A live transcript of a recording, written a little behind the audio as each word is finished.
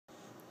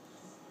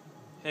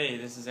Hey,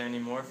 this is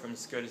Andyy from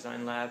SCO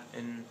Design Lab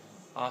in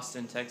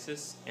Austin,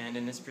 Texas, and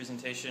in this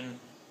presentation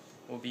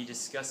we'll be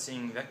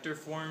discussing vector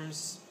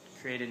forms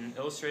created in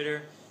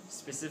Illustrator,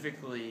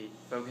 specifically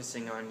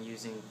focusing on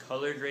using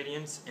color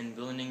gradients and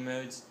blending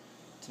modes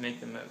to make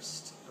the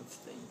most of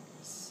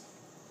things.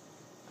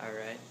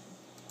 Alright,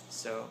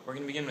 so we're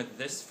going to begin with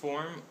this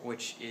form,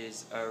 which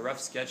is a rough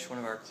sketch one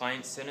of our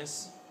clients sent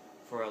us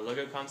for a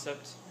logo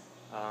concept.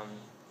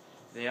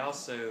 They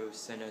also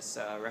sent us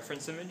a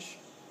reference image.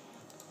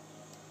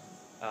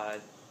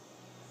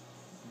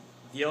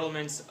 The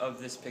elements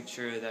of this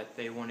picture that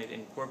they wanted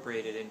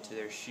incorporated into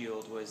their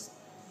shield was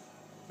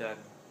the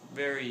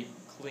very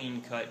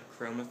clean-cut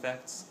chrome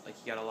effects. Like,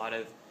 you got a lot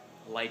of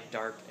light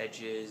dark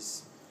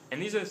edges, and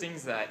these are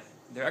things that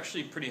they're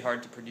actually pretty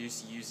hard to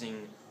produce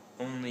using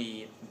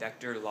only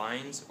vector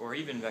lines or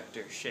even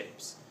vector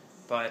shapes,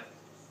 but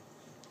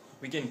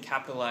we can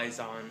capitalize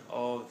on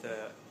all of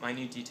the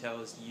minute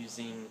details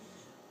using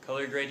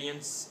color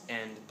gradients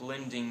and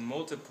blending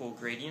multiple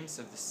gradients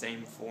of the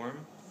same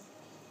form,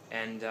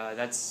 and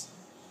that's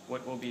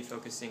what we'll be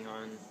focusing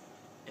on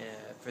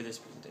for this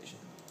presentation.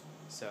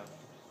 So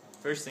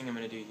first thing I'm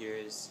going to do here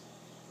is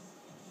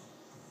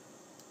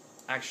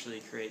actually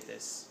create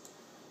this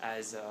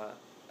as a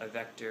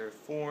vector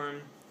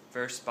form,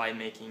 first by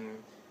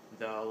making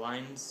the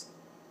lines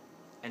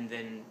and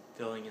then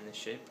filling in the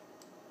shape.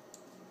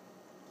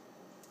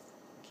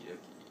 Okie dokie.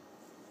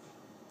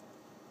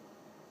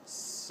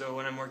 So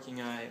when I'm working,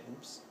 there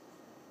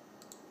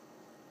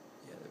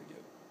we go.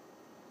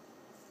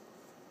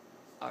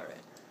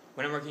 Alright.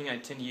 When I'm working, I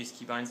tend to use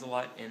keybinds a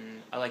lot,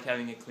 and I like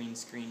having a clean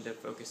screen to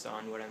focus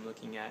on what I'm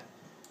looking at.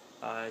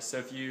 So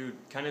if you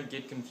kind of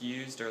get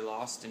confused or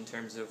lost in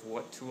terms of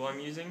what tool I'm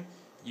using,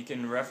 you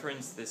can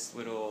reference this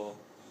little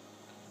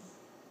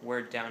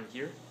word down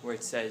here where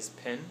it says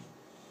pen.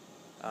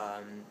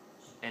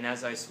 And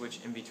as I switch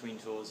in between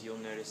tools, you'll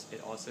notice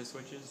it also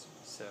switches.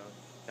 So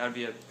that would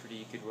be a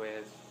pretty good way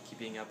of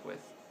keeping up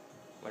with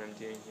what I'm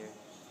doing here.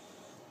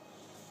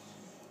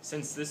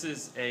 Since this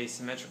is a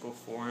symmetrical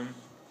form,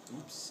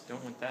 oops,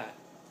 don't want that.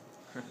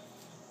 I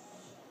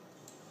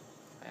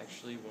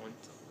actually want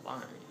a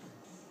line.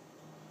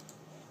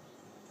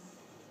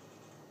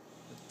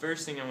 The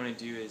first thing I want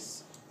to do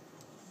is,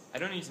 I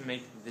don't need to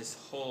make this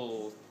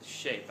whole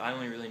shape. I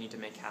only really need to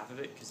make half of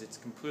it because it's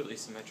completely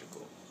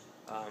symmetrical.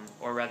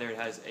 Or rather, it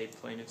has a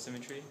plane of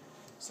symmetry.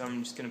 So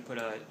I'm just going to put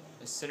a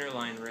center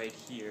line right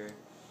here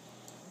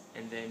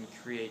and then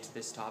create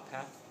this top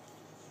half.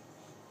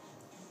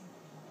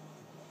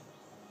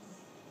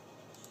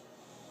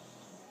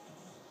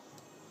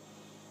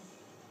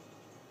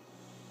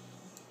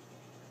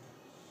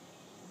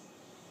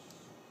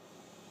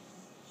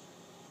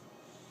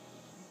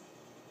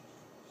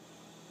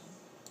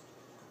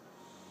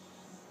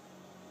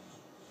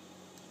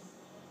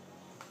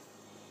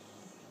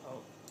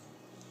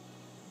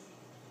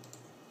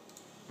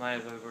 Might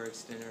have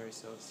overextended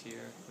ourselves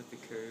here with the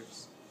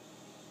curves.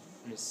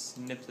 I'm going to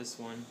snip this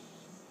one.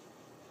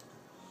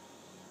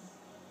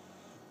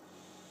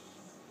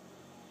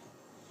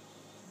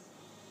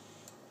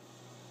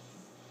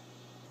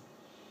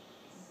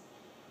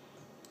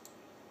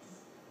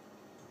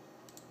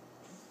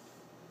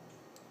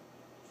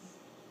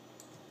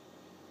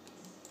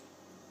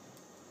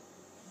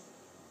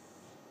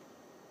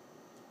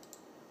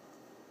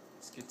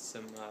 Let's get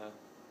some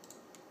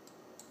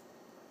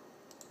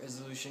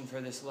resolution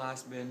for this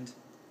last bend.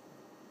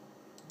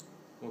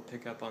 We'll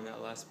pick up on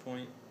that last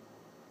point.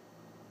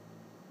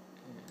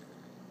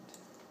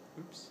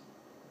 And oops.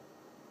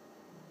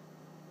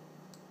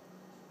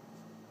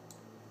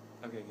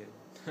 Okay,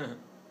 good.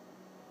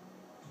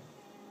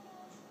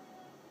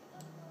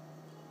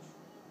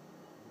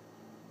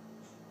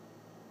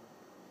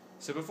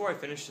 So before I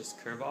finish this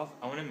curve off,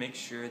 I want to make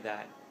sure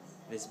that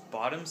this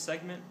bottom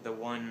segment, the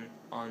one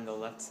on the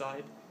left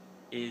side,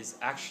 is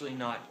actually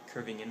not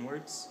curving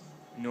inwards,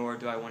 nor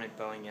do I want it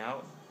bowing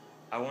out.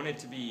 I want it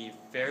to be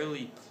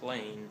fairly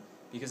plain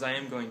because I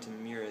am going to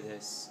mirror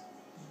this.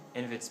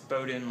 And if it's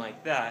bowed in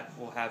like that,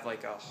 we'll have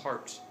like a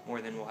heart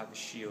more than we'll have a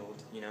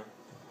shield, you know?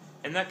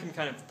 And that can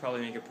kind of probably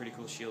make a pretty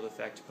cool shield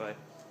effect, but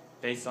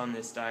based on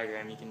this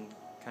diagram, you can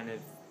kind of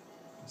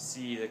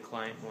see the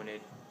client wanted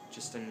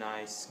just a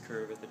nice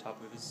curve at the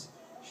top of his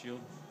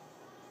shield.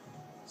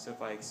 So if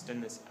I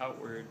extend this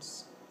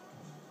outwards,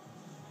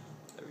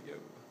 there we go.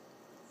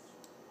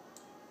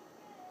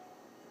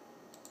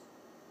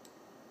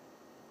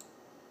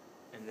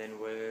 And then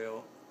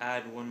we'll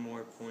add one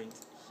more point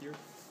here,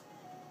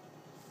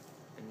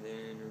 and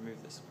then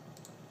remove this one.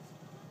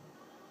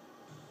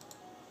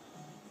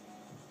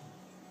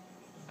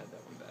 Add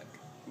that one back.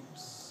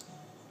 Oops.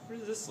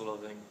 Where's this little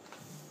thing?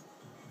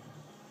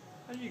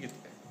 How did you get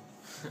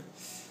there?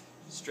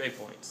 Stray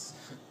points.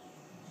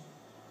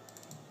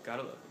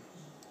 Gotta love them.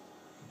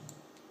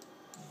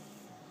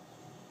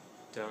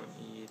 Don't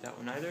need that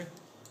one either.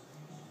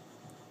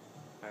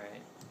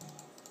 Alright.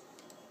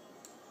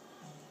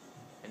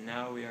 And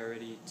now we are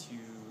ready to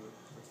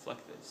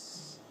reflect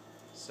this.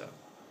 So, I'm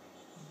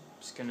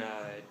just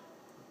gonna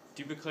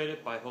duplicate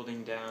it by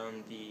holding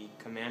down the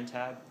Command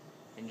tab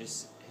and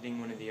just hitting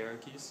one of the arrow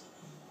keys,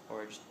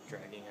 or just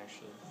dragging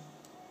actually.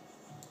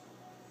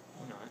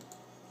 Or not.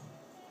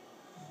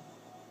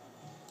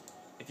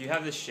 If you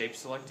have this shape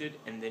selected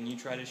and then you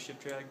try to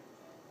shift drag,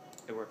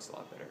 it works a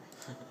lot better.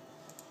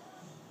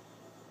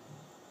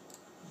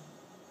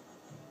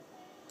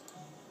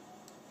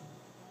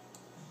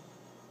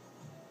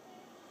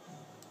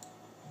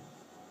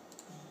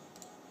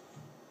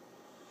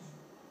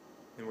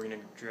 And we're going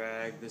to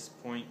drag this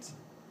point.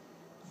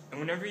 And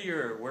whenever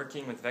you're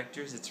working with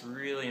vectors, it's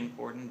really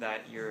important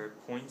that your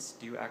points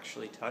do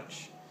actually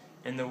touch.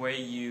 And the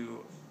way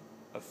you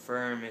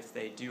affirm if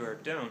they do or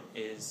don't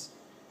is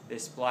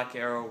this black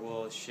arrow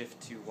will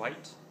shift to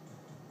white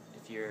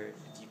if you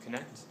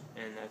connect,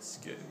 and that's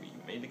good. We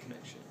made the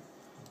connection.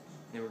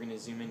 Then we're going to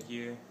zoom in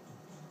here.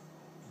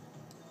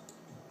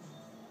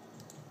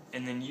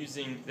 And then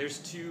there's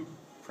two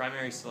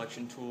primary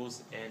selection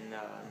tools in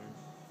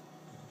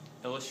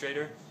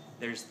Illustrator.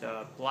 There's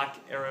the black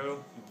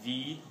arrow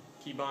V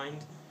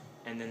keybind,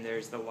 and then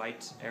there's the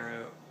white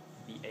arrow,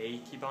 the A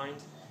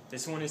keybind.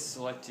 This one is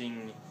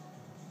selecting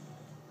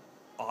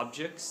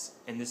objects,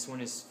 and this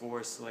one is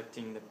for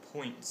selecting the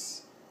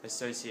points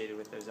associated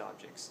with those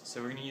objects.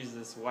 So we're going to use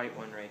this white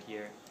one right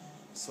here.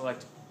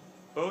 Select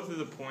both of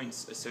the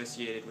points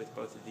associated with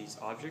both of these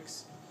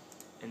objects,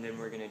 and then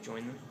we're going to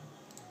join them.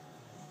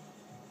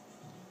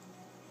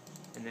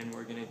 And then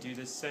we're going to do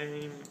the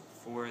same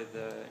for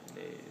the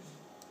nave.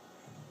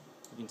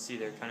 You can see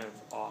they're kind of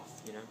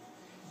off, you know.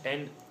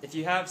 And if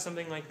you have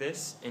something like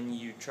this and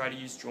you try to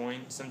use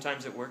join,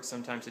 sometimes it works,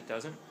 sometimes it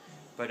doesn't.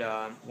 But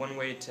one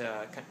way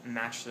to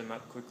match them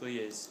up quickly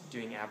is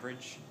doing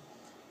average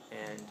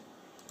and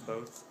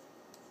both.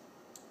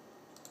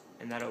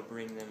 And that'll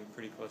bring them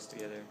pretty close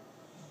together.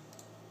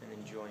 And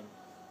then join.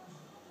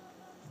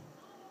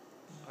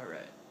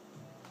 Alright.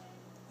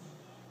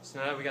 So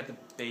now that we got the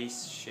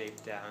base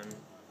shape down,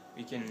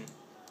 we can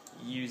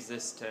use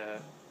this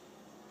to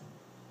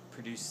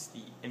produce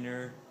the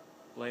inner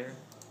layer.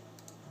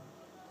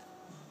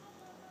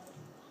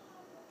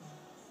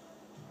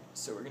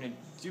 So we're going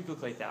to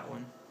duplicate that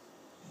one.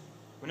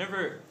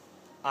 Whenever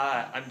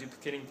I'm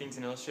duplicating things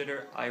in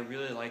Illustrator, I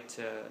really like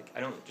to, I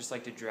don't just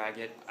like to drag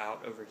it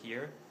out over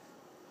here,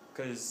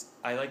 because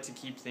I like to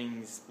keep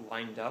things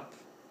lined up.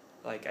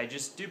 Like, I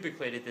just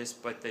duplicated this,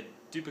 but the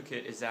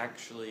duplicate is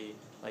actually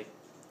like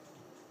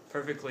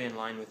perfectly in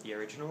line with the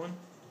original one.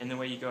 And the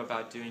way you go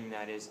about doing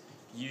that is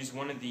use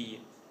one of the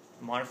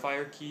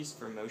modifier keys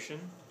for motion.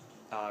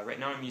 Right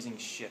now I'm using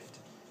shift,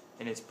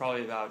 and it's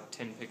probably about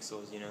 10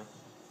 pixels, you know.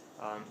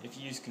 If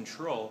you use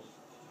control,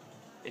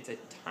 it's a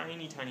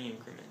tiny, tiny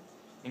increment.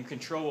 And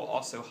control will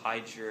also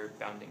hide your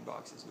bounding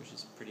boxes, which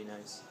is pretty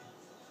nice.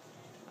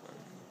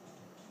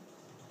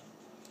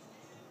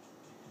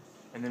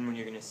 And then when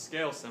you're going to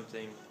scale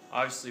something,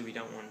 obviously we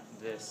don't want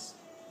this,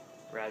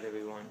 rather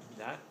we want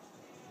that.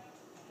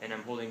 And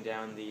I'm holding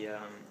down the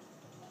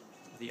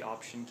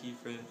option key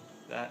for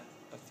that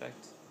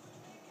effect.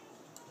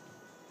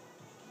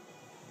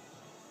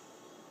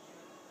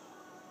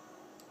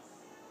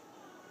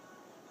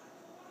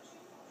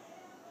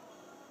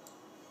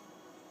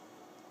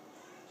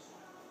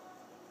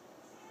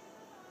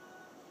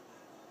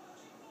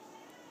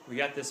 We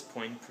got this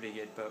point pretty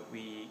good, but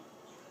we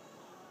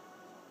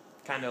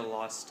kind of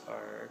lost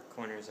our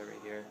corners over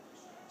here.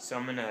 So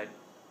I'm going to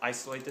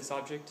isolate this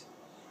object.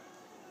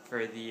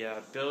 For the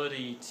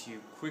ability to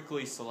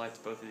quickly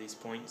select both of these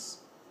points,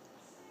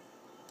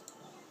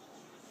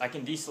 I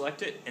can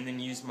deselect it and then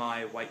use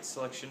my white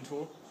selection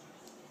tool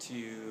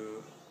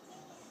to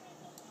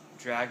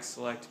drag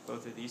select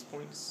both of these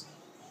points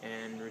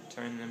and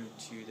return them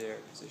to their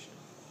position.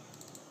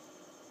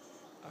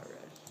 Alright.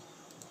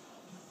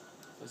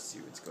 Let's see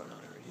what's going on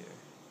over here.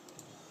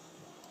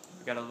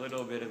 We got a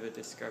little bit of a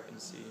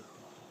discrepancy.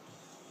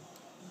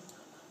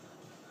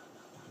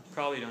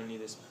 Probably don't need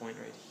this point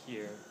right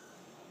here.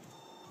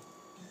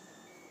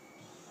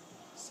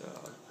 So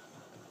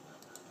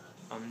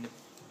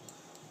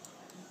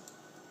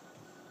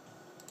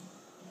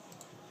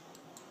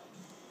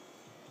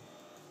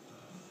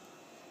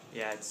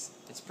yeah,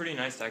 it's pretty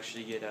nice to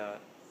actually get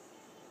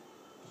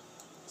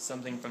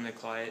something from the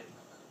client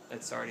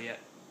that's already at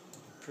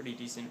pretty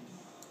decent.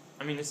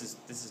 I mean, this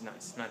is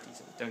nice, not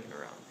decent, don't get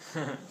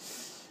me wrong.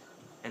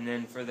 And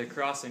then for the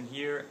cross in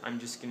here, I'm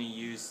just going to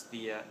use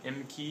the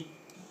M key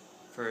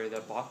for the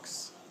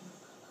box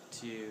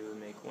to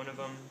make one of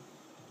them.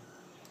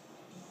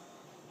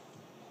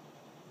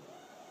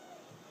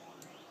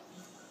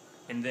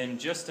 And then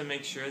just to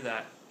make sure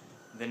that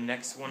the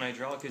next one I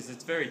draw, because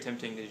it's very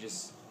tempting to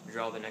just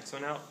draw the next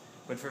one out,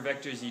 but for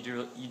vectors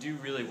you do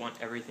really want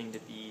everything to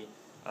be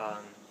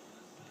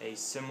a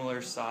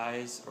similar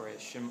size or a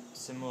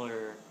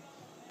similar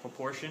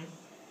proportion,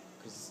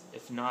 because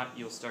if not,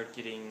 you'll start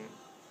getting,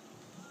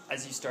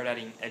 as you start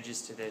adding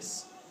edges to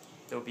this,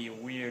 there'll be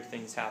weird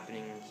things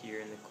happening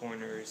here in the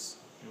corners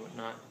and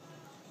whatnot.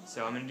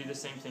 So I'm going to do the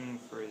same thing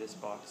for this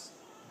box.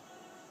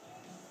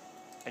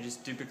 I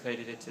just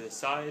duplicated it to the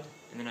side,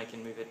 and then I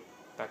can move it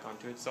back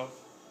onto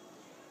itself.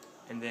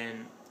 and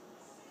then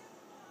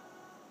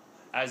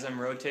as I'm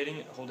rotating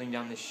it, holding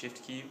down the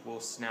shift key will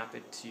snap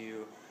it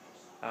to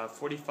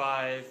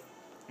 45,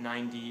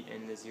 90,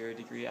 and the 0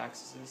 degree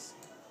axes.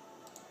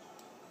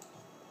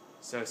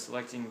 So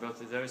selecting both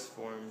of those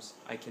forms,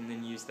 I can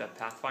then use that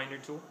Pathfinder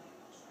tool.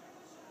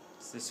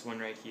 It's this one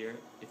right here.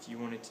 If you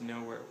wanted to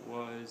know where it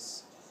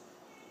was,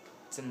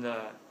 it's in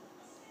the,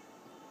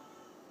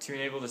 to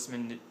enable this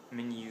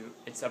menu,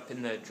 it's up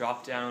in the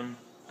drop down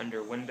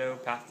under Window,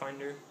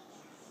 Pathfinder.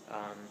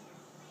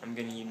 I'm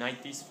going to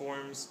unite these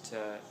forms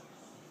to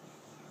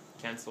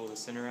cancel the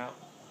center out.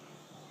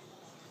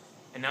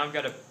 And now I've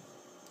got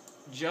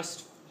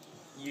just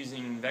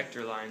using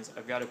vector lines,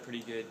 I've got a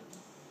pretty good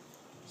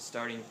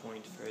starting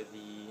point for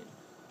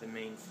the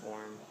main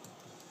form.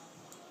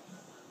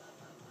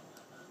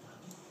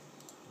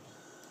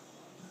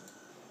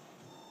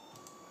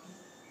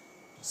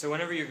 So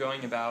whenever you're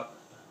going about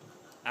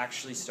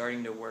actually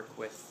starting to work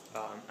with,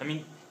 I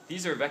mean,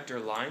 these are vector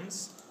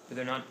lines, but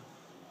they're not,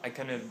 I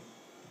kind of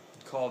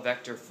call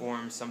vector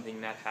form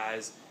something that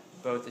has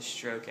both a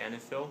stroke and a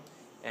fill,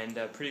 and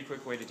a pretty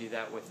quick way to do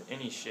that with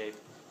any shape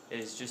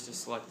is just to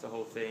select the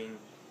whole thing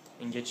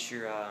and get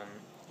your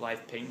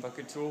live paint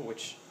bucket tool,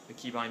 which the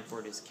keybind for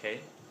it is K,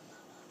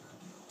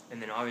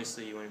 and then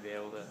obviously you want to be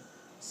able to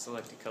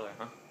select a color,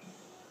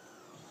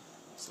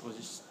 So we'll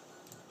just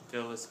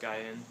fill this guy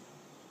in,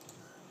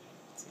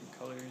 some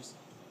colors.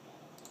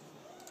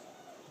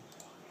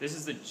 This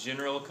is the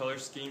general color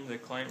scheme the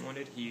client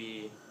wanted.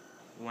 He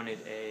wanted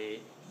a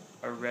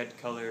red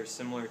color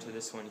similar to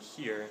this one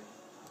here.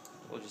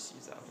 We'll just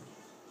use that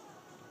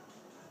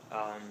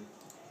one.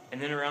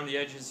 And then around the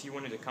edges, he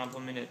wanted to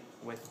complement it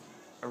with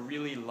a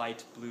really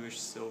light bluish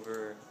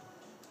silver.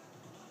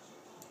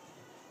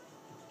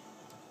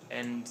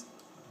 And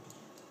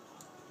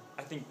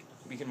I think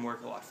we can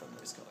work a lot from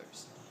those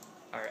colors.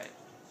 Alright.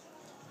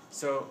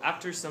 So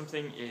after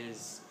something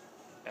is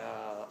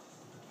a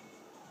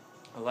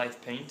live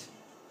paint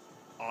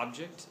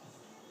object,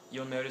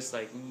 you'll notice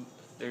like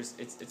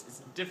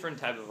it's a different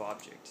type of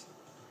object.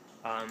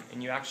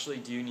 And you actually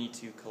do need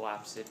to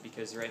collapse it,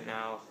 because right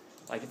now,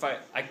 like if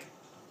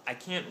I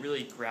can't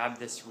really grab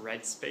this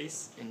red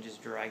space and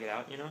just drag it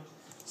out, you know?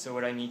 So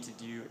what I need to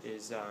do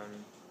is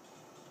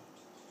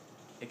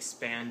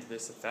expand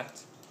this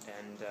effect,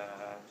 and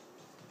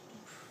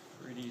I'm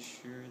pretty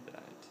sure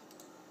that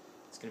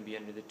it's going to be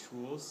under the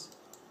tools.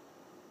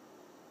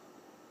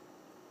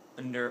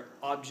 Under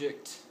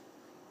Object,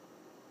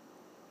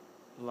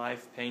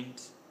 Live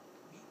Paint,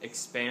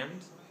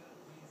 Expand.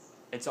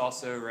 It's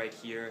also right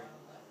here,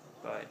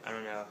 but I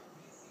don't know.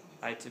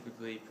 I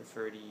typically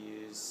prefer to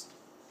use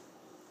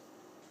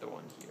the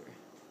one here.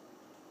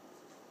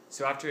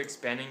 So after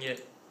expanding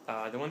it,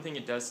 the one thing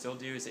it does still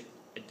do is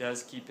it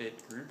does keep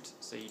it grouped,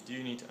 so you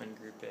do need to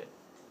ungroup it.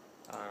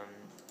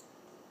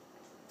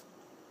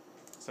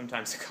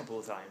 Sometimes a couple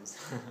of times.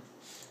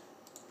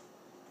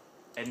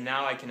 And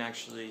now I can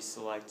actually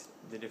select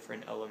the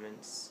different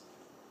elements.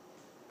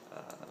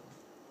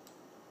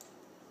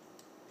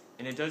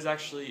 And it does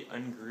actually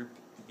ungroup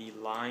the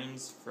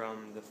lines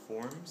from the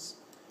forms,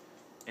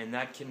 and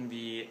that can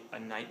be a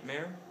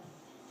nightmare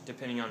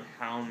depending on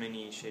how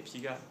many shapes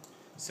you got.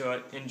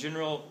 So in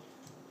general,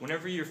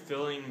 whenever you're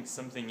filling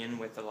something in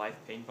with the live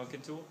paint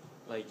bucket tool,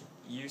 like,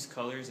 use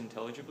colors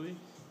intelligibly,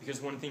 because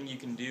one thing you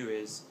can do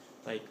is,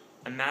 like,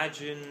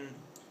 imagine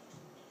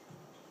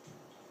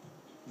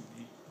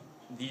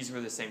these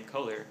were the same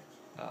color.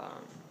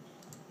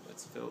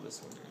 Let's fill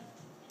this one in.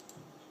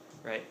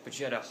 Right, but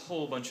you had a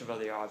whole bunch of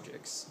other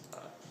objects.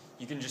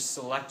 You can just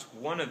select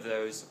one of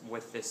those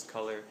with this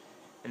color,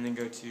 and then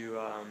go to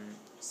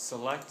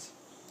select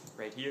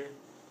right here,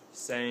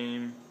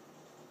 same,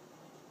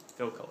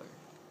 fill color.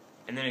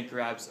 And then it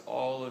grabs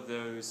all of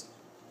those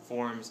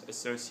forms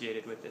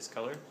associated with this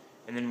color,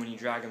 and then when you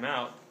drag them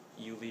out,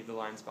 you leave the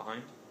lines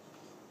behind.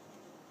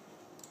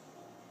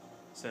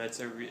 So that's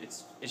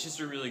it's just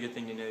a really good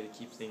thing to know to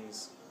keep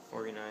things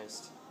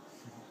organized.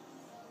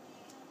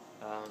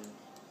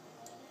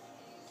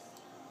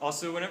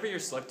 Also, whenever you're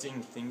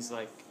selecting things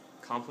like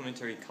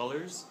complementary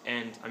colors,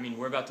 and I mean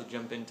we're about to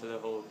jump into the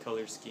whole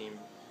color scheme,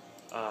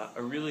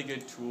 a really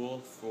good tool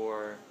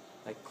for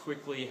like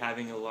quickly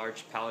having a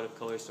large palette of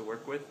colors to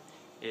work with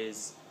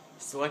is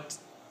select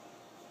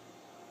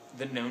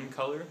the known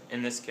color.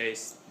 In this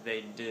case,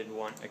 they did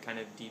want a kind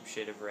of deep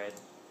shade of red.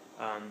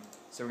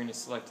 So we're going to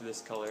select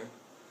this color,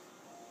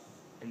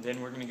 and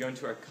then we're going to go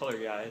into our color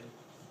guide,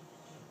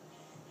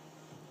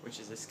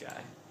 which is this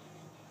guy.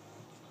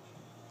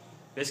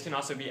 This can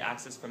also be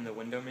accessed from the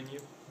window menu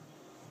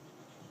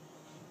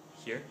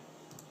here.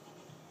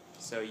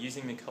 So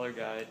using the color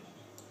guide,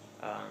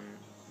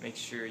 make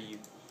sure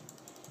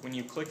when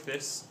you click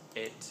this,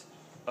 it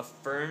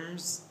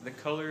affirms the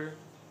color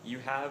you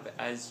have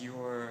as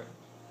your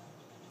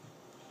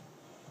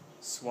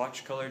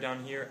swatch color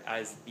down here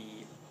as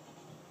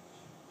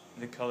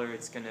the color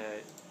it's going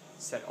to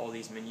set all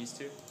these menus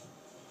to.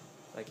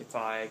 Like if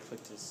I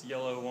click this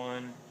yellow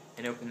one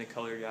and open the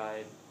color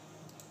guide,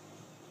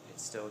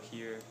 it's still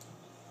here.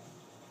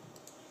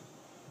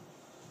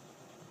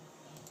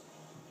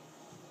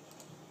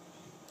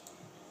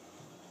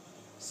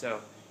 So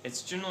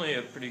it's generally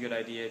a pretty good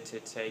idea to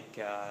take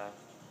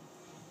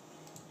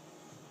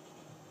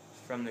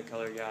from the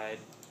color guide.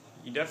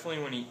 You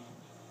definitely want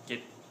to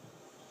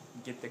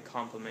get the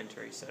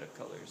complementary set of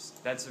colors.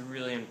 That's a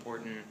really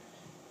important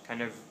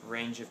kind of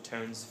range of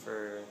tones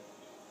for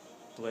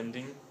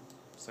blending.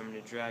 So I'm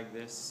going to drag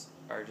this,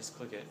 or just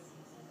click it,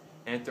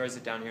 and it throws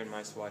it down here in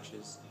my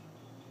swatches.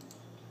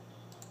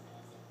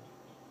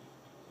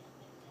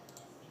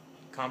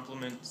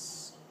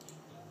 Complements,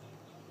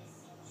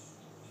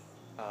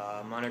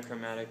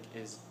 monochromatic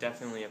is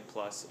definitely a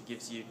plus. It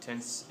gives you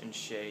tints and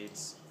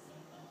shades.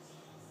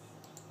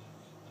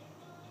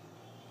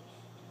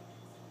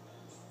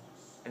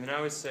 And then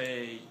I would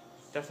say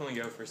definitely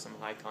go for some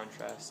high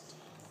contrast.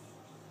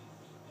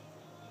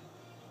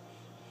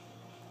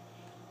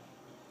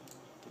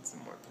 Get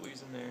some more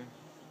blues in there.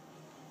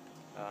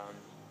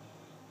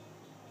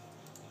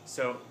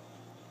 So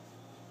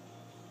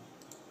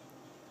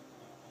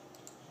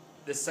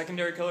the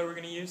secondary color we're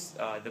going to use,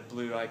 the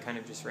blue I kind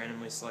of just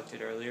randomly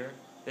selected earlier.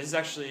 This is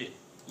actually,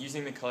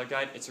 using the color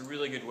guide, it's a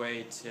really good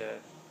way to,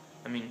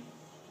 I mean,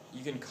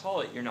 you can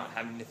call it, you're not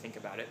having to think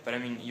about it, but I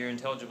mean, you're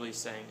intelligibly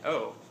saying,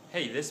 oh,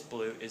 hey, this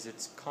blue is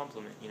its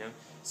complement, you know?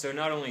 So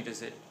not only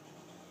does it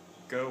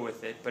go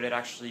with it, but it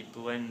actually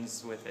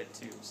blends with it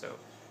too. So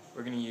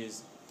we're going to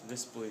use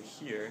this blue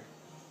here.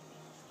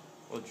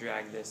 We'll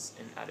drag this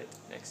and add it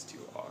next to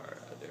our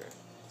other.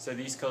 So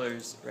these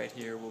colors right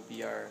here will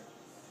be our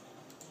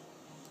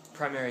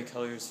primary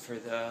colors for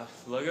the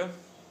logo.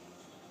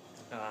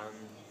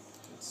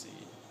 Let's see.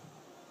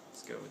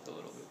 Let's go with a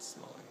little bit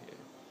smaller here.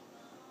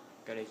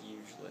 Got a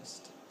huge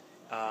list.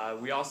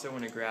 We also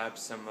want to grab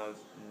some of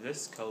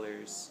this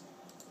color's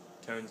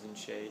tones and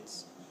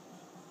shades.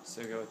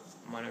 So go with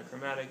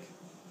monochromatic.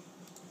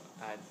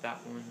 Add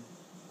that one.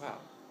 Wow.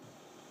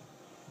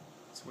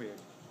 It's weird.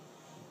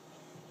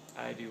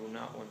 I do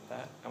not want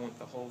that. I want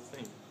the whole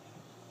thing.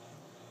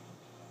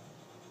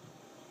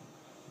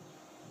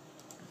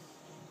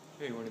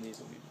 Maybe one of these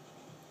will be,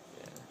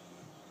 yeah.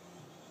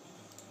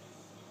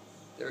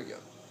 There we go.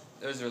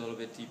 Those are a little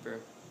bit deeper.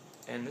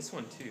 And this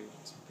one too,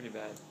 it's pretty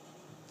bad.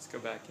 Let's go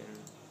back and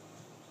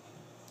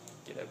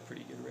get a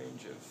pretty good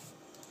range of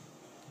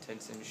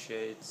tints and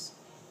shades.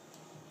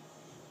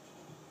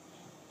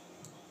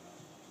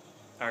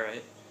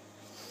 Alright.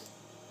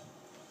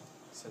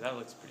 So that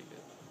looks pretty good.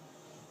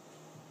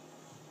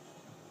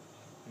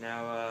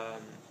 Now,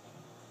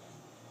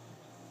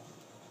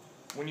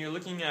 when you're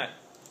looking at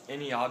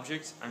any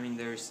object, I mean,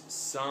 there's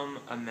some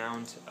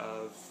amount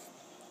of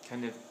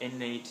kind of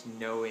innate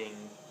knowing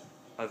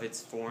of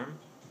its form.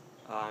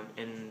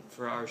 And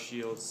for our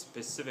shields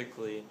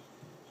specifically,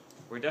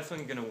 we're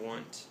definitely going to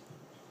want,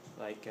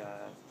 like,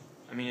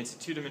 I mean, it's a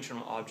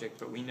two-dimensional object,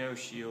 but we know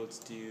shields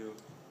do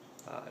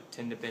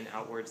tend to bend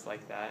outwards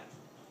like that.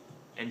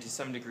 And to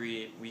some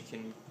degree, we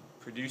can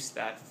produce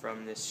that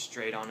from this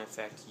straight-on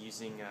effect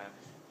using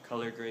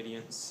color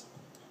gradients.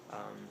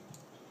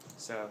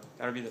 So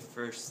that'll be the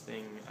first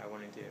thing I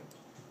want to do.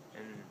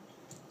 And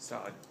so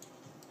I'll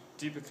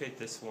duplicate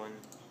this one.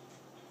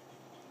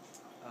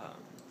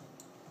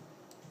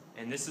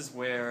 And this is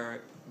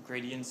where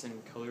gradients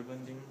and color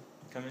blending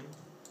come in.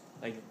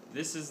 Like,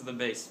 this is the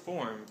base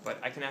form, but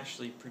I can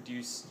actually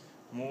produce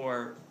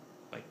more,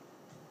 like,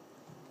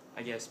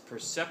 I guess,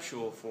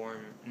 perceptual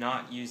form,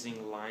 not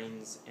using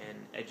lines and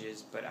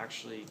edges, but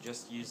actually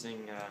just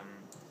using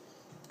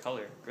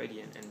color,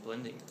 gradient, and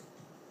blending.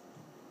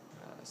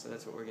 So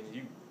that's what we're going to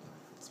do.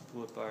 Let's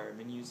pull up our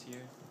menus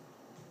here.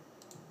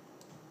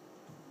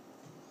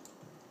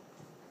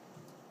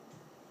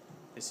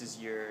 This is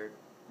your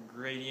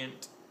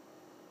gradient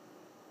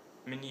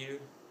menu,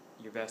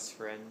 your best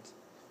friend.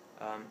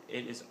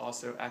 It is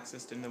also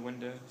accessed in the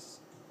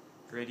Windows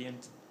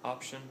gradient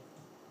option.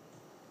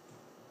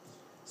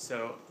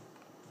 So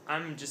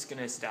I'm just going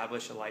to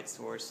establish a light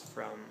source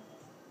from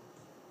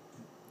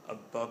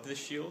above the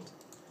shield.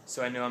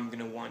 So I know I'm going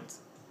to want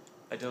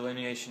a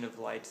delineation of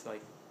light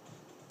like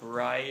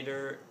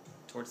brighter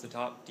towards the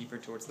top, deeper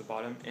towards the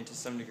bottom, and to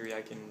some degree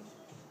I can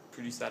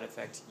produce that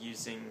effect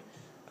using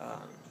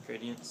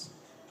gradients.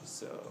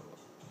 So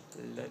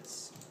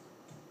let's,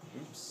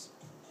 oops,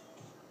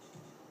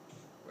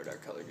 where'd our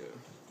color go?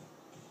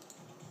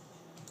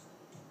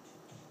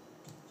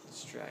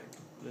 Let's drag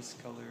this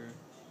color.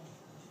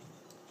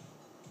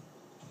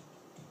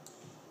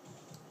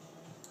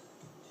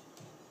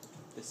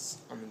 This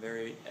on the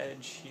very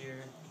edge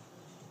here.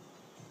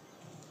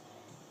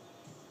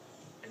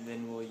 And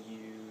then we'll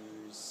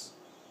use,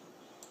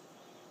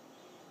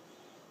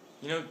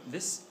 you know,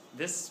 this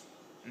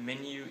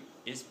menu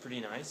is pretty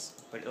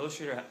nice, but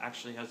Illustrator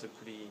actually has a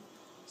pretty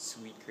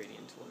sweet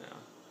gradient tool now.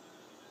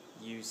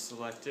 You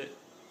select it,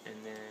 and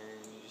then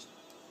you just,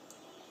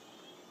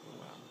 oh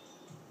wow.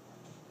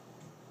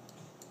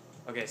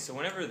 Okay, so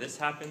whenever this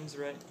happens,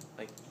 right,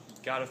 like, you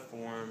got a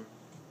form,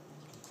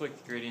 click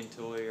the gradient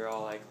tool, you're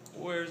all like,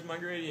 where's my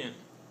gradient?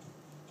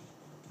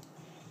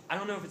 I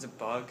don't know if it's a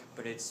bug,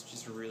 but it's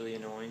just really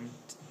annoying.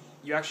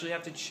 You actually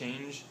have to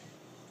change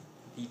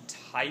the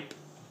type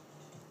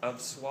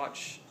of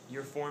swatch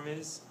your form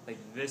is. Like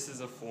this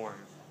is a form,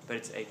 but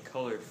it's a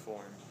colored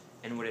form.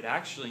 And what it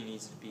actually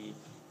needs to be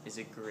is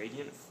a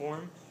gradient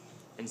form.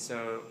 And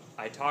so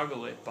I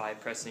toggle it by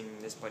pressing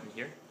this button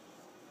here.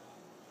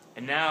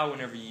 And now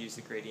whenever you use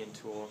the gradient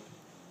tool,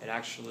 it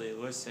actually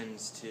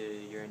listens to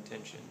your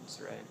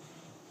intentions, right?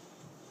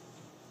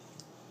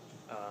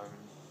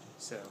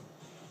 So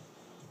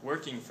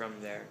working from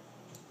there,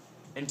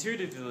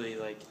 intuitively,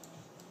 like,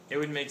 it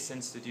would make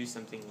sense to do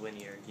something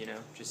linear, you know,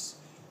 just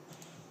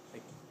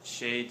like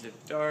shades of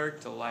dark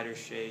to lighter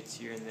shades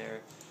here and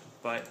there.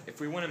 But if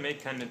we want to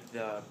make kind of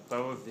the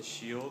bow of the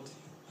shield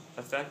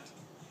effect,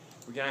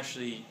 we can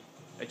actually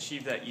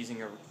achieve that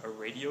using a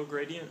radial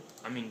gradient.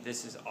 I mean,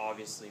 this is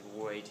obviously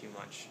way too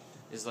much.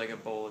 This is like a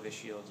bowl of a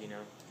shield, you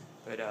know.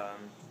 But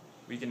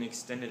we can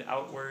extend it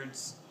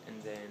outwards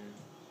and then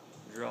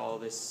draw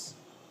this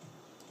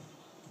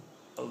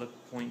ellipse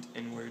point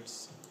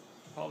inwards,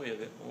 probably a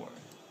bit more.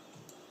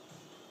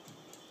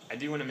 I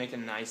do want to make a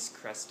nice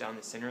crest down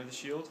the center of the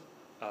shield,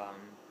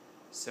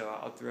 so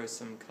I'll throw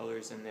some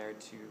colors in there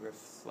to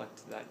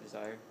reflect that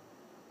desire.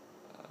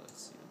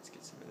 Let's see, let's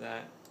get some of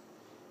that.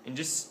 And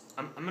just,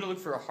 I'm going to look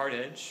for a hard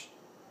edge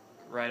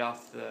right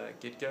off the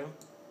get-go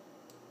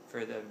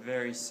for the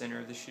very center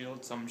of the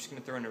shield, so I'm just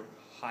going to throw in a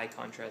high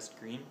contrast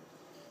green.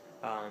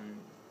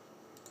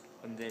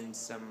 And then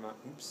some,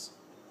 oops,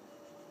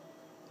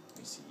 let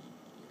me see,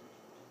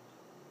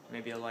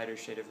 maybe a lighter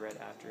shade of red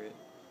after it.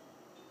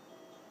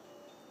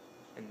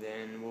 And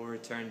then we'll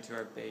return to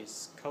our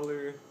base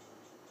color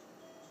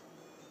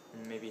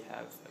and maybe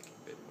have like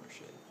a bit more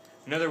shade.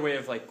 Another way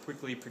of like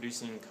quickly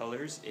producing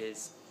colors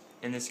is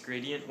in this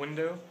gradient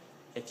window.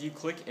 If you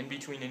click in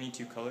between any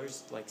two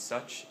colors like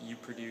such, you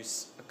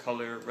produce a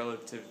color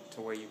relative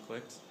to where you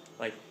clicked.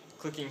 Like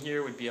clicking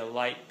here would be a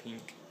light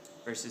pink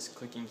versus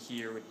clicking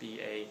here would be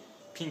a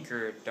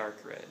pinker dark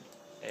red.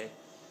 Okay?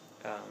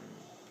 And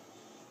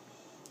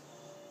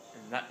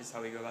that is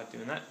how we go about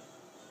doing that.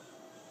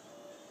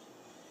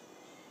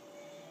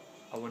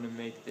 I want to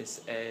make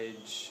this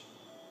edge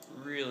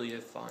really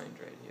defined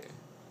right here.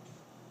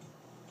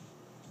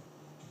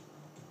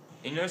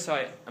 And you notice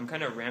how I'm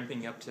kind of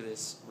ramping up to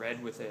this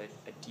red with a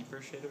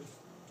deeper shade of,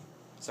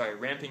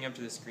 ramping up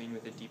to this green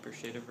with a deeper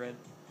shade of red.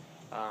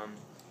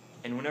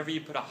 And whenever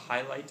you put a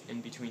highlight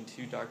in between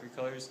two darker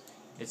colors,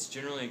 it's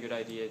generally a good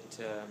idea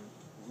to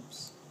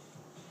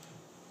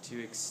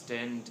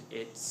extend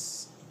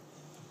its,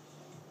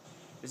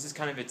 this is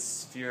kind of its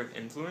sphere of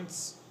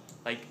influence.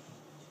 Like,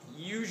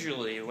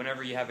 usually,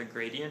 whenever you have a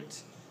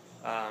gradient,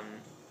 a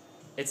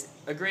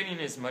gradient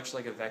is much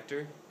like a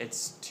vector.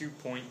 It's 2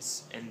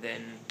 points, and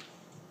then,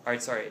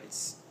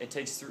 it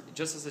takes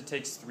just as it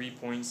takes 3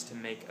 points to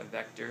make a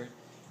vector.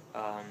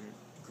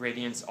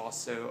 Gradients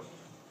also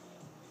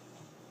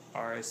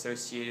are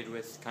associated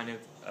with kind of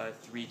a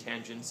 3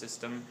 tangent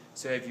system.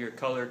 So you have your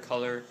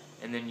color,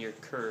 and then your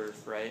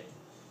curve, right?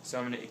 So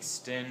I'm going to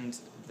extend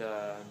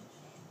the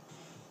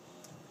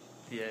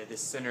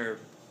center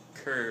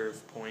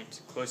curve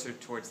point closer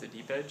towards the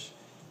deep edge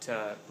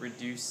to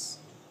reduce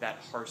that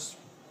harsh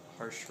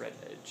red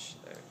edge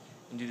there,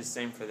 and do the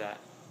same for that.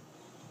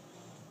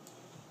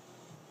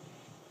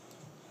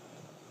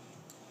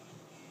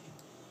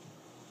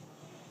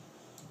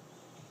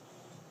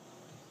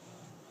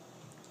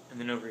 And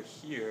then over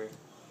here,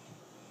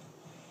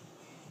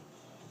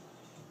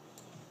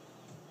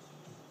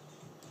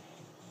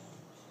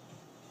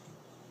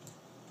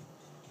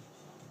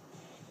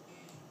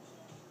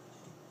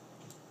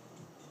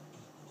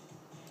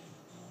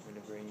 I'm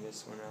going to bring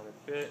this one out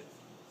a bit.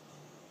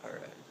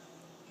 Alright.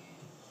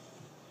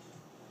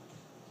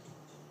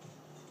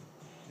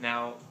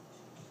 Now,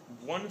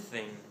 one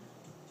thing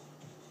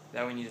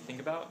that we need to think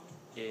about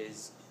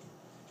is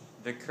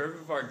the curve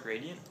of our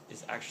gradient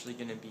is actually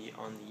going to be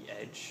on the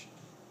edge.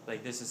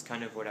 Like, this is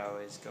kind of what I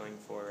was going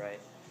for, right?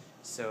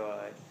 So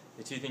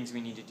the two things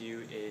we need to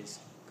do is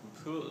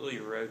completely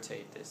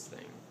rotate this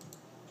thing.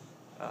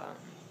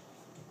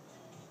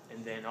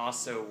 And then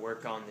also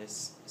work on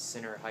this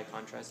center high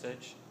contrast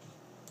edge.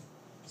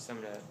 So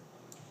I'm going to,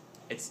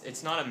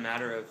 it's not a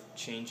matter of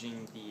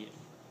changing the,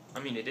 I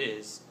mean it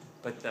is,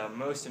 but the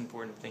most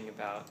important thing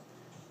about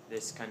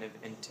this kind of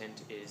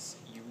intent is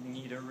you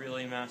need a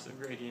really massive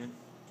gradient.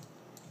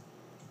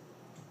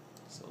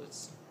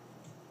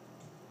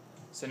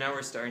 So now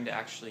we're starting to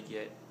actually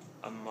get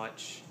a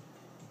much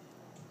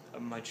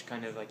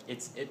kind of like,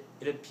 it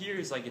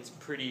appears like it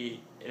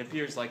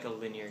appears like a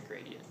linear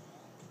gradient,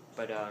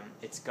 but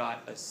it's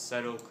got a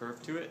subtle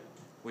curve to it,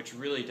 which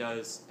really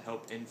does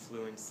help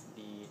influence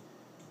the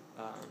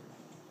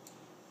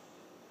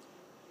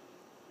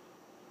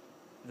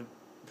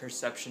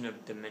perception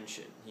of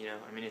dimension, you know.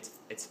 I mean,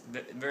 it's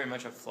very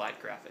much a flat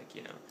graphic,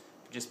 you know.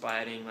 Just by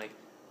adding like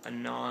a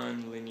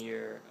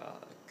non-linear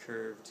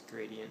curved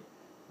gradient,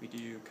 we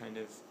do kind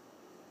of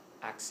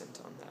accent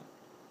on that.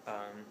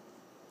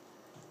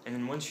 And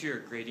then once your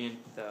gradient,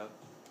 the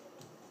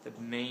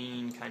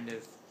main kind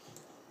of,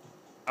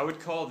 I would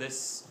call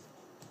this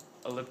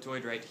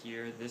elliptoid right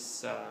here,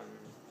 this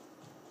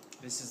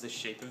is the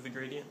shape of the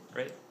gradient,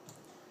 right?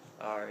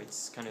 or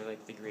it's kind of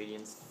like the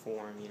gradient's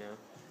form, you know.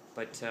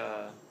 But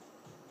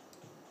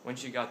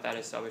once you got that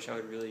established, I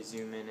would really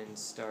zoom in and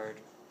start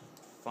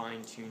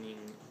fine-tuning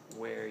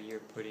where you're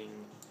putting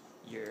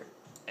your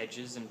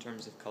edges in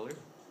terms of color,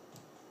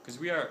 because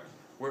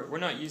we're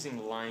not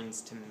using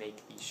lines to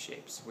make these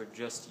shapes. We're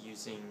just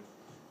using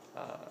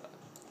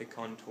the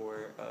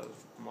contour of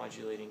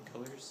modulating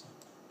colors.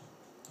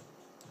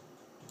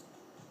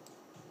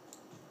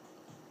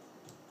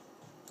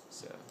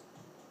 So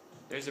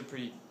there's a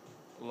pretty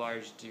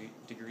large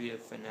degree of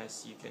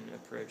finesse you can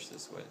approach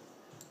this with.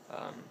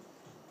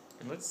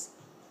 And let's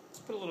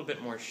put a little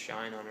bit more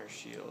shine on our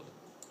shield.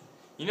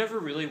 You never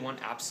really want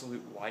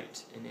absolute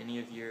white in any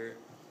of your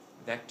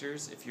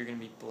vectors if you're going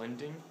to be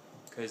blending,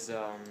 because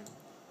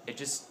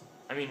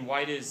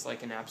white is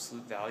like an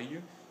absolute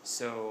value.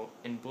 So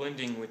in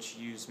blending, which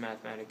use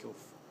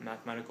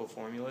mathematical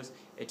formulas,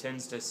 it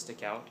tends to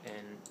stick out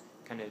and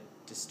kind of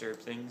disturb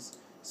things.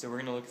 So we're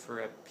going to look for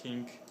a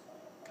pink,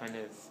 kind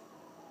of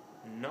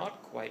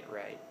not quite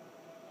right,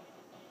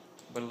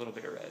 but a little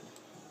bit of red.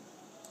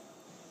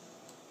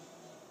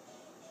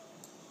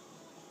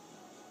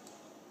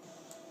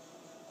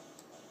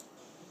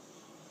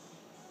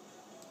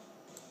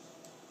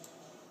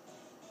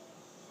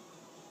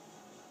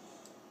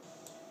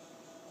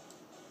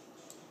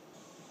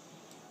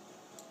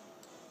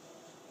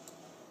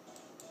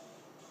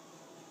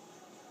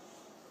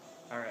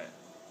 Alright,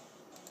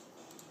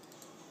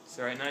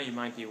 so right now you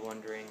might be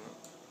wondering,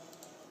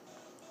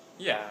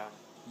 yeah,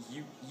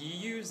 you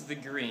use the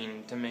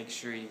green to make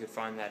sure you could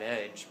find that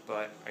edge,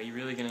 but are you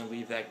really going to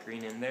leave that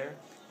green in there?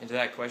 And to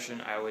that question,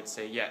 I would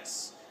say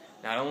yes.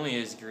 Not only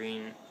is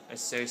green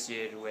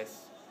associated with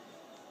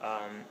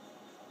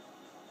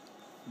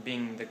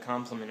being the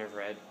complement of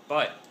red,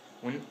 but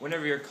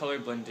whenever you're color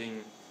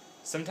blending,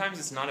 sometimes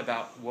it's not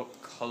about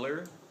what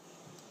color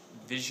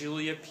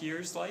visually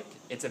appears like,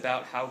 it's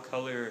about how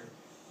color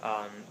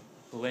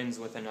blends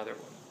with another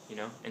one, you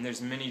know? And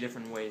there's many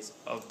different ways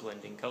of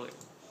blending color.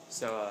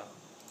 So,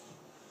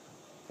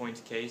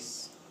 point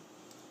case,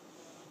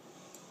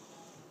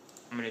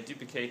 I'm going to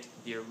duplicate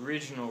the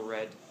original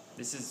red.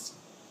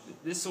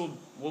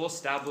 We'll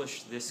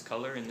establish this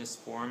color in this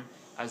form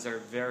as our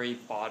very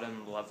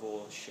bottom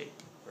level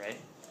shape, right?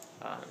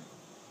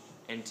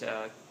 And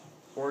to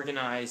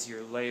organize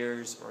your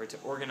layers, or to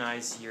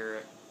organize your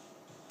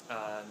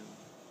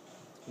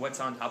what's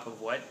on top of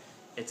what,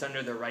 it's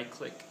under the right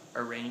click,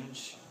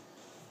 arrange,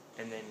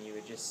 and then you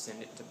would just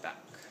send it to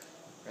back,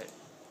 right?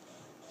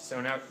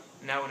 So now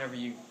whenever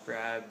you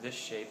grab this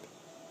shape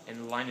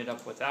and line it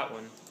up with that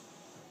one,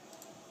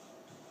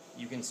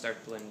 you can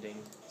start blending.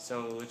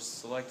 So let's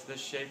select this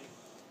shape,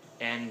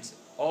 and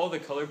all the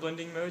color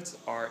blending modes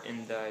are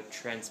in the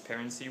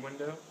transparency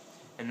window,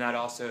 and that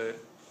also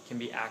can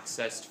be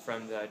accessed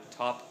from the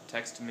top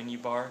text menu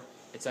bar.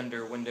 It's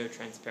under window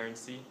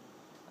transparency.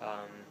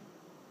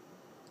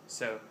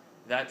 So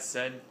that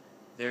said,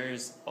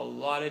 there's a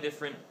lot of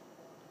different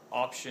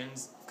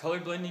options. Color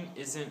blending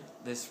isn't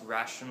this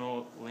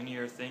rational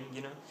linear thing,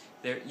 you know.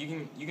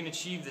 You can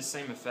achieve the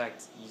same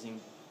effect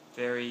using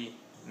very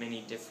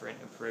many different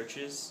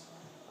approaches.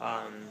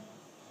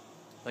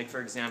 Like for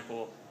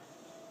example,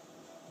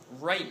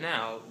 right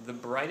now the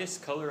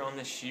brightest color on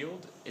the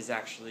shield is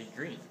actually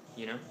green,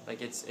 you know.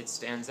 Like it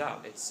stands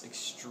out. It's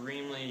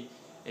extremely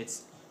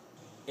it's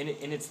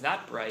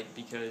that bright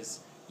because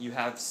you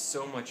have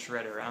so much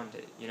red around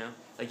it, you know?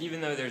 Like,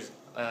 even though there's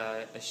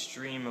a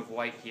stream of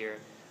white here,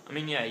 I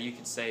mean, yeah, you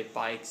could say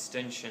by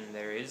extension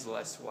there is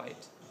less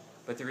white,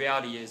 but the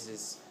reality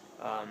is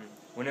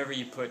whenever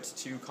you put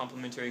two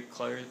complementary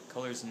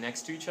colors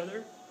next to each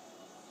other,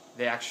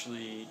 they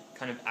actually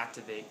kind of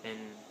activate and,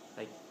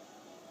 like,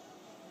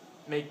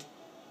 make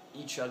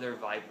each other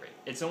vibrate.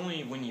 It's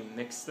only when you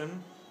mix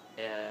them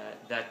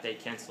that they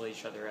cancel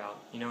each other out.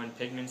 You know, in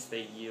pigments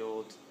they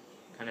yield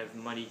kind of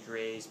muddy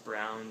grays,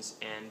 browns,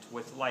 and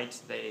with light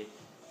they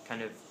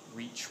kind of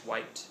reach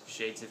white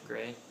shades of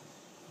gray.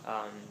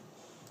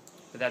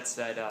 But that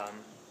said,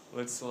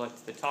 let's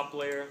select the top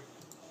layer,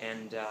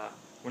 and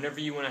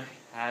whenever you want to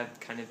have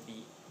kind of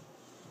the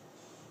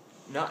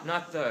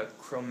not the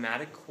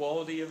chromatic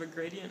quality of a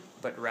gradient,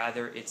 but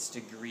rather its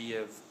degree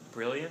of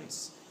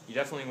brilliance, you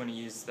definitely want to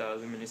use the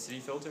luminosity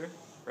filter,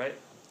 right?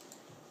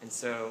 And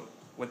so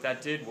what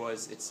that did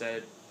was it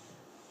said,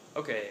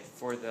 okay,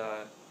 for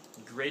the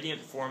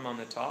gradient form on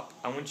the top,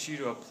 I want you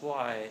to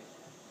apply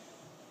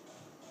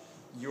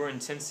your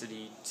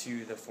intensity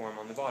to the form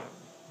on the bottom,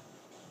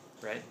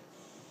 right?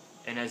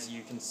 And as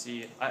you can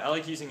see, I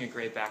like using a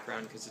gray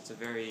background because it's a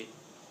very,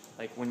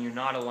 like, when you're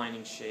not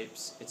aligning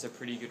shapes, it's a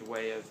pretty good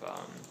way of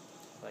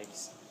like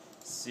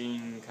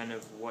seeing kind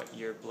of what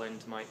your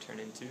blend might turn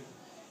into.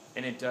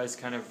 And it does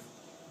kind of,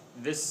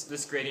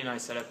 this gradient I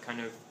set up kind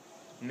of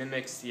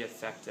mimics the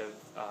effect of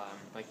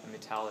like the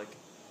metallic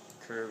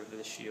curve of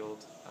the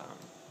shield.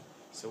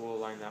 So we'll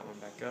line that one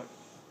back up.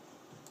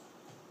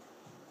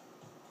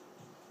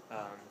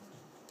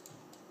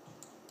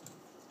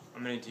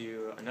 I'm going to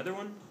do another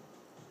one.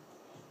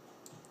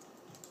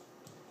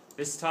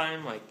 This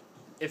time, like,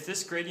 if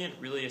this gradient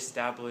really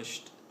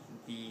established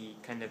the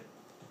kind of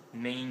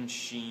main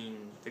sheen,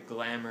 the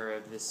glamour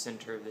of the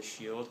center of the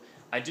shield,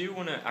 I do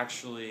want to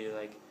actually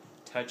like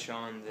touch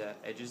on the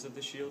edges of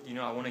the shield. You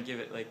know, I want to give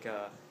it like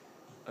a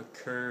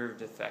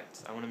curved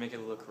effect. I want to make it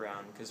look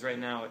round, because right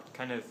now it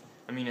kind of,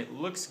 I mean, it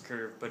looks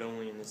curved but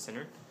only in the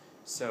center.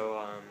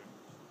 So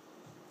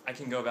I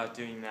can go about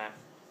doing that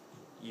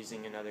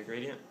using another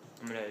gradient.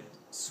 I'm going to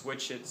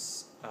switch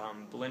its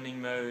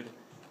blending mode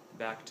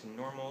back to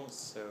normal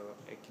so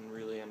I can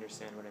really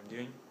understand what I'm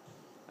doing.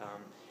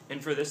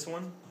 And for this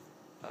one,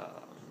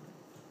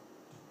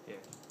 here,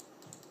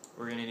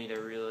 we're going to need a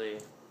really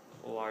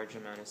large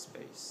amount of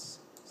space.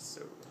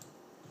 So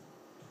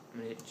I'm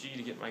going to hit G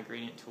to get my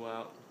gradient tool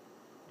out.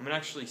 I'm going to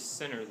actually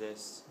center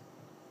this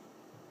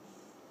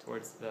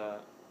towards the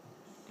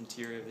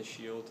interior of the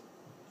shield.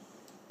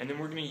 And then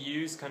we're going to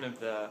use kind of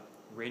the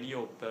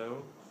radial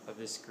bow of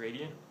this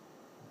gradient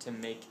to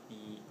make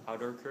the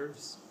outer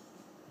curves.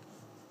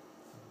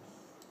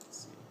 Let's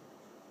see.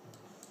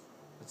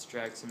 Let's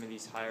drag some of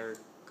these higher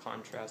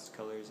contrast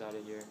colors out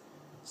of here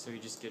so you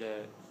just get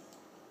an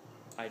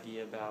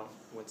idea about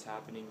what's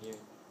happening here.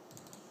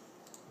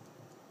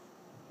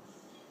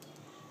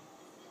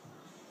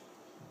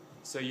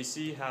 So you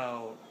see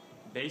how,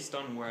 based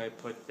on where I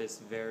put this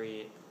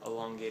very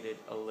elongated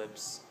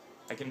ellipse,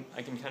 I can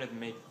kind of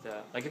make the,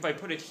 like if I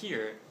put it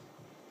here,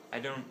 I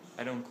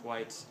don't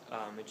quite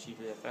achieve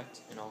the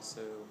effect. And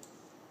also,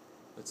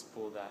 let's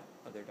pull that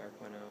other dark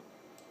one out.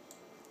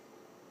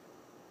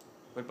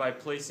 But by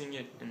placing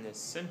it in the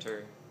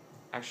center,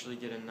 actually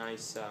get a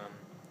nice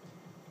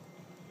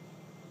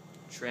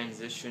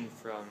transition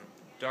from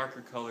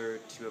darker color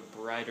to a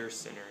brighter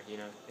center. You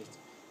know,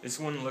 this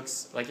one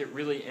looks like it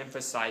really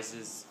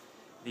emphasizes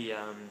the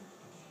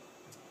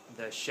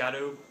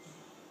shadow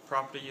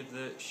property of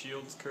the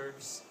shield's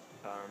curves,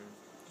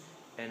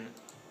 and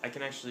I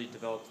can actually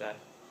develop that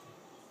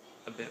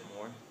a bit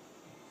more.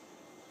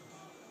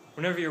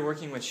 Whenever you're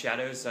working with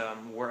shadows,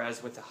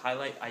 whereas with the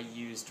highlight I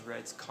used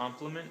red's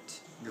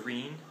complement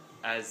green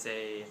as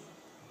a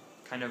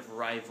kind of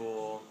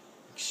rival,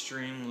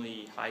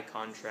 extremely high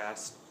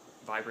contrast,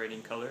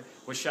 vibrating color.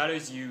 With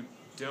shadows you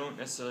don't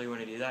necessarily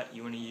want to do that.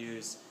 You want to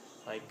use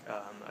like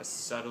a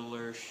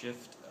subtler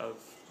shift of,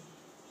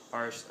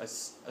 or a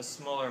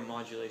smaller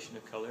modulation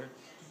of color,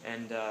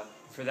 and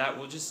for that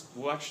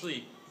we'll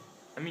actually,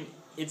 I mean,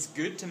 it's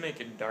good to make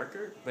it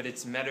darker, but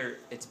it's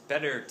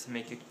better to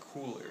make it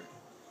cooler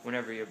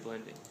whenever you're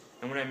blending.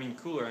 And when I mean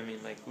cooler, I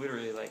mean like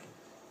literally like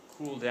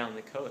cool down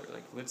the color.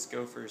 Like let's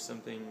go for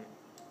something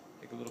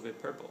like a little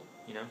bit purple,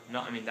 you know?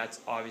 Not, I mean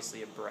that's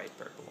obviously a bright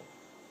purple,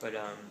 but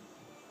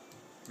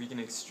we can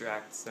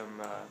extract some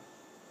like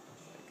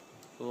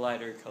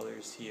lighter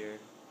colors here.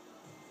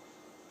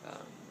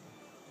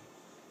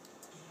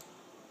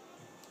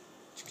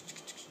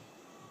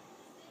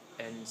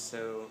 And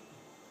so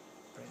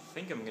what I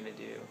think I'm gonna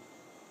do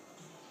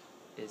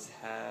is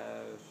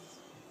have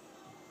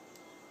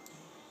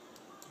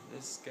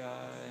this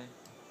guy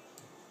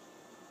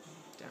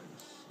down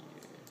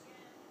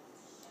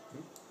here.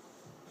 Oop.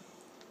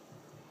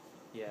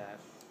 Yeah,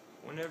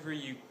 whenever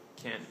you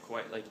can't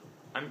quite, like,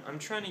 I'm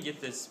trying to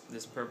get this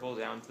purple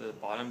down to the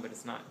bottom, but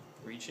it's not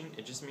reaching.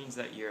 It just means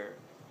that your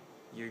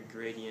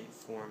gradient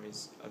form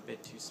is a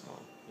bit too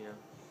small, you know?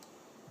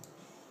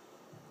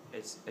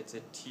 It's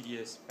a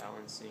tedious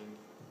balancing.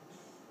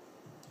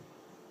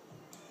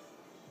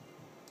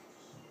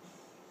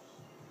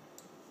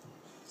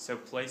 So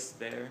placed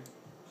there,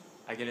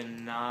 I get a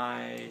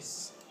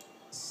nice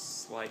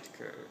slight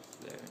curve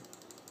there,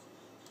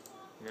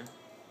 you know?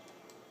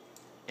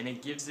 And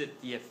it gives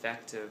it the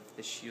effect of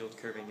the shield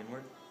curving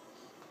inward.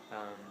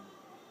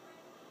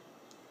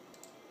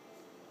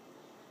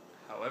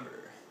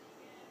 However,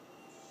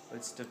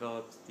 let's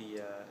develop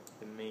the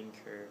main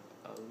curve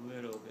a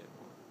little bit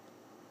more.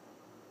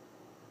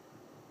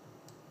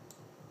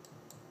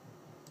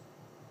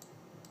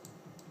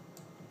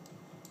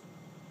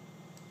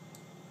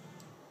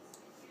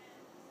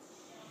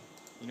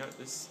 You know,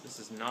 this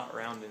is not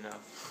round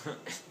enough.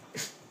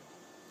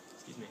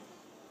 Excuse me.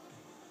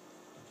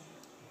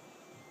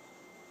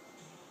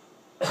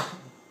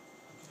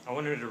 I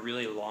wanted a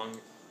really long,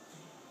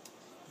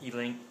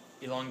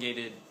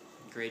 elongated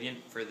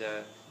gradient for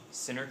the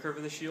center curve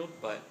of the shield,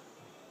 but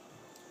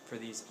for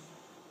these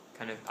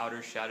kind of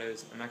outer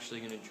shadows, I'm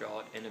actually going to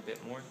draw it in a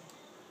bit more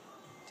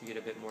to get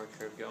a bit more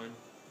curve going.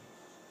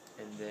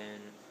 And then,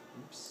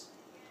 oops.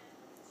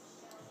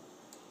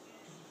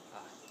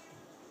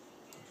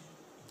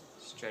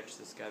 Stretch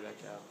this guy back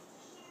out.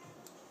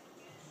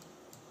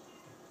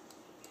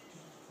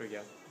 There we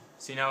go.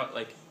 See now,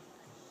 like,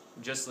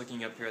 just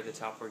looking up here at the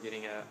top, we're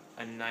getting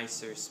a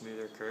nicer,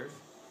 smoother curve.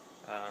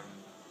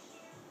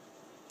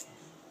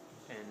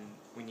 And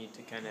we need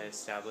to kind of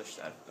establish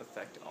that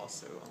effect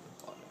also on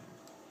the bottom.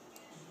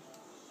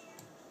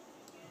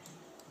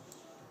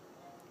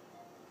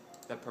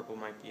 That purple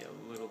might be a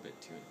little bit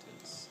too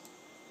intense.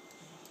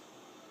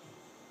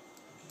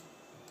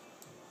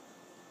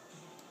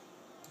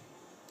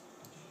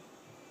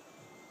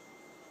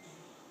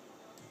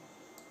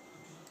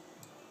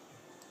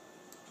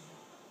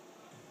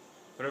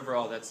 But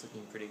overall, that's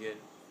looking pretty good.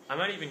 I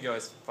might even go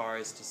as far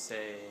as to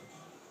say,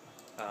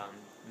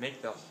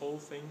 make the whole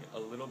thing a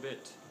little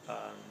bit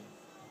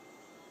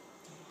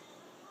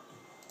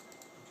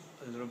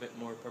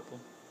more purple.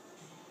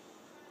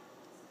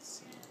 Let's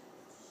see.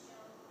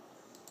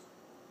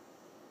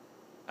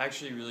 I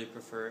actually really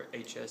prefer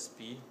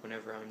HSB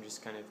whenever I'm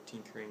just kind of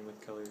tinkering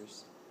with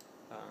colors.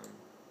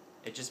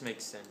 It just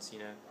makes sense, you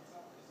know.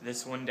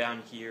 This one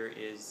down here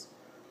is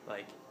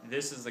like,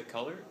 this is the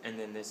color, and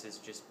then this is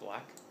just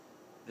black.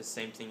 The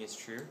same thing is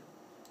true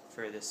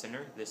for the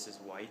center. This is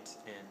white,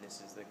 and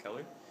this is the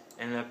color.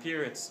 And up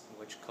here, it's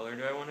which color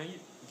do I want to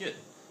get?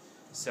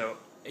 So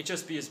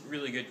HSB is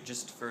really good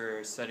just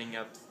for setting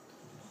up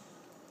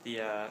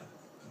the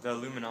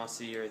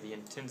luminosity or the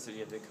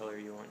intensity of the color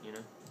you want, you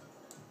know.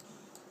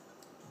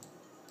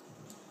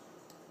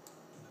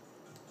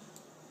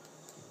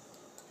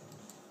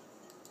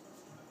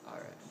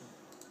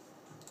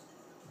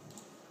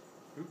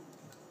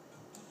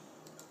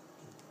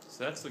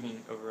 So that's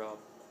looking overall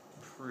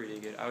pretty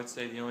good. I would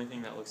say the only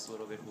thing that looks a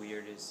little bit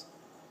weird is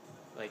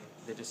like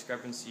the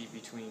discrepancy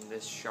between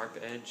this sharp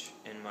edge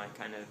and my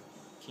kind of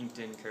kinked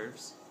in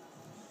curves.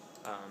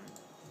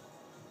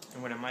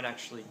 And what I might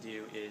actually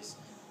do is,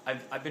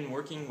 I've been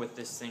working with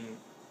this thing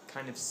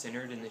kind of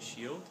centered in the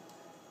shield,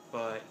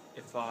 but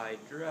if I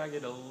drag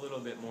it a little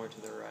bit more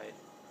to the right,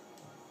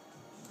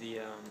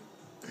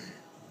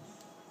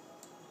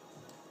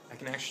 I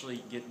can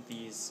actually get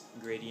these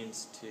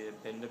gradients to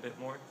bend a bit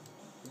more.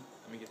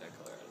 Let me get that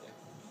color out of there.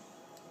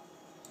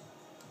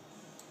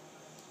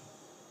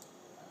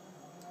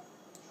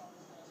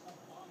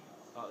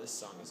 Oh, this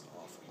song is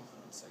awful. 1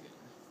 second.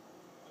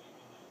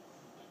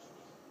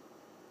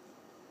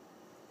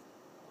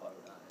 Alright.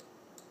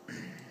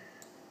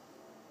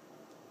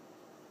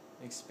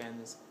 Expand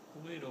this a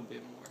little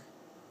bit more.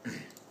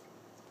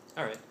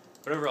 Alright,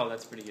 but overall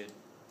that's pretty good.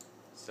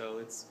 So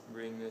let's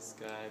bring this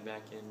guy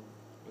back in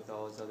with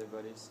all his other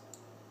buddies.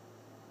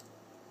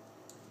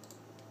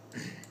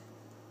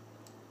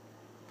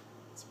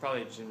 It's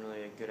probably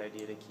generally a good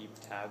idea to keep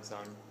tabs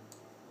on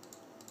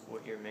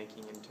what you're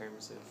making in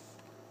terms of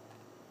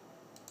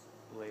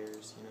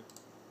layers, you know.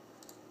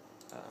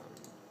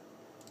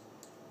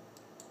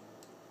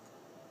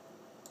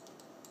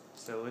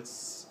 So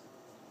let's,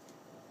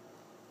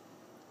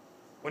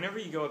 whenever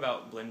you go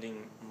about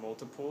blending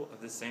multiple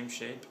of the same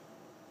shape,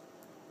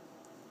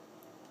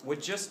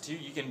 with just two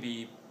you can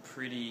be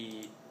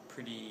pretty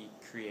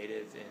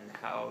creative in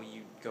how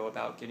you go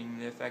about getting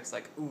the effects.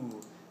 Like,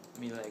 ooh, let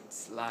me like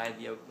slide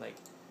the, like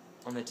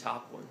on the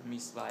top one, let me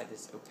slide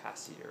this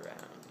opacity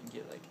around and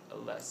get like a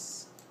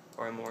less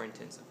or a more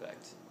intense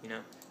effect, you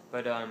know.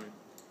 But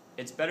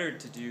it's better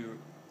to do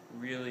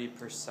really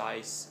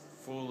precise,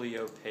 fully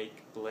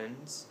opaque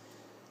blends.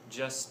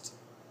 Just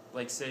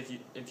like, say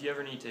if you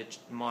ever need to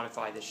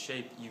modify the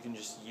shape, you can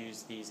just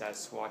use these as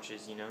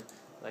swatches, you know.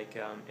 Like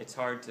it's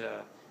hard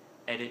to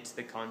edit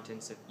the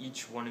contents of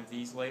each one of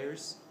these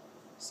layers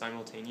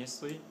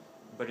simultaneously,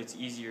 but it's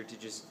easier to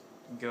just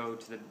go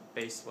to the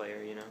base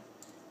layer, you know,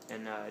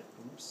 and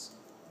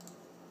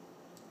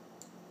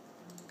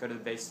go to the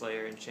base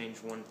layer and change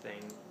one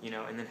thing, you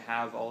know, and then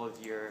have all of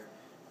your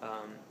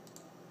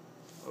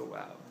oh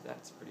wow,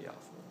 that's pretty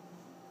awful.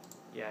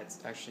 Yeah,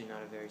 it's actually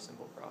not a very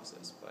simple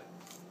process, but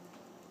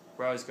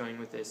where I was going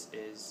with this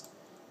is,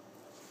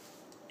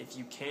 if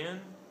you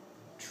can,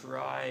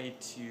 try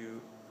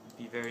to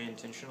be very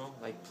intentional,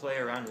 like play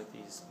around with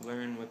these,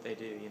 learn what they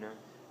do, you know,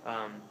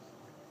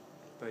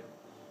 but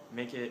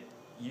make it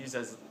use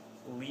as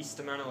least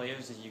amount of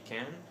layers as you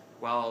can,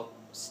 while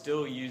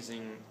still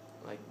using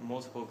like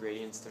multiple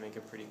gradients to make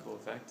a pretty cool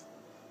effect.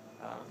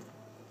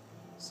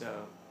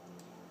 So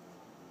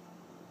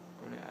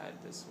I'm going to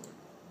add this one.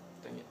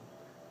 Dang it.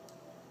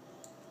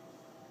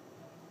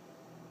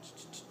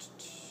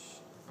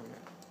 I'm going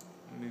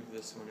to move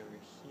this one over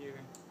here.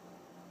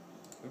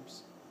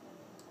 Oops.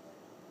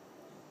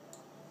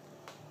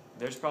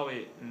 There's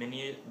probably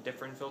many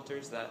different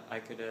filters that I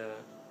could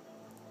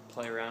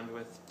play around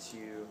with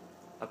to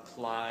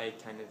apply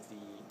kind of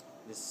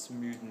the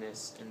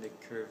smoothness and the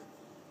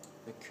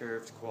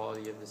curved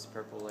quality of this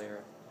purple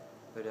layer.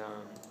 But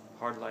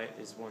hard light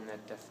is one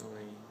that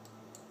definitely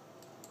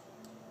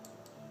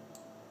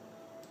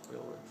will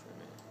work for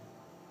me.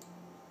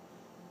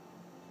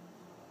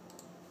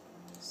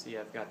 See,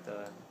 I've got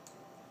the,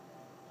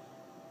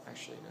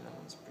 actually no, that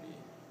one's pretty.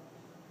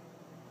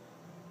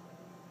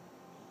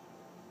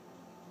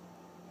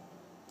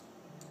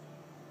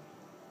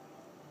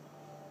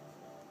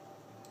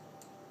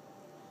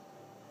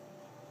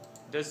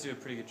 It does do a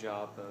pretty good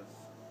job of,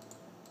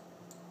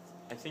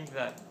 I think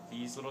that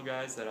these little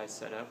guys that I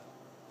set up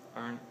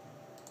aren't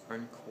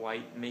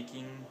quite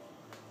making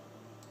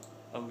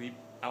a leap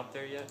out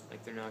there yet.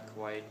 Like, they're not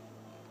quite,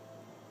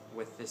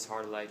 with this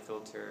hard light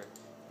filter,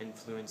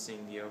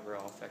 influencing the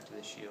overall effect of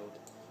the shield.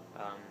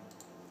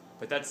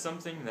 But that's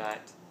something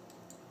that,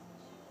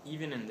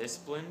 even in this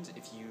blend,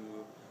 if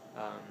you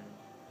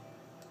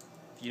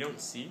don't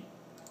see,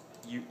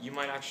 you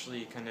might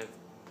actually kind of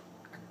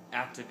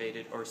activate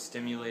it or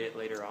stimulate it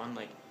later on.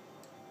 Like,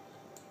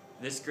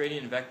 this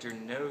gradient vector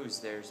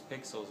knows there's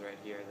pixels right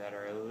here that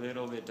are a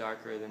little bit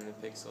darker than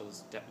the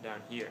pixels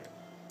down here.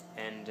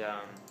 And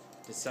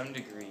to some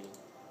degree,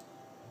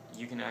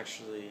 you can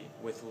actually,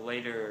 with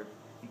later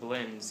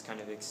blends, kind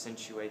of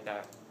accentuate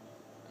that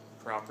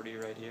property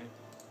right here.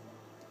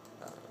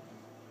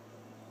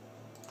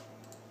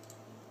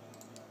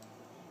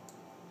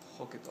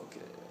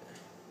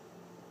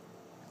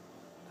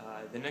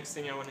 The next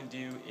thing I want to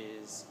do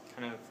is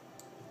kind of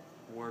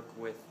work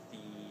with the...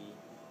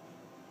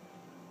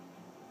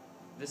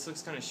 This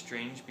looks kind of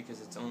strange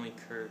because it's only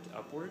curved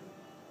upward,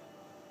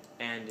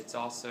 and it's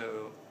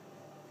also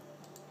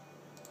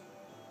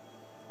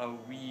a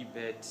wee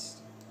bit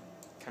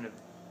kind of...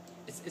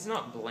 It's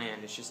not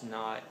bland, it's just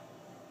not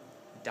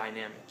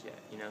dynamic yet,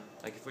 you know?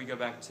 Like if we go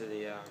back to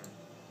the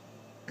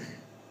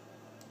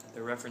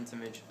the reference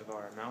image of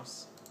our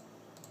mouse.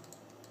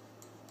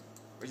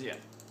 Where's he at?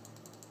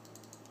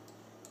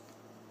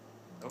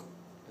 Oh,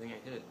 I think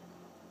I hit it.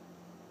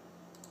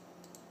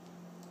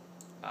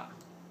 Ah.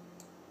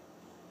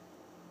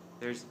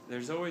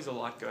 There's always a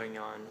lot going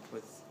on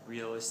with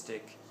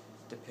realistic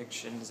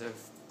depictions of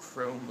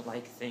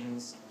chrome-like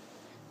things,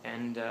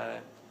 and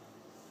I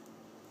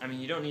mean,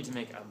 you don't need to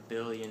make a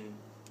billion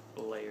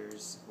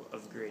layers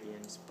of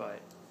gradients, but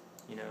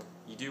you know,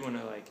 you do want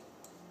to like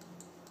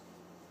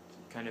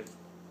kind of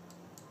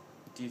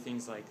do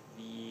things like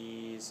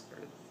these, or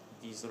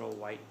these little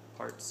white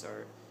parts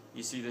are,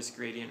 you see this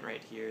gradient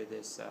right here,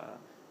 this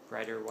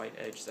brighter white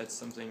edge. That's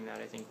something that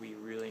I think we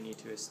really need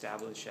to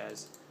establish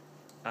as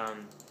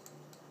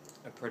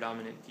a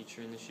predominant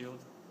feature in the shield.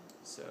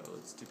 So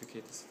let's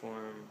duplicate this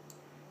form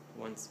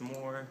once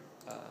more,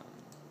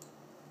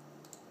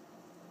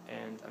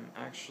 and I'm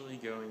actually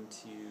going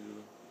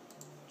to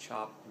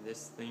chop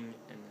this thing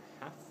in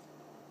half.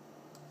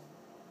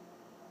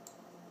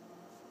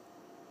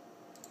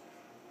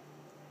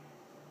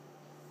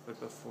 But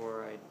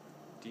before I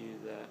do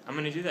that, I'm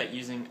going to do that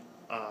using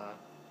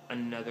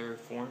another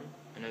form,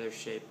 another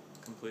shape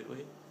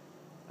completely.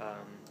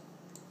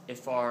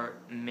 If our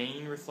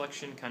main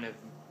reflection kind of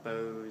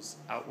bows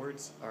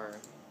outwards, or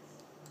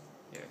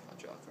here, I'll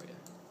draw it for you.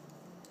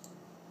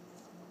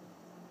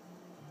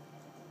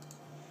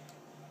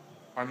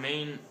 Our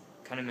main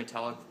kind of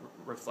metallic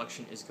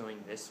reflection is going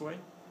this way,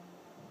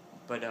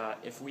 but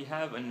if we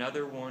have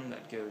another one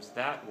that goes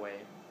that way,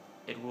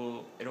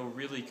 it'll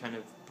really kind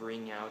of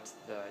bring out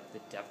the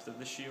depth of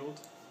the shield,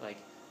 like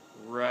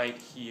right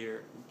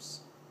here.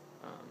 Oops.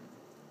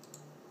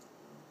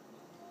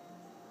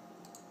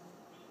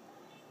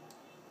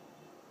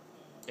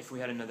 If we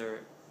had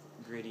another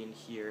gradient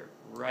here,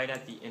 right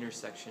at the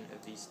intersection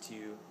of these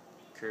two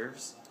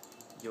curves,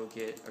 you'll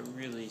get a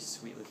really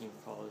sweet looking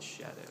polished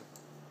shadow.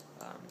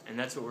 And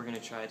that's what we're going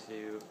to try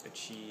to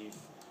achieve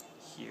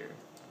here.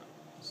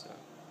 So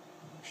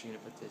I'm actually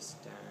going to put this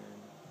down.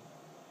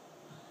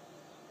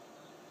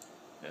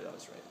 No, that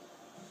was right.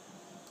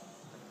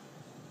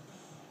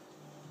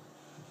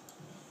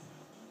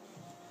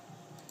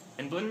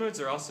 And blend modes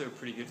are also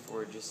pretty good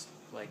for just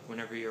like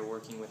whenever you're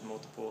working with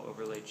multiple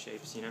overlaid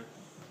shapes, you know?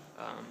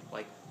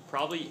 Like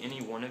probably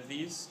any one of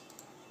these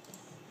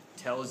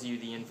tells you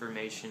the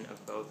information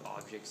of both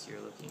objects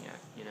you're looking at,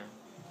 you know?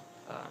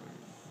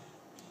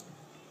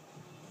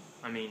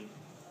 I mean,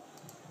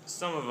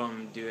 some of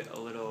them do it a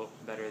little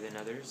better than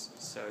others,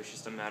 so it's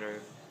just a matter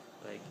of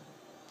like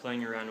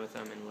playing around with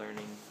them and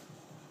learning.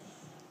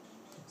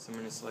 So I'm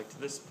going to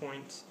select this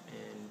point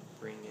and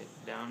bring it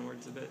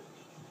downwards a bit.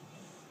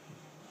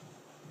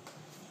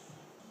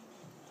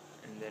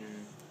 And then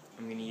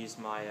I'm going to use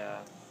my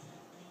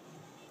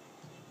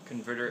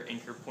converter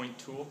anchor point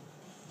tool,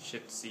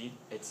 Shift C.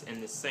 It's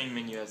in the same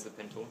menu as the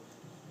pen tool.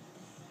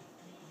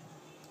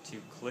 To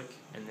click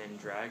and then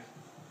drag.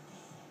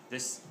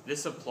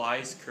 This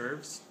applies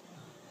curves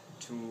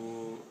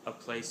to a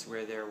place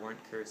where there weren't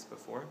curves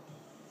before.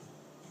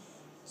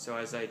 So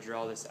as I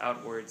draw this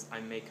outwards,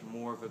 I make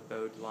more of a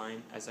bowed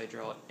line. As I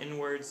draw it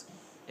inwards,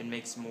 it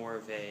makes more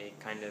of a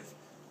kind of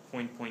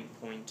point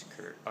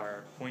curve,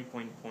 or point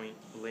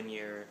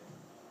linear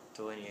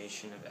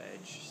delineation of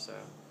edge. So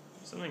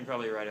something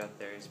probably right out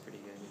there is pretty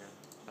good, you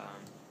know.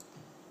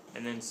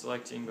 And then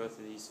selecting both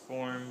of these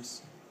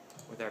forms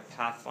with our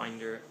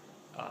pathfinder.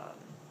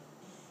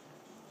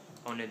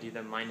 I want to do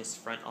the minus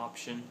front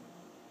option,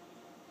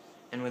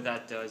 and what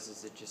that does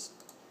is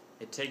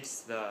it takes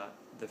the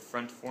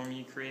front form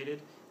you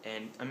created,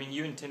 and I mean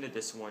you intended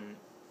this one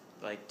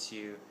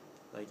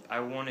I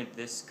wanted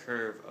this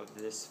curve of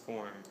this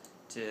form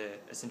to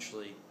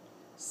essentially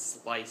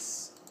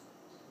slice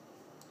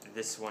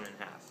this one in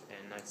half,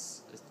 and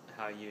that's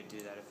how you do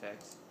that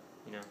effect,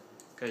 you know,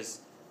 because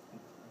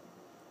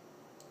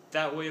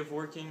that way of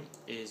working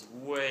is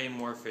way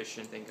more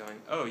efficient than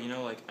going, oh, you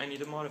know, like, I need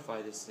to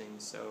modify this thing,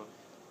 so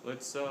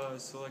let's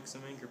select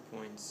some anchor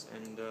points,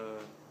 and,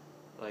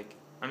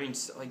 I mean,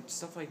 like,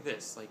 stuff like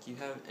this. Like, you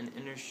have an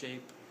inner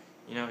shape,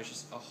 you know, it's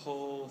just a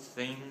whole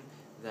thing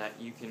that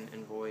you can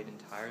avoid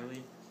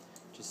entirely,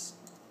 just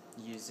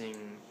using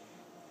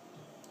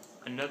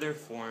another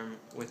form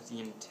with the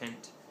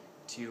intent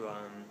to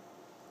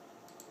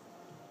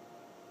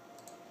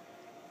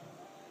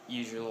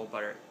usual,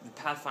 but the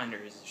Pathfinder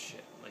is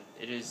shit. Like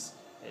it is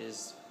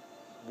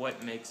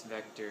what makes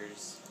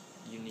vectors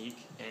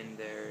unique, and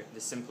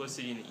the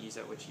simplicity and the ease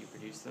at which you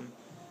produce them.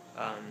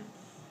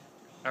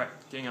 Alright,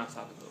 getting off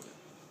topic a little bit.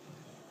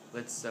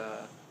 Let's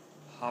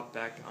hop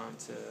back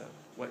onto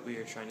what we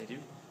are trying to do,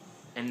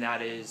 and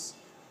that is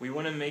we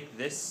want to make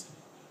this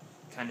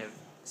kind of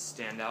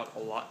stand out a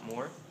lot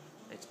more.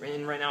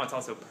 And right now it's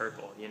also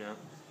purple, you know,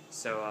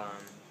 so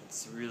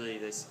it's really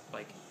this,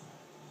 like,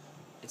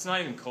 it's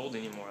not even cold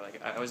anymore.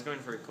 Like I was going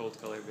for a cold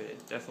color, but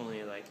it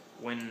definitely, like,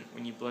 when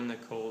you blend the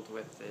cold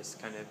with this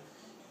kind of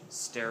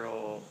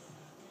sterile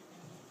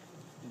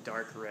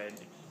dark red,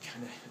 it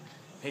kind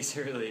of makes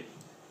a really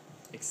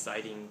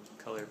exciting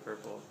color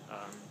purple.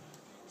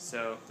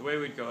 So the way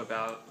we'd go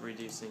about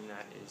reducing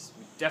that is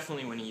we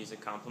definitely want to use a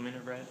complement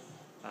of red.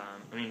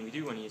 I mean, we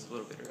do want to use a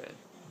little bit of red.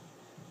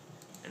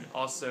 And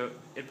also,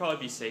 it'd probably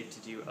be safe to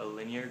do a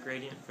linear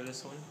gradient for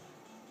this one.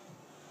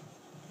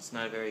 It's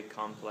not a very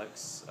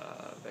complex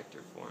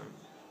vector form.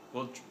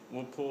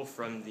 We'll pull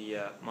from the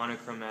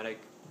monochromatic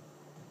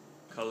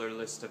color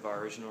list of our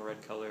original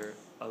red color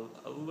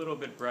a little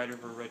bit brighter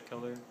of a red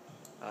color.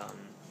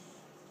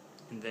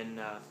 And then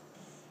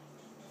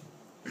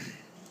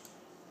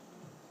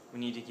we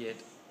need to get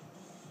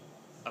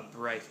a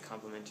bright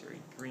complementary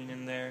green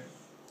in there.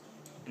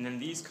 And then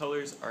these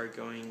colors are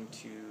going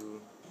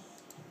to,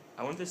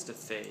 I want this to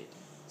fade,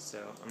 so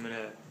I'm going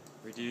to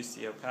reduce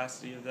the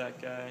opacity of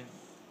that guy.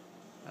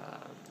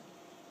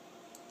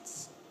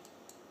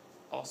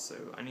 Also,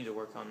 I need to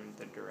work on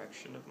the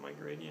direction of my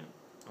gradient.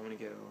 I want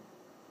to go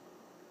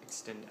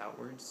extend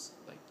outwards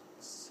like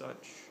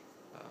such.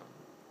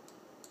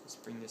 Let's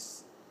bring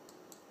this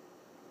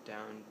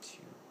down to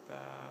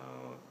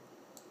about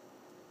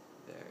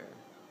there.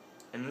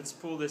 And let's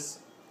pull this,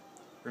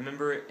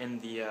 remember in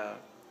the,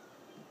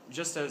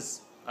 just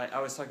as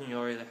I was talking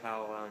earlier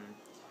how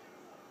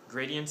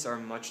gradients are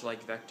much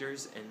like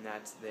vectors in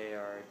that they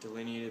are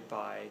delineated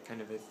by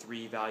kind of a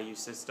 3-value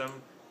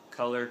system: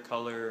 color,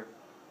 color,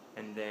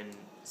 and then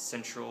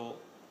central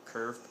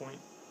curve point.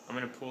 I'm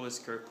going to pull this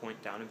curve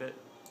point down a bit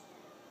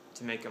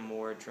to make a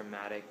more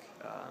dramatic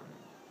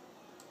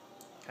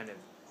kind of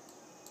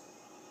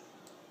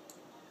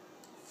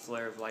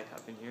flare of light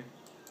happen here.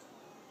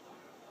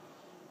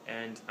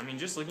 And I mean,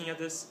 just looking at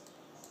this,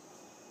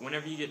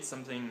 whenever you get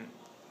something,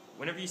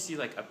 whenever you see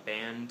like a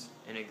band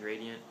in a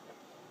gradient,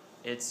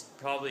 it's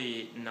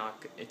probably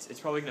not, it's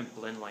probably going to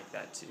blend like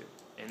that too.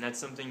 And that's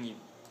something you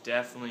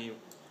definitely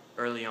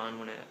early on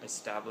want to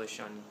establish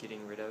on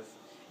getting rid of.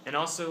 And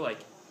also, like,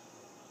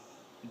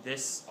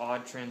 this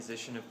odd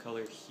transition of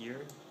color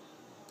here,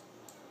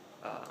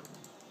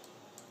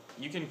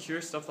 you can cure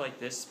stuff like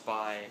this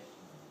by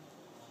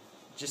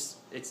just,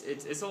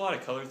 it's a lot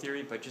of color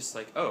theory, but just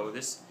like, oh,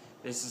 this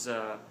is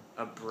a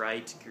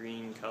bright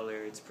green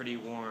color, it's pretty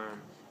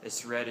warm.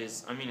 This red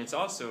is, I mean, it's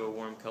also a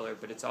warm color,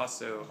 but it's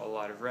also a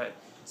lot of red.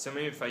 So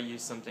maybe if I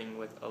use something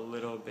with a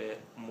little bit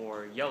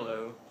more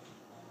yellow,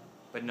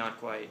 but not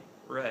quite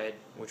red,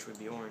 which would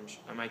be orange,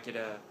 I might get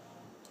a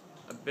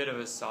bit of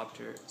a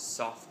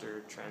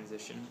softer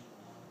transition.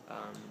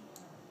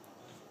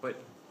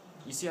 But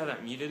you see how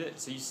that muted it?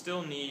 So you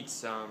still need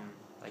some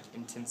like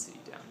intensity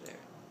down there.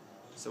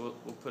 So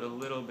we'll put a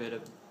little bit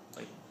of,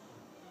 like,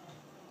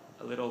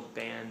 a little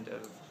band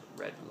of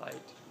red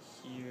light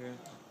here, and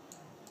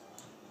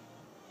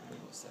then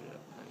we'll set it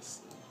up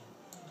nicely.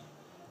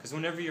 Because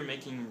whenever you're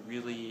making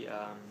really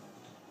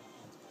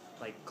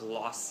like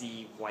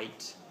glossy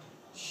white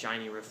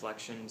shiny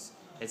reflections,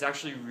 it's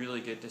actually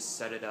really good to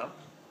set it up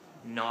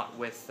not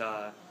with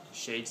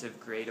shades of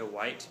gray to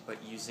white, but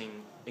using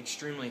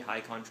extremely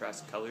high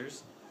contrast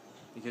colors,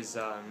 because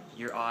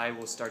your eye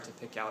will start to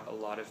pick out a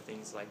lot of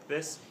things like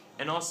this.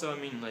 And also, I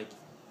mean, like,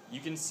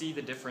 you can see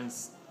the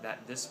difference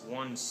that this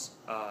one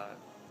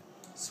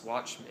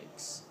swatch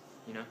makes,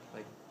 you know?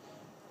 Like,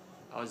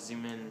 I'll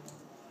zoom in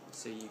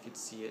so you could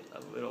see it a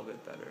little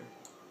bit better.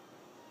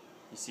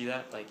 You see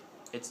that? Like,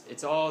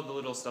 it's all the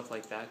little stuff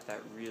like that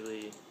that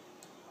really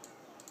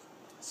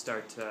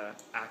start to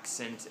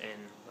accent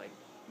and, like,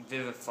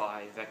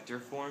 vivify vector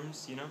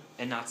forms, you know?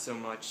 And not so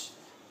much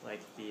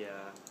like the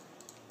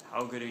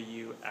how good are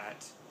you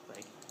at,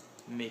 like,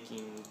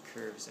 making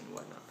curves and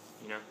whatnot,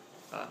 you know?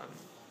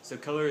 So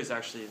color is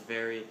actually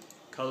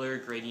color,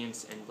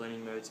 gradients, and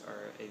blending modes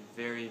are a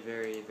very,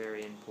 very,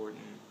 very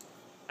important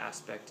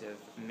aspect of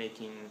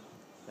making,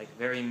 like,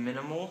 very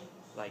minimal,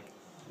 like,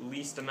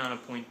 least amount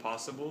of point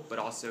possible, but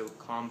also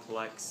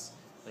complex,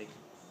 like,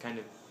 kind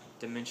of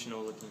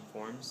dimensional looking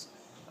forms.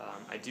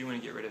 I do want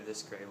to get rid of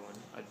this gray one.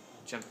 I'd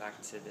jump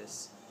back to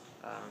this.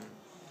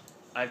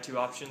 I have two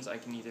options. I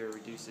can either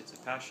reduce its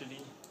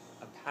opacity,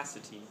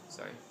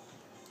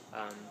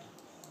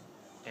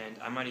 and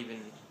I might even,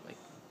 like,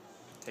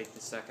 take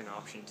the second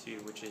option too,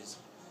 which is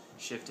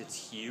shift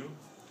its hue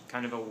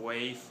kind of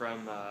away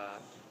from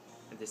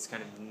this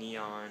kind of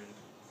neon,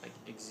 like,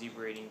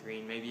 exuberating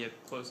green, maybe a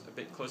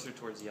bit closer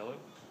towards yellow,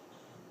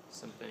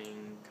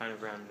 something kind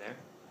of around there.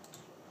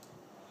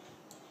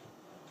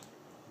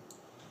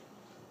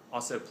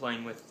 Also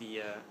playing with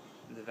the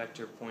the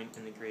vector point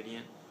and the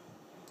gradient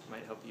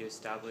might help you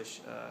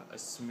establish a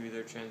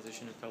smoother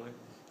transition of color.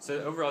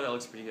 So overall, that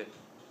looks pretty good.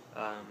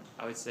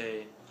 I would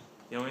say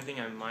the only thing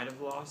I might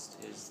have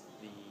lost is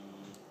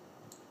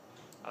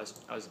I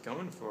was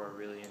going for a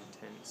really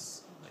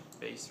intense like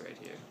base right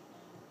here,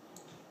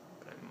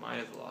 but I might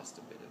have lost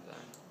a bit of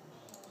that.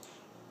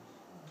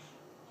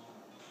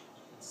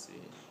 Let's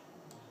see.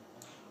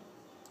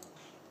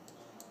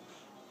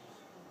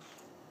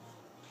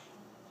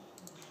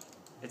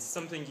 It's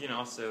something you can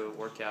also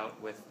work out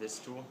with this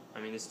tool. I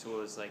mean, this tool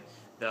is like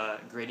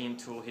the gradient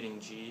tool hitting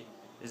G.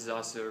 This is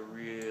also a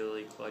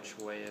really clutch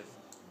way of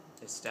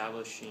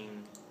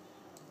establishing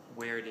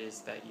where it is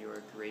that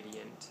your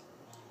gradient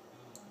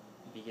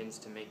begins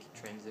to make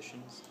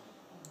transitions.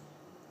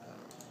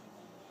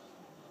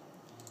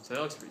 So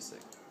that looks pretty sick.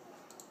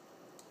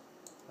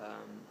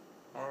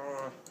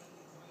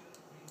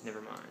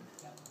 Never mind.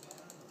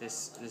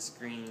 This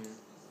screen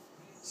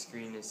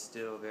is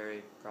still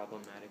very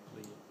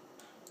problematically.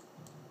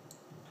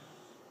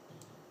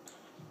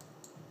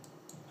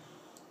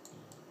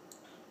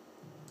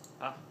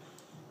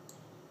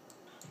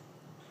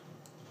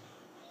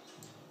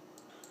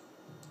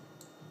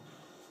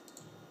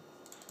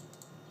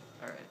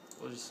 Alright,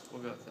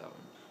 we'll go with that one.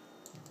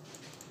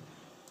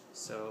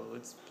 So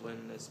let's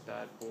blend this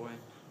bad boy.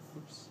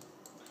 Oops.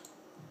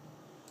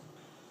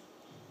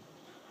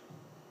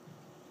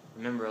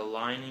 Remember,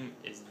 aligning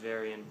is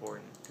very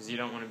important because you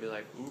don't want to be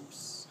like,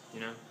 oops, you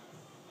know?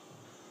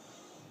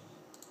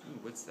 Ooh,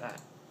 what's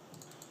that?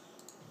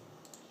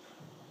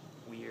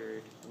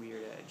 Weird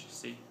edge.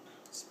 See?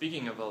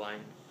 Speaking of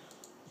alignment,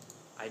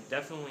 I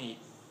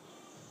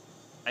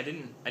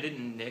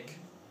didn't nick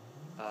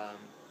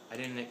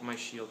my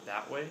shield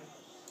that way.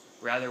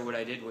 Rather, what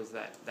I did was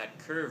that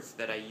curve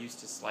that I used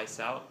to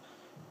slice out,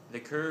 the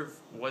curve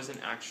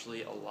wasn't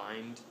actually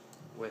aligned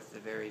with the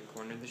very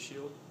corner of the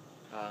shield.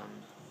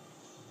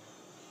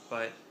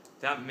 But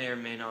that may or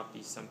may not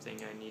be something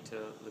I need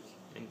to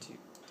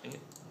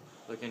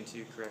look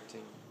into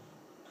correcting.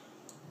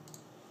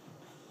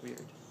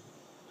 Weird.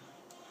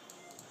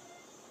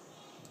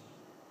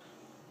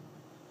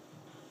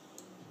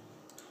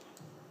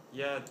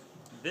 Yeah,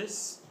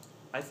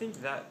 I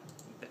think that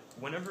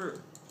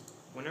whenever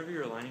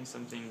you're aligning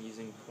something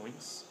using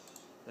points,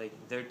 like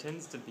there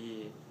tends to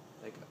be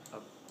like a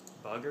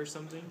bug or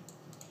something,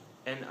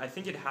 and I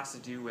think it has to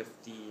do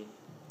with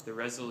the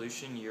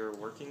resolution you're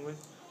working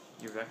with,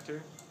 your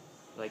vector.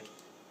 Like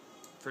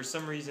for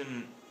some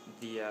reason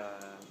the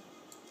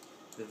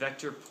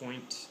vector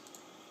point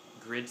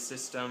grid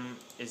system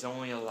is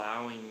only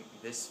allowing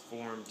this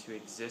form to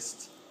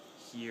exist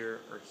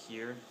here or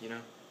here, you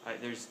know?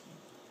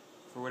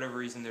 For whatever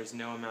reason, there's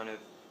no amount of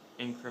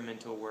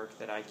incremental work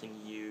that I can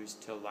use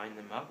to line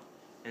them up,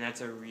 and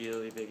that's a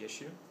really big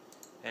issue.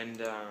 And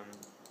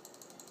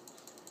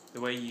the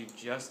way you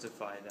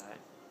justify that,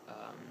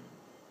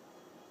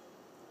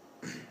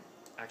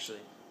 actually,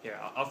 here,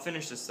 I'll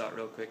finish this thought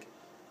real quick.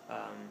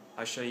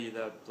 I'll show you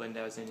the blend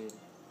I was in.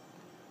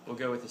 We'll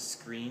go with a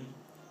screen.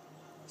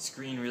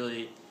 Screen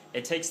really,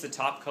 it takes the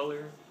top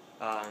color,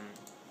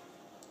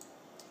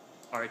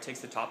 or it takes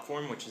the top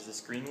form, which is the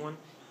screen one,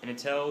 and it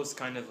tells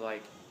kind of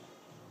like,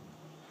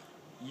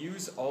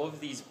 use all of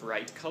these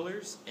bright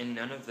colors and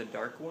none of the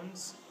dark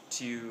ones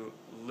to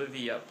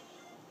livy up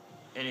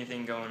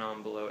anything going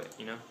on below it,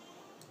 you know?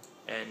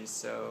 And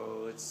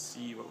so let's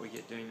see what we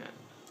get doing that.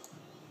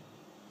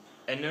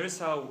 And notice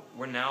how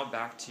we're now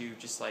back to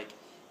just like,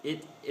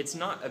 it's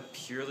not a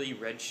purely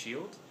red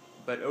shield,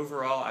 but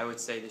overall I would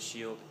say the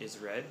shield is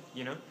red,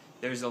 you know?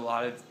 There's a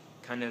lot of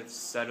kind of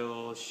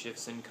subtle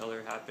shifts in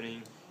color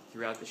happening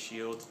throughout the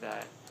shield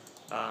that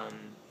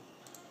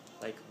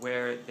like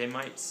where they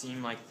might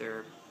seem like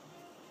the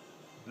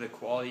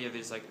quality of it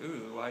is like,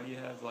 ooh, why do you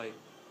have like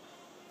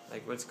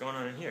what's going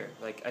on in here?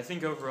 Like I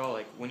think overall,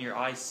 like when your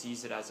eye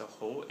sees it as a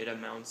whole, it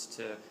amounts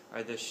to,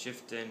 or the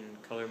shift in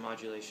color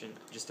modulation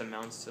just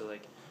amounts to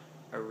like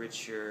a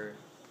richer,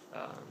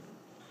 a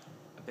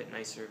bit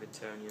nicer of a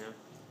tone, you know?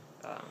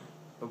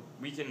 But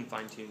we can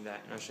fine tune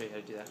that, and I'll show you how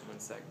to do that in one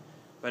sec.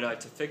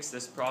 But to fix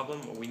this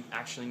problem, what we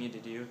actually need to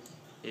do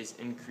is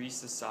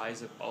increase the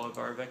size of all of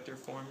our vector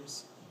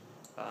forms.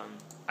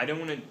 I don't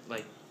want to,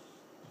 like,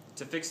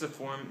 to fix the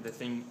form,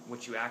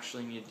 what you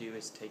actually need to do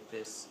is take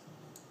this,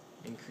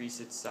 increase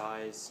its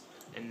size,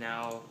 and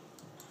now,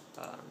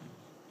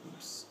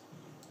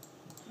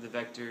 the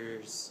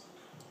vectors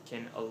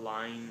can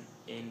align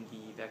in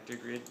the vector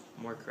grid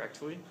more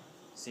correctly.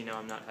 See, now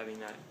I'm not having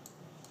that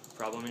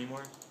problem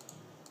anymore.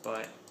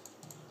 But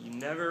you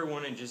never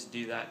want to just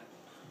do that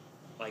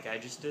like I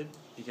just did,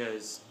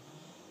 because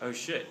oh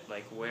shit,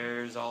 like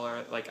where's all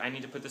our, like I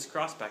need to put this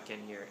cross back in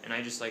here, and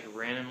I just like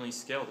randomly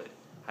scaled it.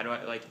 How do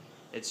I, like,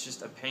 it's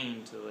just a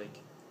pain to like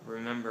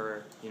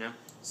remember, you know?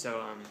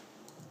 So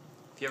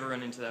if you ever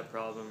run into that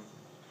problem,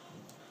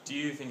 do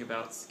you think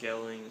about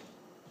scaling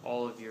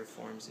all of your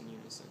forms in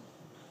unison?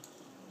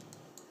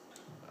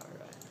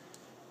 Alright.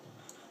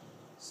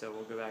 So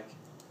we'll go back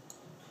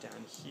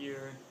down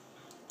here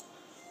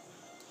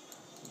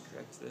and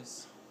correct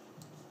this.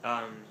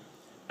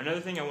 another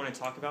thing I want to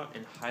talk about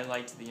and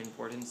highlight the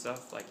important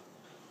stuff, like,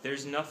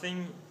 there's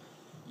nothing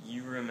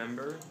you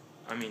remember.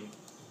 I mean,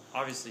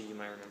 obviously you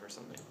might remember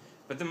something,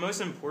 but the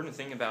most important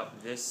thing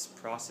about this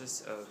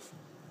process of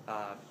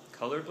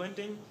color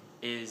blending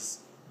is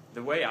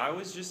the way I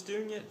was just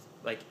doing it.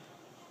 Like,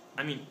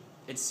 I mean,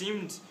 it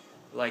seemed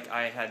like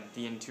I had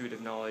the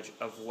intuitive knowledge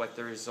of what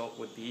the result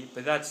would be,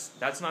 but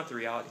that's not the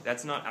reality.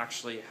 That's not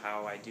actually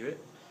how I do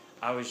it.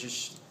 I was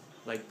just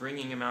like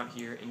bringing them out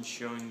here and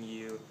showing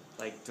you,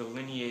 like,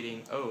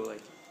 delineating, oh,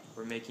 like,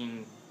 we're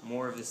making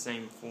more of the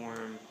same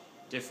form,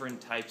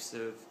 different types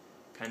of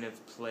kind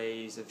of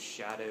plays of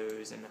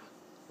shadows and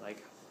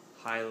like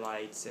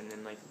highlights and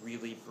then like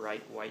really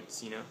bright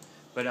whites, you know.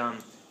 But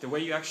the way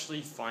you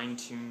actually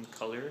fine-tune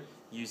color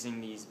using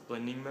these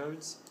blending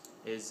modes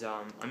is,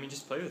 I mean,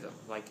 just play with them.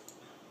 Like,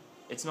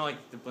 it's not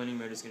like the blending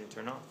mode is going to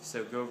turn off.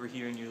 So go over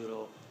here in your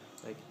little,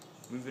 like,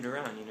 move it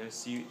around, you know,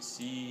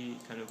 see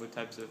kind of what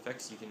types of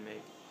effects you can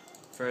make.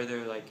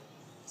 Further, like,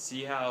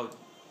 see how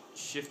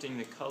shifting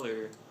the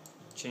color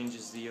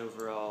changes the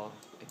overall,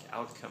 like,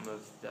 outcome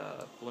of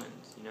the blend,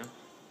 you know?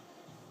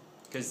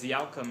 Because the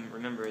outcome,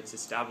 remember, it's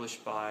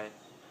established by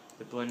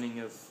the blending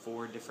of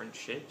 4 different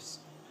shapes.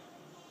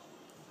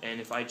 And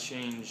if I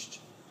changed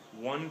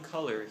one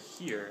color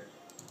here,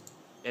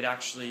 it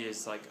actually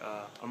is like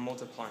a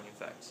multiplying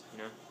effect, you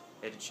know?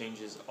 It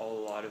changes a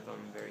lot of them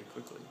very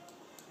quickly.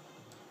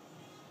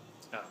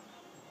 Oh.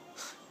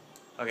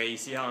 Okay, you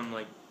see how I'm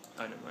like,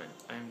 oh, never mind,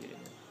 I am getting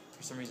it.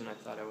 For some reason I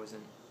thought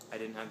I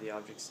didn't have the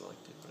object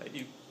selected, but I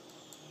do.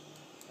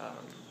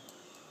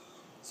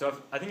 So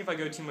I think if I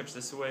go too much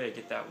this way, I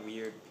get that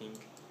weird pink,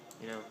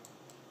 you know?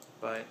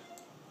 But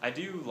I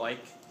do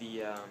like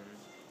the,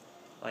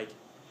 like,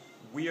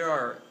 we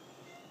are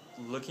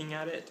looking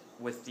at it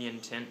with the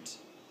intent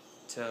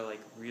to, like,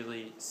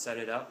 really set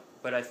it up,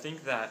 but I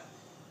think that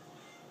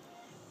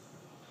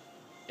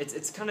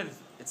it's kind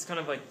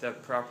of like the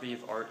property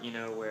of art, you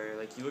know, where,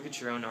 like, you look at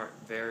your own art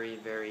very,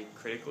 very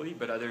critically,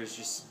 but others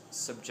just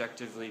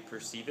subjectively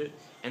perceive it,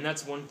 and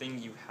that's one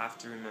thing you have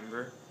to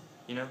remember,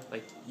 you know,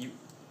 like, you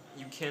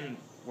can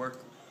work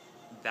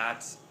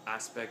that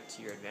aspect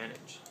to your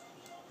advantage.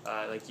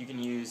 Like, you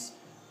can use,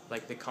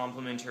 like, the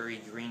complementary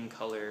green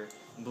color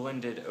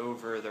blended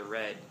over the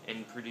red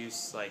and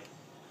produce, like,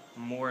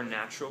 more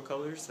natural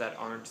colors that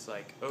aren't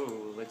like,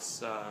 oh,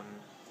 let's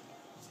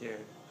here.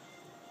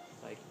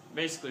 Like,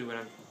 basically what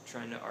I'm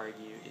trying to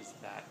argue is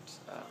that,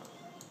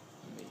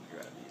 let me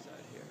grab these out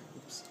here.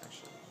 Oops,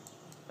 actually.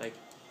 Like,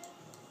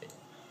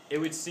 it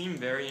would seem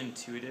very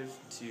intuitive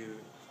to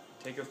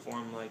take a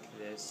form like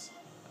this,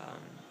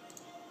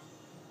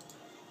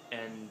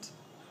 and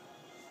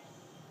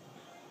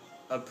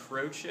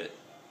approach it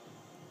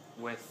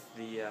with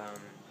the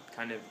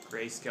kind of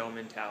grayscale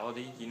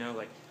mentality, you know,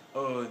 like,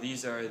 oh,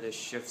 these are the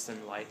shifts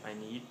in light I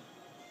need,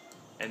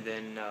 and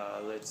then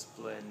let's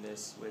blend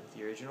this with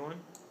the original one.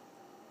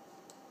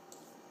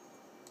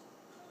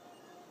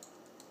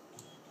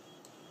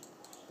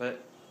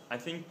 But I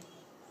think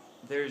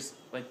there's,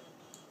 like,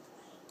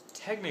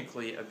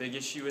 technically a big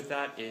issue with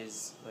that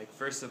is, like,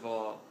 first of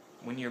all,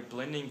 when you're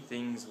blending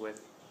things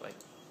with, like,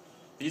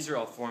 these are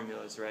all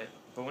formulas, right?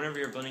 But whenever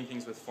you're blending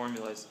things with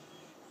formulas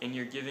and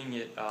you're giving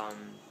it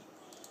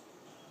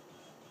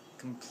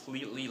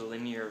completely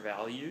linear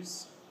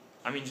values,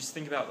 I mean, just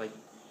think about, like,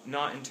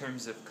 not in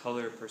terms of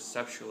color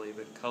perceptually,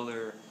 but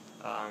color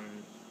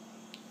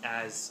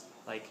as,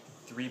 like,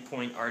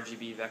 3-point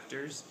RGB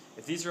vectors.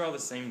 If these are all the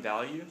same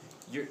value,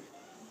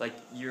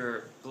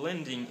 your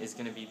blending is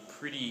going to be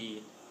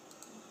pretty,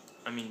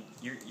 I mean,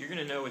 you're going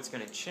to know it's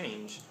going to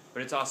change,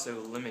 but it's also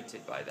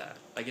limited by that.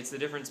 Like, it's the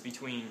difference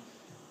between,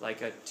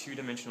 like, a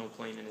 2-dimensional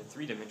plane and a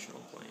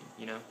 3-dimensional plane,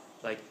 you know?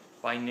 Like,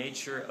 by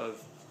nature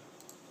of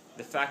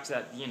the fact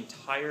that the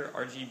entire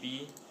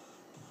RGB,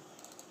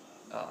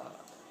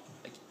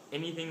 like,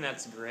 anything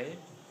that's gray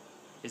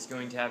is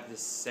going to have the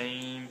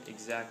same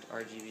exact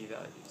RGB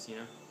values, you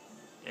know?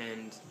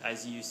 And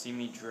as you see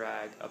me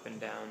drag up and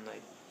down,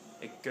 like,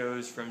 it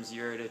goes from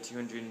 0 to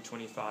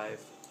 225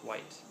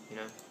 white, you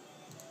know?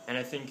 And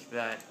I think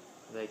that,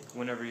 like,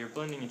 whenever you're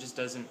blending, it just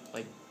doesn't,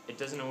 like, it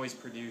doesn't always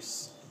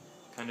produce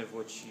kind of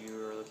what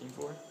you are looking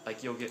for.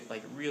 Like, you'll get,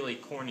 like, really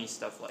corny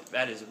stuff like,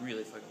 that is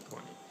really fucking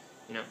corny,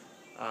 you know?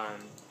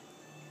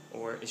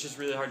 Or it's just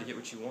really hard to get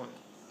what you want.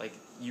 Like,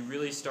 you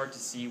really start to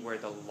see where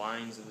the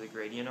lines of the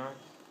gradient are,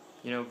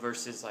 you know,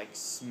 versus, like,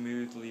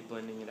 smoothly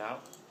blending it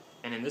out.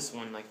 And in this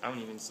one, like, I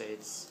wouldn't even say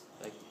it's,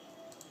 like,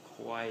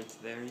 quite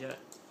there yet.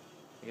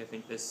 Like, I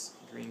think this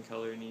green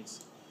color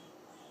needs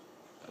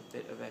a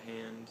bit of a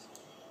hand.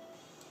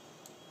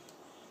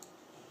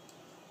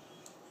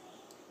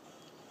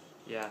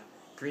 Yeah,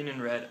 green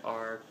and red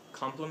are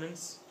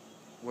complements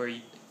where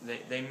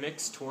they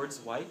mix towards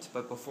white,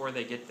 but before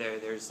they get there,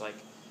 there's, like,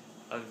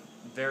 a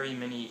very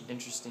many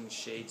interesting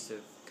shades of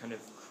kind of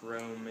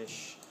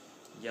chrome-ish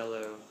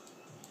yellow.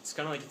 It's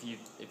kind of like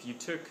if you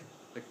took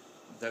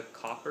the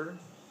copper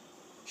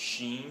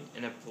sheen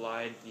and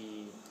applied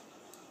the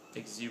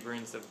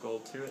exuberance of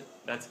gold to it.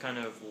 That's kind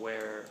of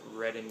where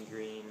red and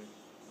green,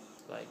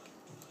 like,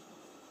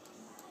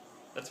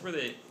 that's where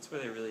they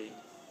really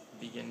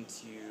begin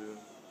to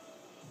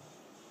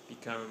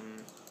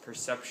become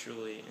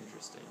perceptually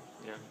interesting,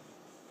 you know.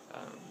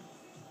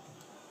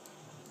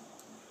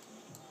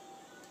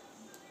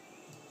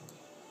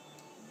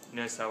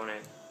 Notice how when I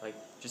like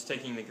just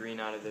taking the green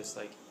out of this,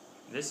 like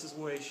this is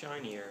way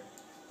shinier,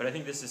 but I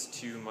think this is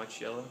too much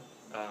yellow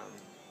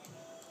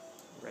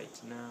right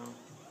now.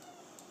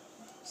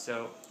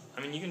 So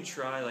I mean, you can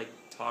try like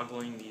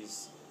toggling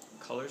these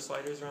color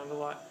sliders around a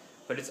lot,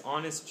 but it's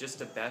honest just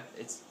a bet.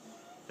 It's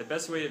the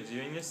best way of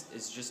doing this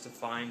is just to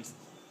find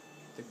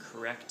the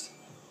correct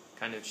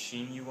kind of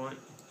sheen you want.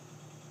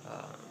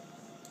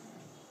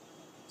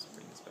 Let's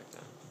bring this back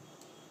down.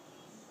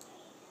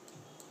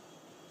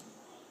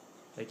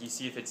 Like you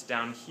see, if it's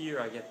down here,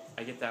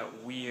 I get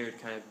that weird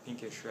kind of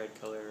pinkish red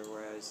color.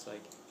 Whereas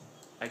like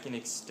I can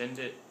extend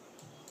it,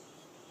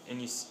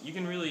 and you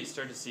can really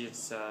start to see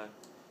its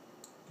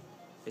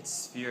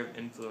sphere of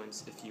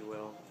influence, if you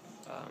will.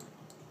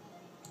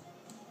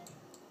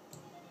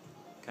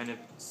 Kind of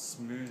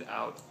smooth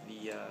out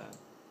the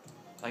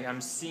like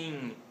I'm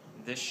seeing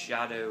this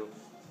shadow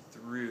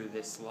through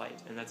this light,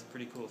 and that's a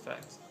pretty cool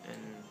effect, and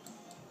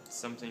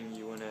something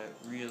you want to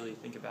really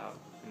think about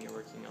when you're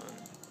working on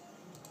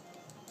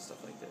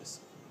stuff like this.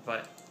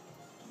 But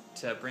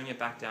to bring it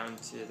back down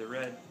to the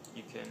red,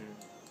 you can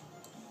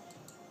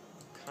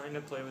kind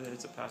of play with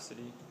its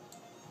opacity.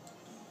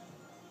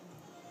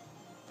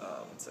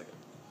 1 second.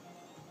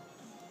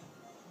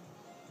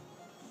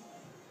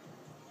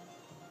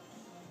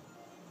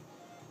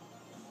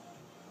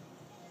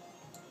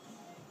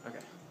 Okay,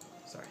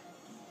 sorry.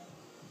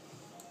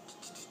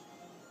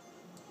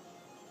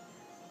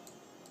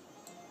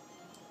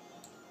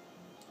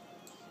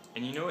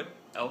 And you know what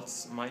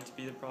else might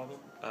be the problem?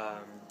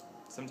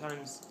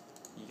 Sometimes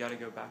you gotta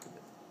go back a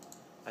bit.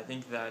 I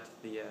think that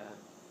the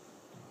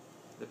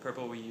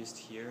purple we used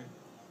here,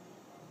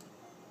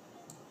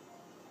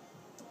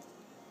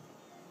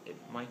 it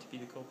might be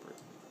the culprit.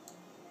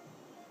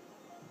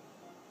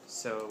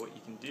 So what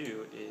you can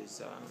do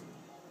is,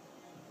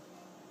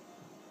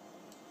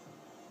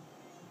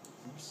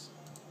 oops.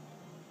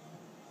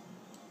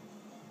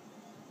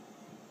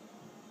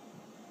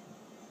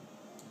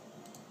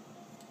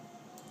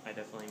 I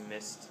definitely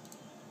missed.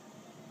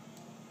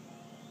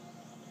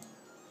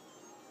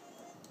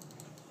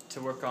 To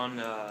work on,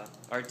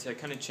 or to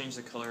kind of change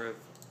the color of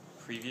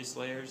previous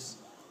layers.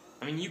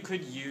 I mean, you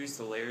could use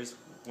the layers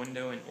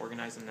window and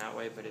organize them that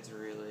way, but it's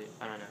really,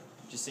 I don't know,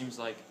 it just seems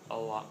like a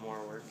lot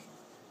more work.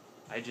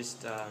 I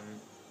just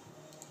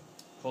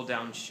hold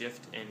down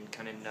shift and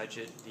kind of nudge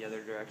it the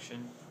other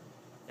direction,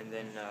 and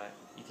then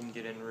you can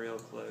get in real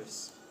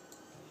close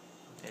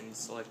and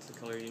select the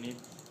color you need.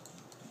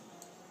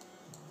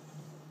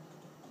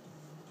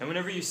 And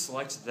whenever you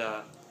select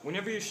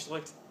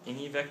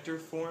any vector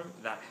form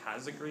that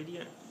has a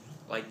gradient,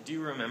 like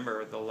do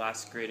remember the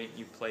last gradient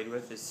you played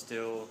with is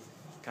still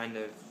kind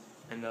of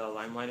in the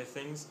limelight of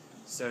things.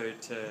 So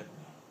to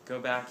go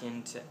back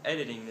into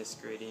editing this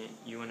gradient,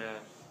 you want to,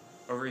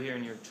 over here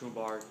in your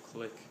toolbar,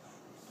 click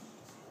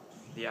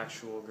the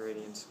actual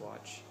gradient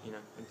swatch, you know,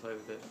 and play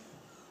with it.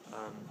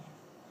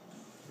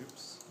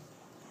 Oops.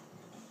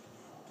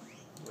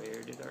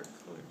 Where did our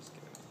colors go?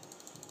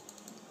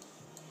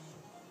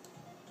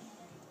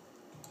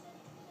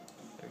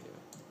 There we go.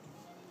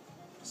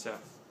 So,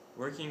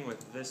 working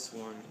with this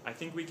one, I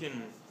think we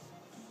can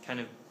kind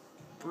of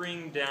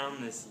bring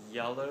down this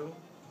yellow.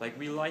 Like,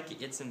 we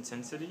like its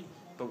intensity,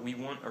 but we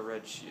want a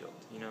red shield,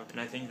 you know? And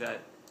I think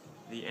that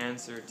the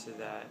answer to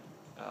that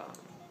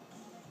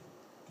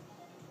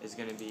is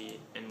going to be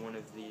in one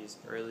of these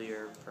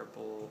earlier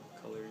purple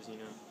colors, you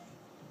know?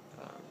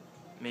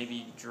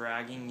 Maybe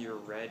dragging your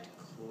red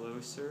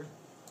closer,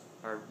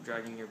 or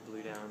dragging your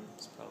blue down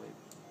is probably,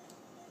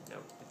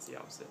 nope, it's the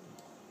opposite.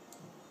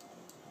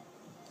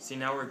 See,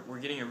 now we're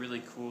getting a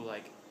really cool,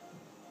 like,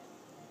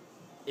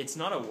 it's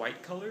not a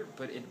white color,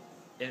 but it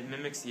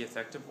mimics the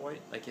effect of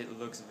white. Like, it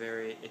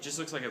just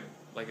looks like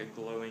a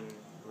glowing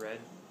red.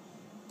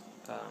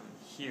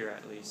 Here,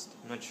 at least.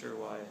 I'm not sure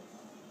why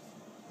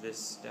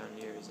this down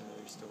here is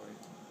another story.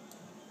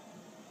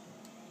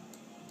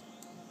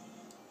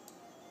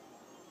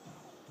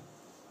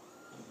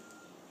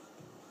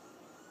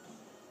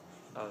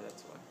 Oh,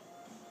 that's why.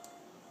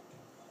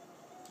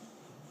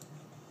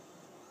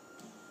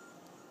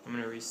 I'm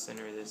going to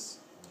recenter this.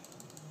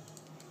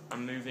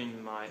 I'm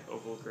moving my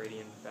oval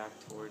gradient back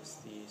towards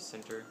the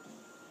center.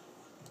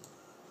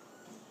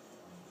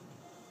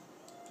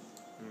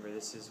 Remember,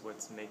 this is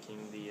what's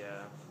making the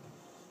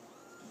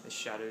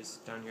shadows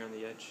down here on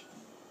the edge.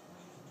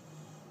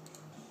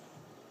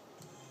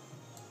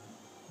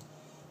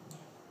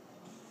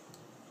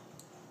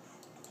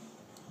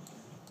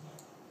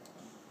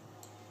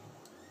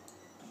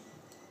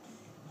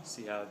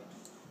 See how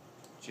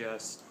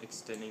just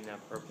extending that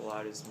purple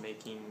out is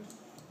making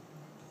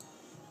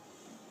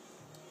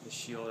the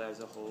shield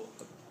as a whole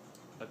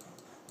a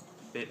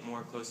bit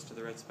more close to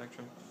the red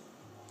spectrum.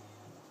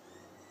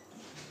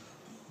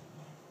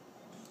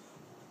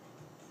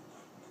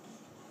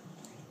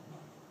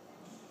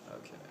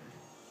 Okay.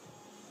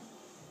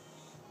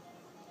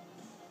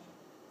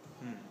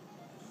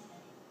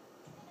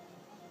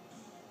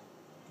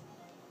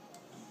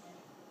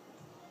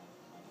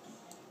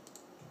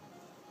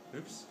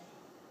 Oops.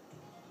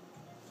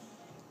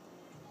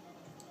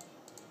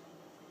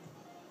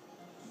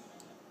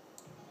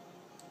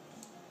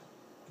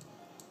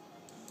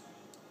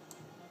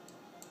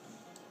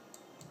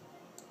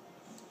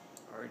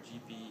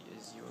 RGB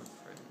is your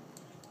friend.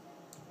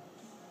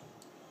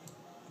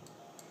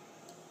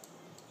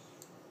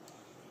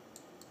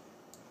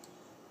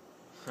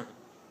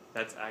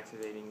 That's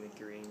activating the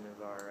green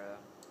of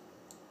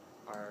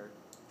our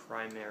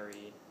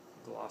primary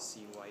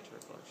glossy white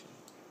reflection.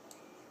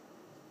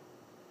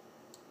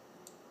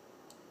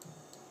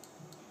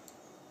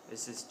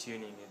 This is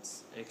tuning.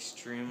 It's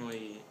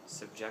extremely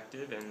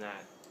subjective in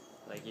that,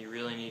 like, you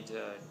really need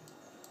to,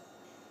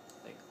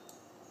 like,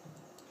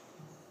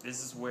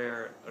 this is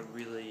where a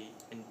really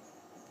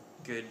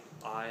good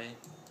eye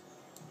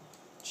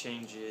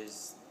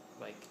changes,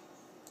 like,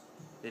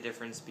 the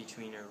difference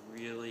between a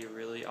really,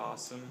 really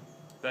awesome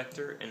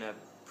vector and a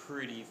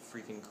pretty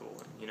freaking cool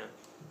one, you know?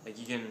 Like,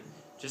 you can,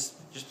 just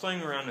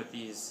playing around with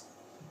these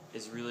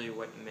is really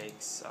what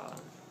makes,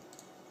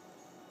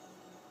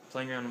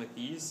 playing around with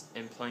these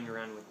and playing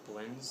around with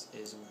blends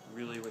is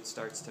really what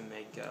starts to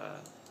make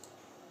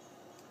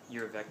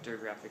your vector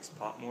graphics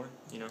pop more,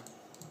 you know?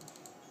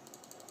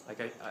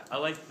 Like, I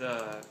like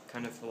the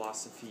kind of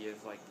philosophy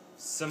of, like,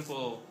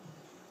 simple,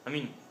 I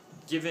mean,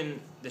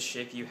 given the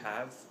shape you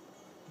have,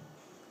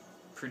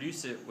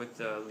 produce it with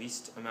the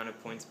least amount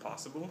of points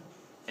possible,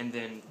 and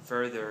then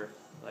further,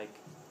 like,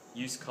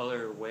 use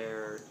color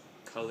where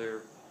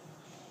color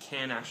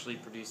can actually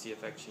produce the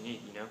effects you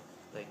need, you know?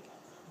 Like,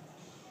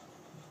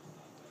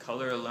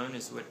 color alone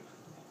is what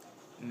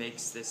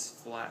makes this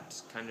flat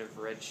kind of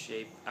red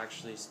shape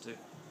actually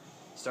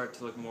start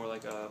to look more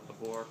like a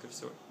bulwark of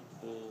sort,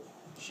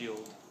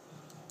 shield,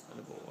 not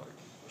a bulwark,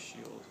 a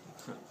shield.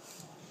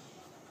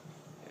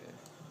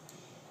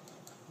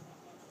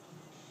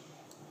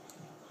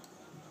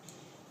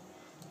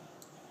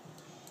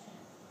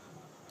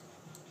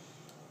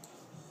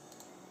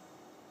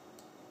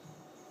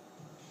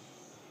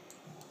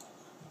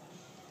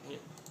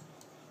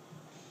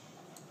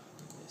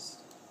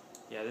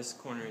 Yeah, this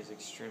corner is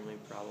extremely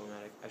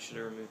problematic. I should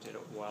have removed it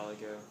a while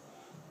ago,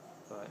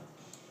 but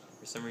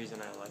for some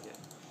reason I like it.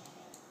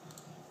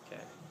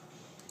 Okay,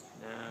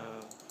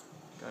 now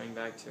going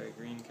back to our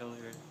green color,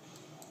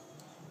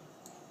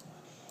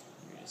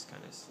 you're just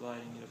kind of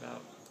sliding it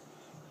about.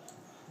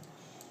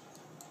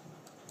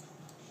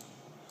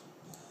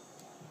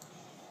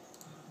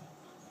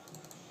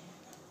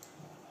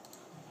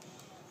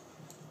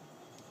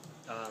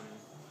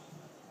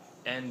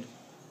 And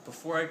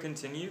before I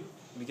continue,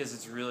 because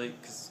it's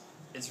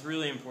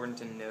really important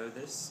to know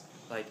this,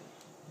 like,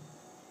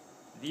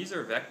 these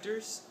are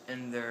vectors,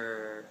 and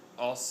they're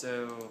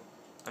also,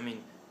 I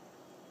mean,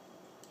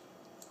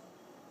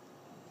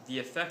 the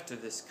effect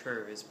of this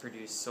curve is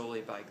produced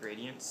solely by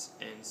gradients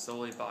and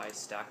solely by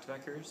stacked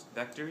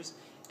vectors,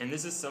 and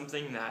this is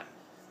something that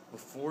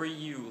before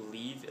you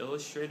leave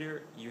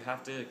Illustrator, you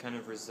have to kind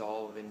of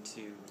resolve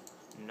into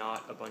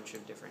not a bunch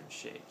of different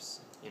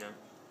shapes, you know?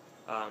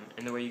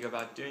 And the way you go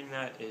about doing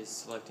that is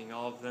selecting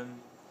all of them,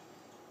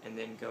 and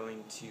then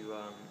going to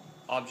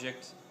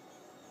Object,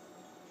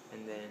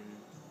 and then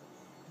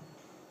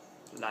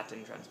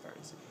Latin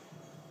Transparency.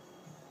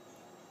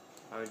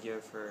 I would go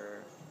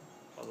for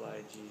a lot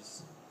of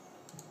G's.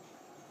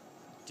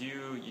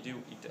 You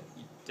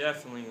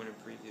definitely want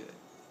to preview it,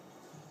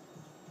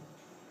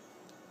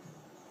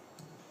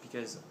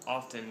 because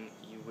often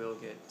you will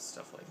get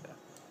stuff like that,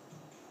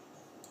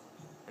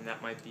 and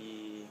that might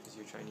be because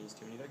you're trying to use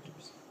too many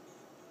vectors.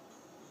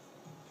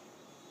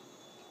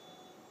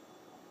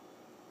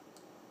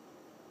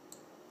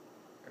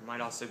 It might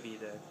also be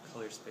the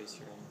color space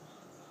you're in.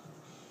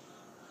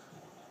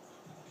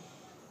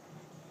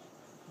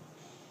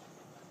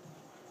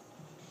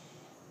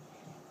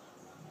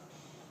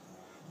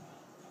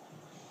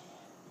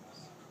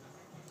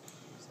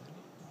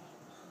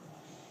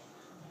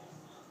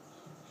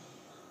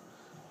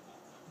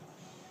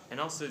 And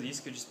also, these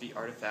could just be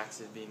artifacts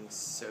of being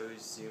so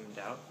zoomed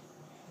out.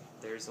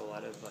 There's a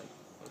lot of, like,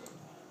 hold on.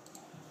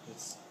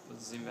 Let's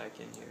zoom back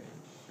in here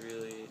and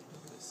really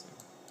look at this thing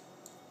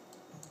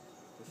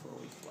before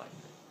we flatten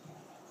it.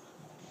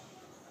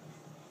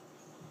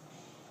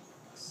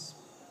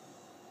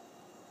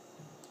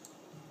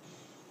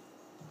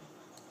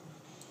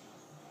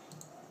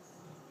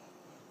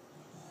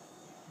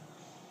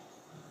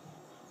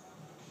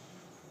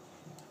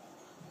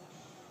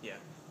 Yeah.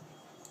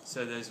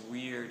 So those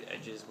weird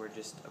edges were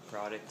just a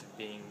product of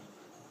being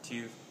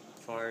too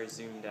far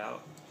zoomed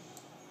out,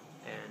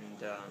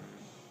 and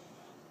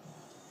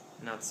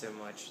not so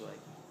much like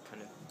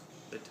kind of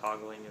the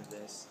toggling of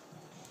this.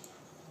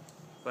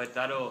 But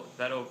that'll,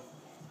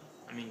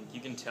 I mean,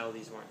 you can tell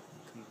these weren't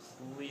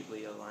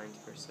completely aligned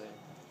per se.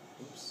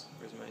 Oops,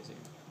 where's my zoom?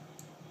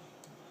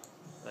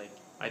 Like,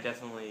 I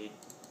definitely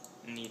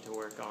need to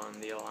work on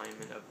the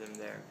alignment of them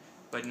there.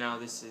 But now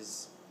this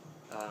is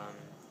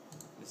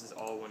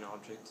all one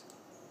object.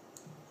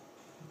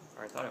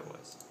 Or I thought it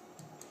was.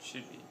 It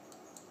should be.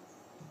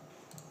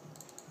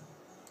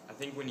 I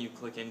think when you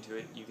click into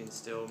it, you can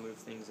still move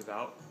things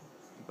about,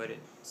 but it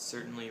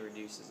certainly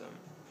reduces them.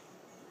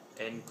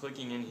 And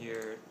clicking in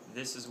here,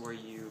 this is where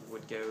you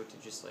would go to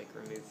just like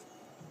remove,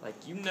 like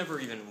you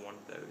never even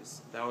want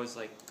those. That was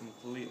like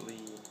completely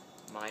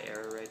my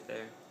error right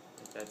there.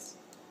 That's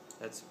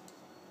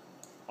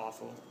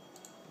awful.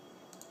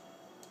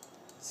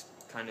 It's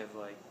kind of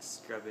like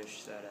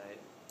scrubbish that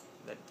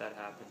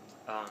happened.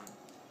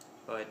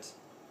 But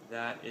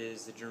that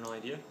is the general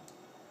idea.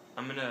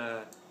 I'm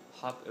gonna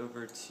hop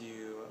over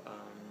to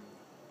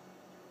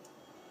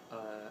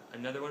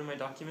another one of my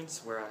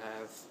documents where I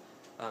have,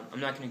 I'm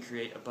not going to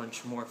create a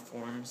bunch more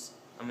forms.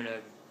 I'm going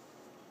to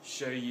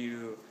show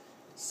you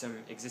some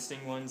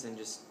existing ones and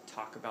just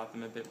talk about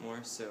them a bit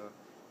more so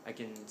I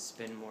can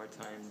spend more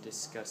time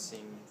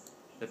discussing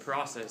the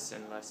process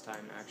and less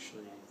time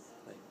actually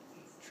like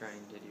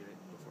trying to do it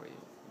before you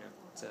know,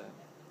 it's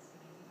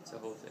a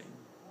whole thing.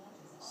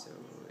 So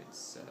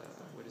it's,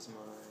 what is my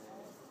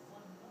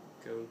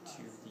go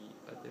to the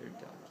other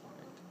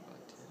document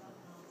button?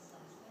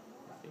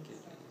 I think it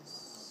is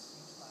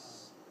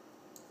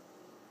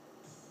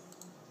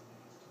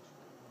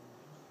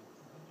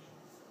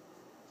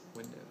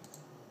window.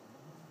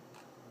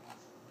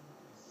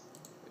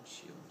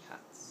 Windshield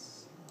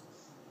hats.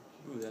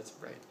 Ooh, that's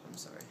bright. I'm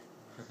sorry.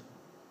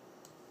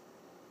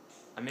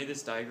 I made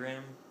this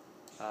diagram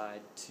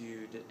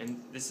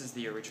and this is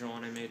the original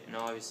one I made, and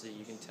obviously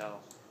you can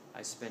tell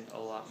I spent a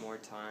lot more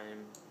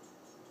time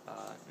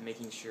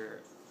making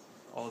sure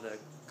all the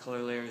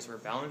color layers were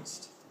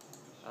balanced.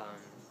 Let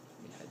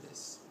me hide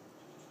this.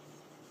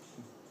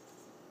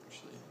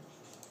 Actually,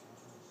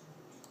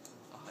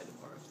 I'll hide the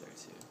bar up there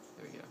too.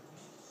 There we go.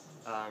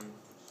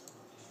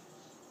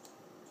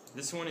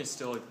 This one is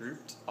still a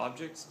grouped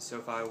object, so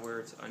if I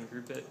were to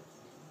ungroup it,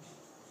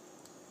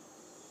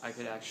 I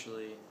could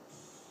actually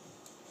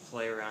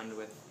play around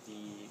with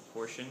the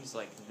portions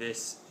like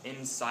this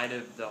inside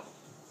of the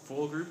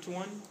full grouped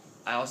one.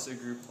 I also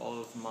group all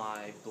of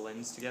my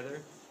blends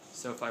together,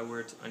 so if I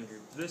were to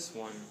ungroup this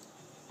one,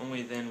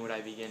 only then would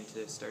I begin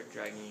to start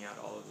dragging out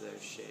all of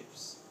those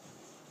shapes.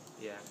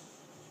 Yeah.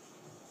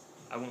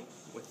 I went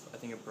with, I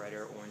think, a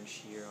brighter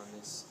orange here on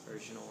this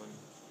original one.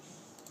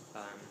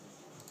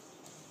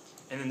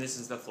 And then this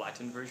is the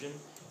flattened version.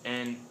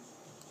 And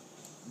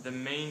the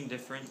main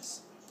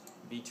difference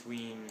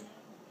between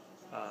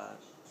a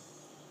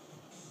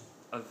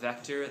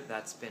vector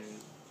that's been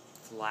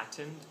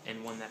flattened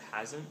and one that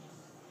hasn't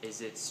is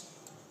its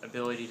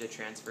ability to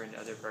transfer into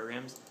other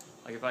programs.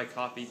 Like if I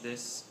copied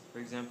this, for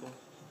example,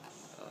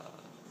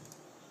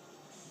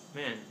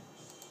 man,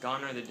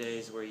 gone are the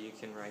days where you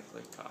can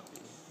right-click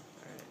copy.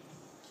 Alright,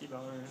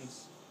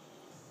 keybinds.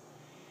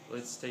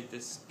 Let's take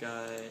this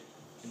guy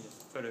into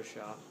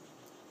Photoshop.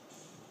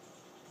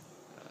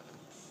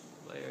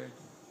 Layer.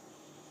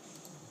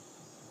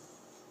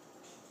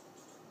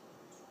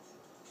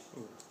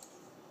 Ooh.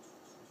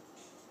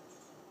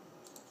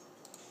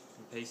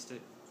 And paste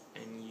it,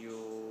 and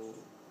you'll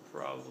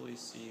probably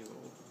see.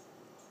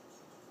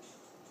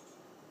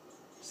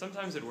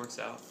 Sometimes it works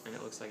out, and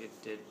it looks like it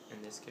did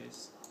in this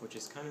case, which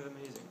is kind of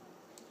amazing.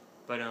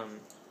 But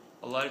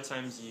a lot of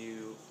times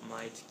you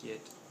might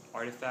get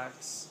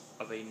artifacts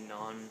of a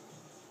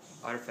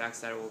artifacts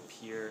that will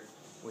appear,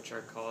 which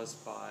are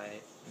caused by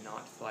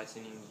not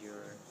flattening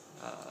your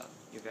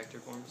vector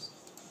forms.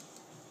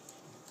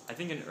 I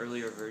think an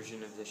earlier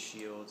version of the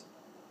shield,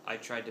 I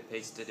tried to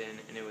paste it in,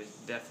 and it was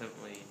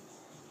definitely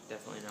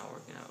not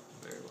working out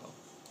very well.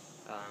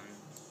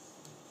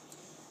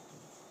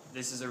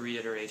 This is a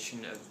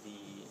reiteration of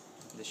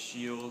the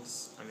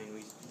shields. I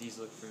mean, these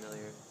look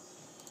familiar.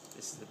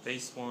 This is the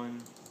base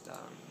one.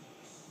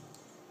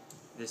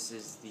 This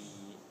is the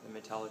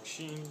metallic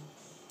sheen,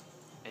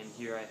 and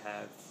here I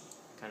have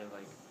kind of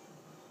like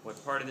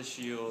what part of the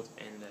shield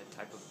and the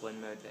type of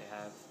blend mode they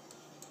have.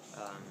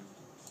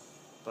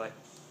 But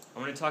I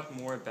want to talk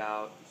more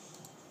about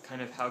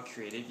kind of how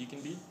creative you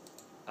can be.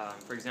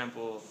 For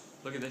example,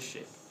 look at this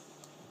shape.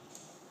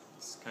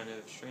 It's kind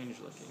of strange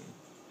looking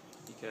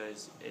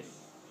because it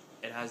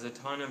has a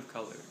ton of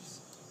colors.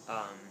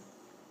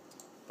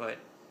 But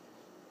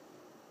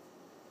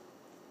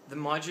the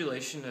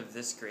modulation of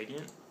this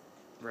gradient,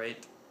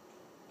 right?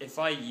 If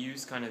I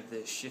use kind of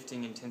the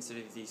shifting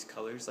intensity of these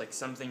colors, like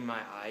something my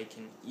eye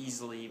can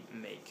easily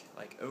make,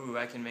 like, oh,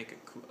 I can make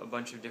a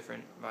bunch of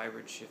different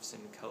vibrant shifts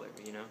in color,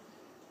 you know?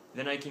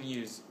 Then I can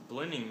use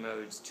blending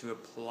modes to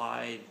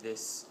apply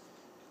this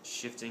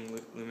shifting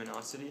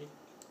luminosity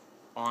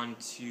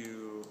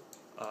onto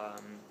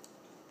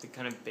the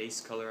kind of base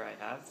color I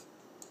have.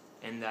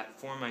 And that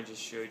form I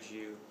just showed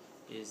you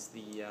is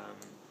the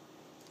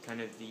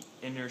kind of the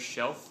inner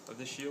shelf of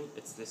the shield.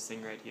 It's this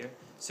thing right here.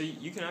 So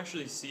you can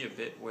actually see a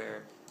bit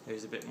where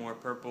there's a bit more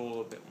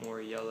purple, a bit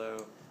more yellow,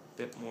 a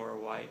bit more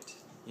white,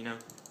 you know?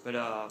 But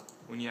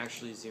when you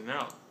actually zoom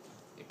out,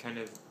 it kind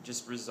of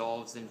just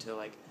resolves into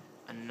like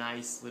a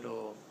nice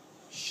little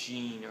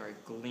sheen or a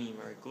gleam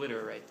or a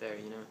glitter right there,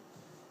 you know?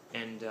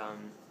 And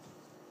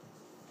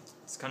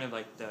it's kind of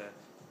like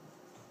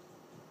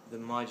the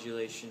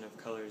modulation of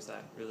colors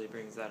that really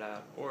brings that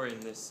out. Or in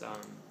this,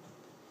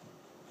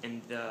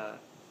 in the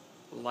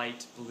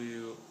light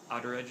blue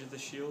outer edge of the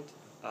shield,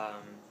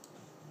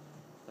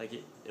 like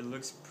it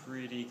looks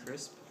pretty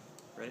crisp,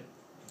 right?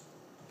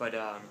 But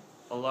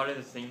a lot of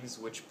the things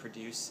which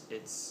produce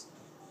its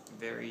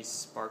very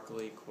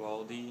sparkly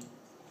quality,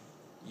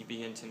 you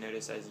begin to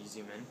notice as you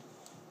zoom in.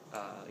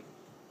 Like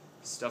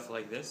stuff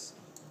like this.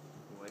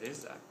 What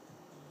is that?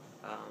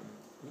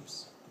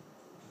 Oops.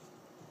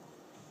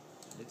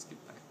 Let's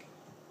get back.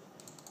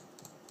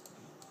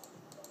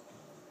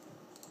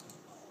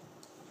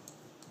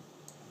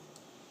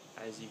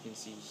 As you can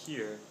see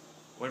here,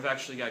 what I've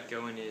actually got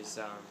going is,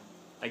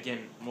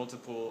 again,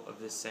 multiple of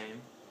the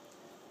same.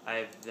 I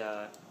have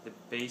the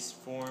base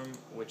form,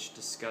 which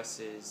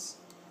discusses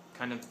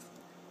kind of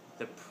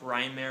the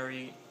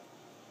primary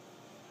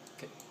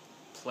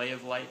play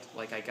of light.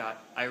 Like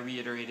I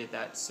reiterated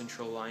that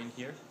central line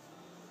here,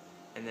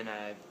 and then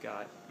I've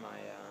got my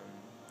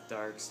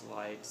darks,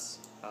 lights.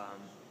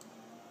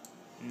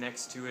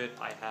 Next to it,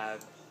 I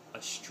have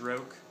a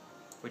stroke,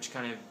 which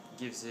kind of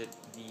gives it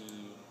the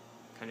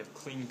kind of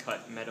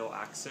clean-cut metal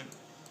accent,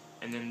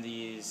 and then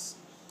these.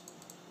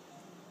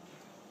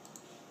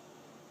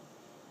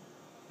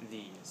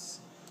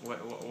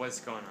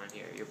 What's going on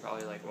here? You're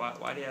probably like,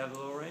 why do you have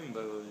little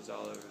rainbows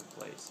all over the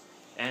place?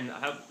 And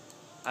I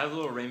have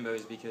little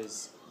rainbows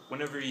because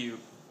whenever you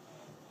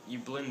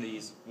blend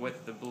these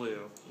with the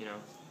blue, you know,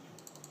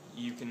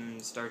 you can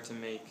start to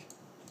make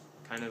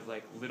kind of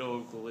like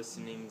little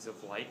glistenings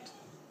of light.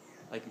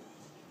 Like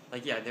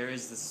yeah, there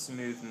is the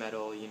smooth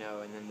metal, you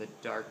know, and then the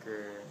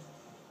darker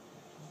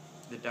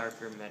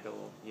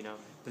metal, you know.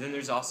 But then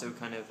there's also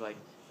kind of like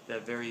the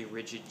very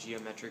rigid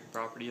geometric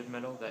property of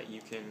metal that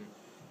you can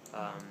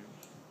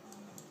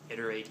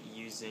iterate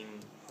using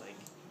like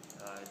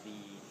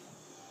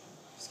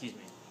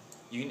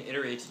you can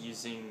iterate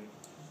using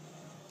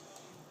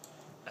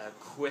a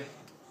quick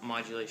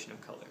modulation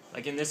of color.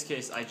 Like in this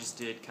case, I just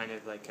did kind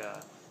of like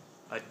a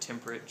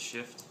temperate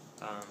shift.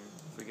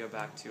 If we go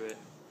back to it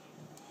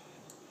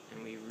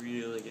and we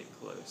really get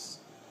close,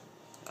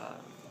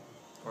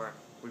 or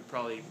we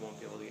probably won't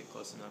be able to get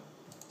close enough,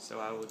 so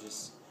I will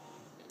just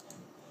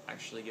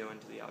actually go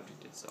into the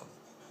object itself.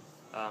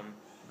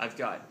 I've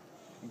got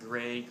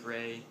gray,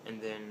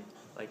 and then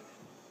like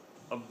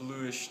a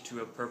bluish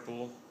to a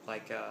purple,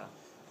 like a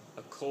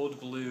cold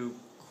blue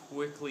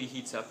quickly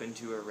heats up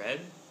into a red,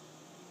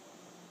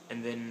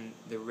 and then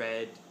the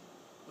red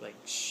like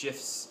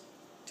shifts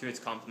to its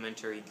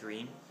complementary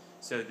green.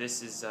 So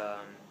this is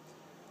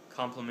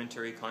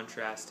complementary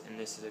contrast, and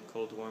this is a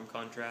cold warm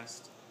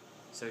contrast.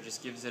 So it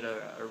just gives it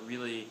a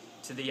really,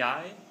 to the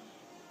eye,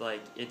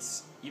 like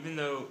it's, even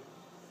though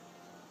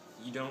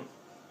you don't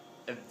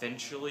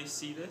eventually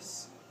see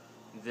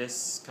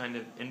this kind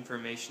of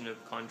information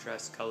of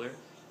contrast color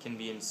can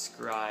be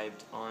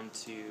inscribed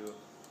onto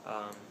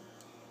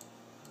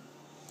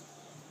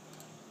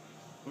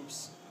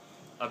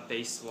a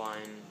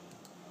baseline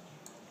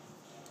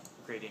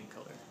gradient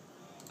color.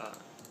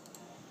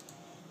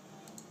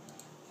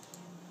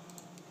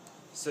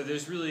 So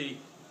there's really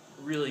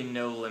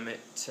no limit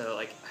to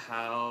like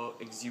how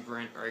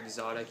exuberant or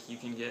exotic you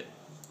can get.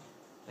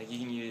 Like you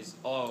can use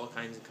all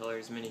kinds of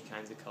colors, many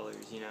kinds of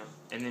colors, you know,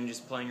 and then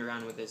just playing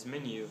around with this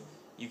menu,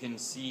 you can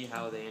see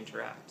how they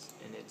interact,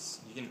 and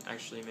you can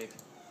actually make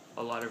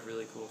a lot of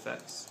really cool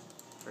effects.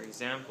 For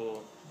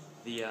example,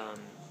 the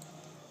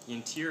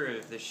interior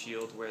of the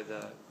shield where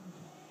the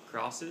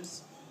cross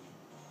is,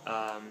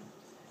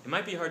 it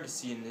might be hard to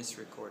see in this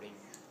recording,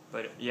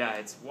 but yeah,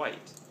 it's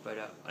white.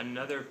 But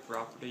another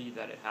property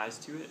that it has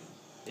to it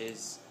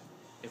is,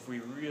 if we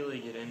really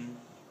get in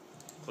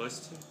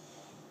close to it,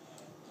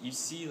 you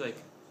see like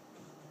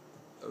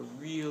a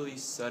really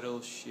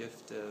subtle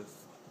shift of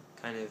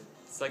kind of,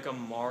 it's like a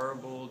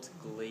marbled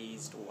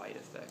glazed white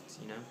effect,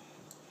 you know?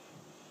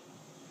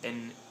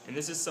 And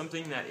this is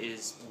something that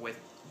is with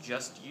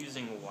just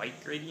using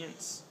white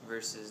gradients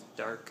versus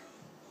dark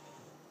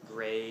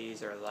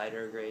grays or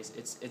lighter grays.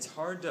 It's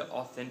hard to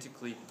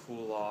authentically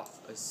pull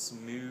off a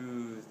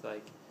smooth,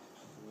 like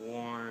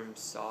warm,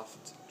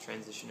 soft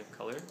transition of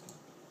color,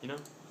 you know?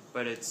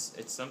 But it's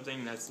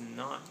something that's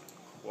not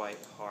quite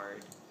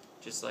hard.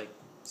 Just like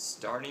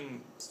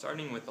starting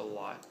with a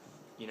lot,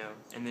 you know,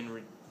 and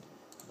then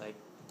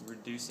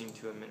reducing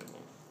to a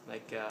minimal.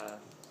 Like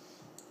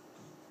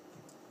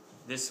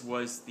this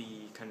was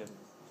the kind of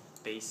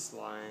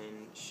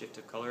baseline shift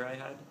of color I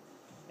had,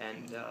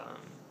 and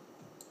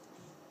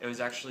it was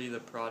actually the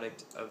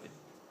product of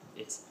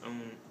its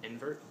own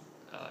invert.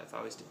 If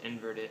I was to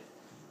invert it,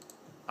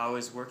 I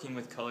was working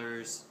with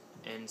colors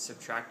and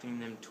subtracting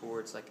them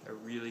towards like a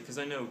really, because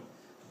I know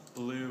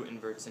blue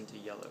inverts into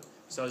yellow,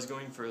 so I was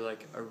going for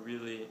like a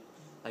really,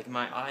 like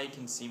my eye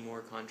can see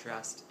more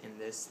contrast in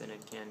this than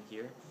it can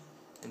here,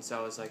 and so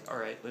I was like,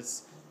 alright,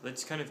 let's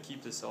kind of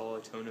keep this all a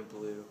tone of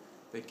blue,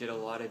 but get a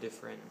lot of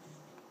different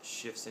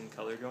shifts in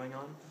color going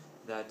on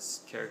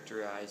that's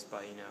characterized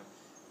by, you know,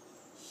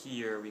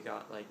 here we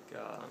got like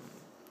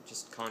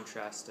just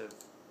contrast of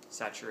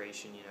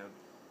saturation, you know,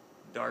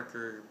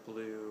 darker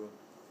blue,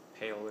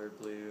 paler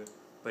blue,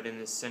 but in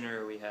the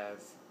center we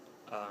have,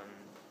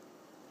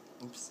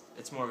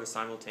 it's more of a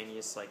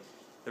simultaneous, like,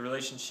 the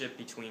relationship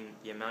between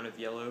the amount of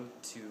yellow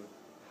to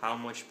how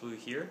much blue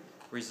here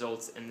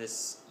results in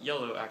this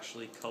yellow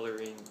actually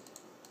coloring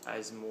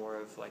as more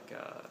of like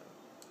a,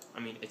 I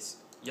mean, it's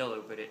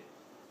yellow, but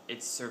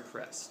it's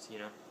suppressed, you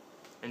know?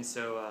 And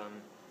so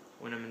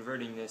when I'm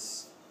inverting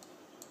this,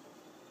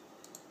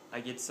 I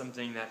get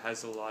something that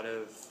has a lot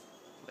of,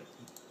 like,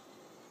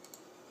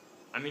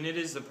 I mean, it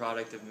is the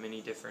product of many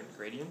different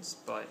gradients,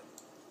 but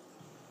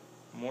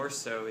more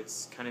so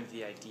it's kind of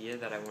the idea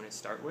that I want to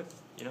start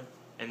with, you know?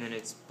 And then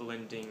it's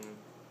blending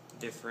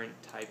different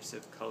types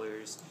of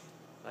colors.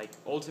 Like,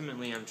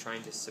 ultimately I'm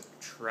trying to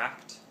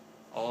subtract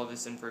all of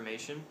this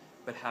information,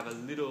 but have a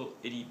little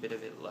itty bit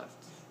of it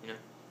left, you know?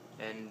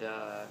 And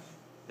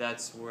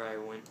that's where I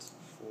went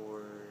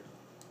for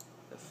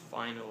the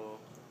final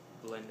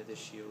blend of the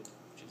shield,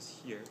 which is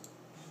here.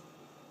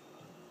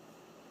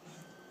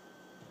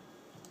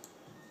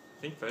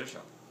 I think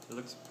Photoshop. It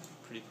looks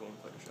pretty cool in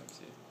Photoshop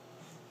too.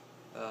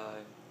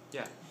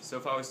 Yeah, so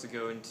if I was to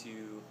go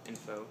into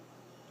info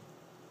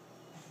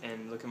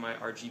and look at my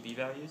RGB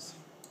values,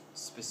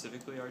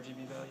 specifically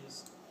RGB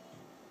values,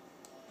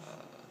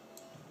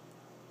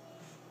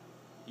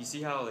 you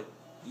see how, like,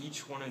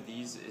 each one of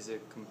these is a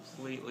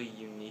completely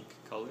unique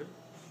color,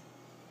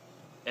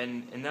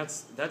 and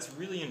that's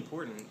really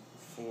important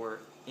for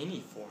any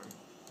form.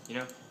 You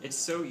know, it's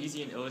so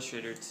easy in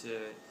Illustrator to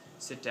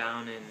sit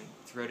down and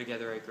throw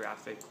together a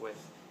graphic with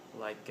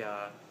like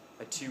a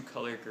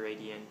 2-color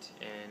gradient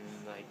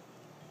and like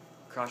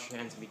cross your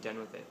hands and be done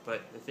with it.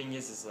 But the thing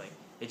is like,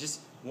 it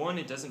just, one,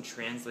 it doesn't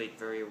translate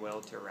very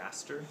well to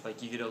raster.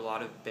 Like, you get a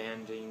lot of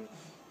banding,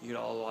 you get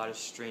a lot of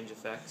strange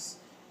effects,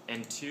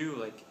 and two,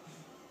 like,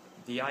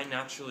 the eye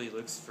naturally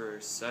looks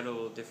for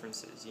subtle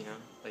differences, you know?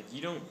 Like,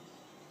 you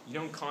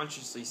don't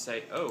consciously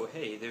say, oh,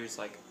 hey, there's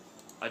like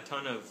a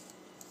ton of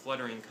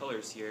fluttering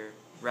colors here.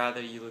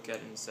 Rather, you look at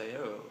it and say,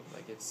 oh,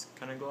 like, it's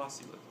kind of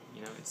glossy looking,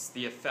 you know? It's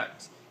the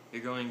effect.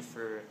 You're going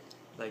for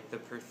like the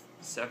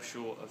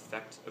perceptual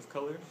effect of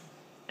color,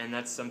 and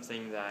that's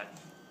something that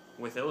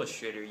with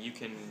Illustrator you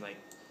can like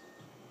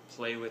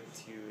play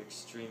with to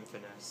extreme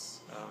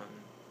finesse.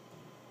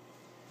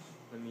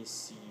 Let me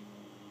see,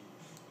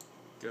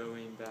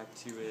 going back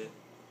to it,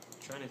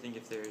 I'm trying to think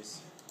if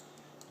there's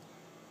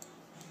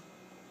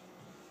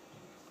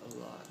a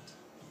lot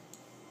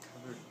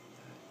covered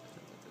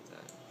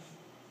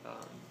that.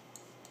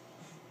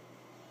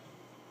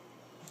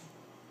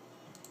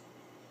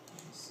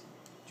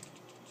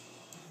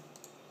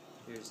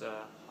 Here's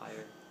a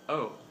higher.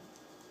 Oh,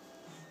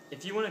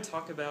 if you want to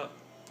talk about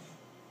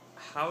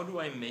how do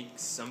I make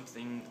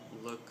something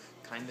look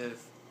kind of,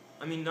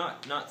 I mean,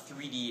 not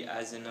 3D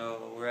as in,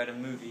 oh, we're at a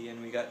movie and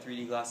we got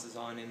 3D glasses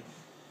on and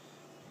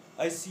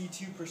I see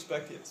two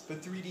perspectives,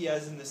 but 3D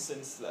as in the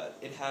sense that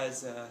it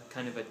has a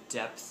kind of a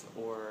depth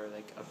or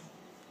like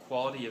a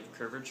quality of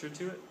curvature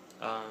to it.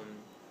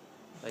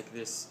 Like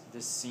this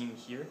seam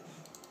here.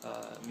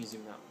 Let me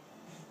zoom out.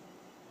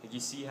 Like, you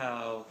see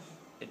how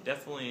it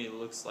definitely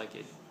looks like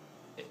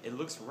it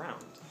looks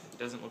round. It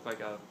doesn't look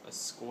like a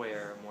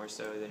square, more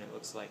so than it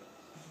looks like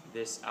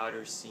this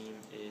outer seam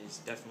is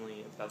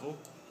definitely a bevel.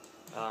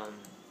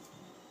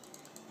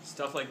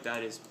 Stuff like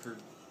that is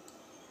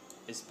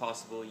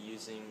possible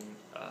using,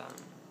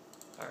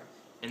 or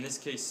in this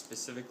case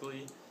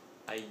specifically,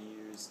 I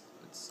used,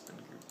 let's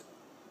ungroup it.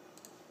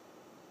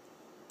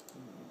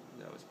 Ooh,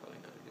 that was probably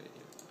not a good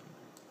idea.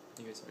 I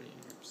think it's already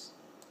in groups.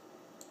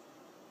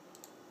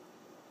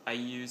 I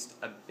used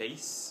a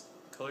base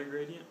color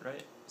gradient,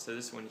 right? So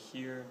this one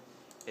here,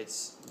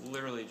 it's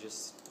literally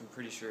just, I'm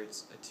pretty sure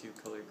it's a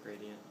 2-color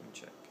gradient. Let me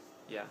check.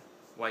 Yeah,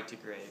 white to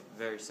gray,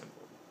 very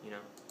simple, you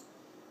know?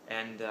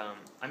 And,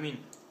 I mean,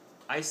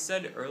 I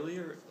said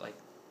earlier, like,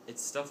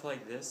 it's stuff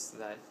like this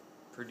that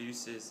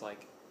produces,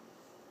 like,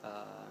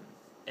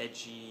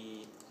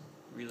 edgy,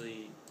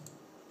 really,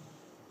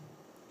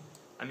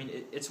 I mean,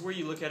 it's where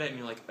you look at it and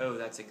you're like, oh,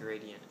 that's a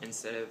gradient,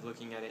 instead of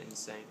looking at it and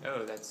saying,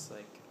 oh, that's,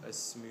 like, a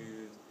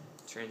smooth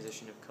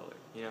transition of color,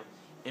 you know?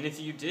 And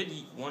if you did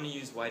want to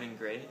use white and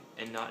gray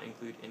and not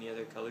include any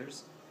other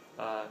colors,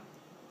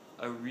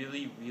 a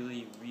really,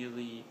 really,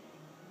 really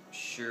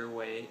sure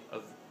way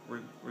of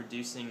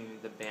reducing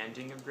the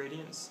banding of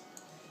gradients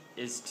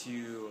is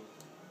to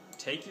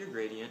take your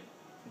gradient,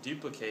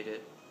 duplicate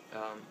it,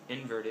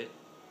 invert it,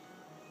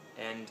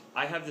 and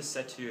I have this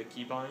set to a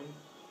keybind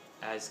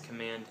as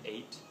Command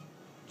 8,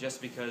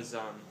 just because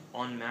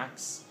on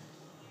Macs,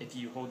 if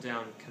you hold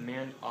down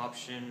Command,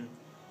 Option,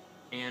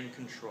 and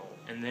Control,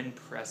 and then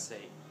press 8,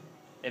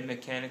 it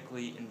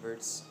mechanically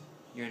inverts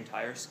your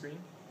entire screen.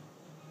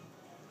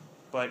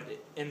 But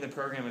in the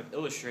program of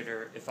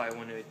Illustrator, if I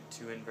wanted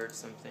to invert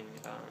something,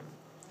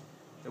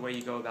 the way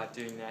you go about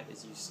doing that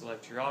is you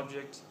select your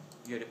object,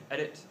 you go to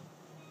Edit,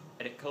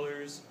 Edit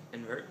Colors,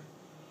 Invert,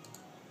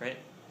 right?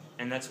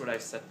 And that's what I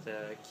set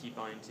the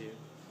keybind to.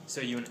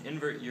 So you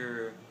invert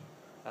your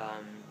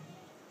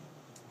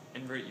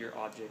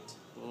object,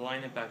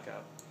 line it back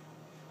up,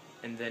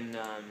 and then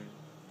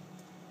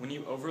when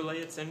you overlay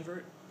its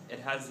invert, it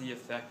has the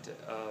effect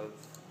of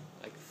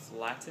like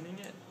flattening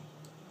it,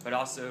 but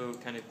also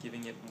kind of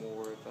giving it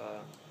more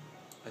of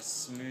a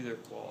smoother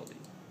quality.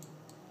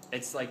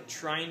 It's like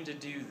trying to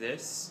do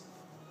this,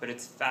 but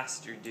it's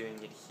faster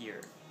doing it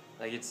here.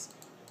 Like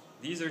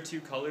these are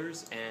two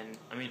colors, and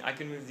I mean I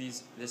can move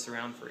this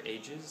around for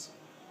ages,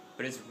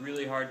 but it's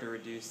really hard to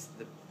reduce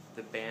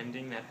the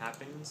banding that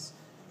happens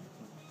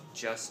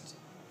just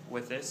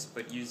with this,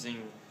 but using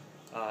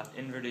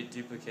inverted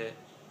duplicate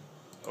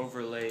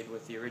overlaid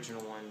with the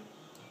original one,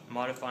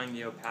 modifying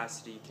the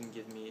opacity can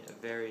give me a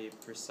very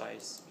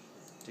precise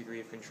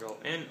degree of control.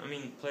 And I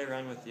mean, play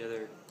around with the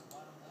other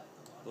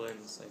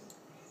blends,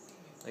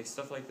 like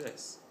stuff like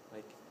this.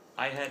 Like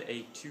I had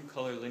a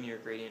 2-color linear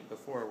gradient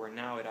before, where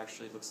now it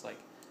actually looks like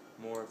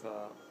more of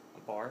a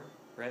bar,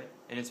 right?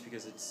 And it's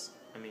because it's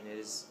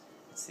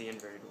the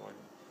inverted one.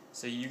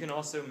 So you can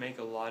also make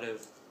a lot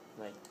of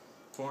like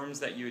forms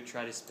that you would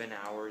try to spend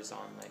hours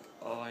on, like,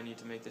 oh, I need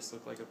to make this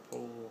look like a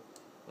pole,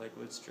 like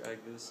let's drag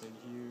this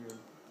in here and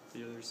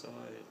the other side,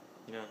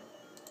 you know,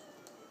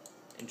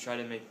 and try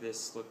to make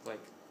this look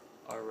like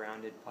a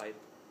rounded pipe.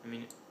 I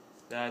mean,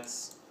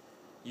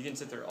 you can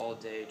sit there all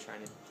day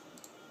trying to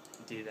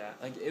do that.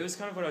 Like, it was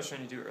kind of what I was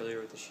trying to do earlier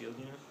with the shield,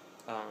 you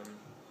know,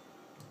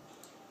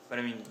 but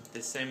I mean,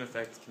 the same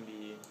effect can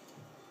be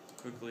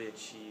quickly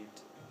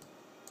achieved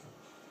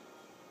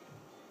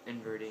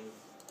inverting.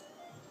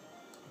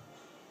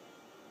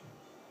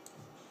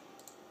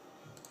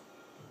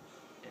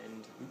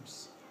 And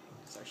oops,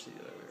 it's actually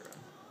the other way around.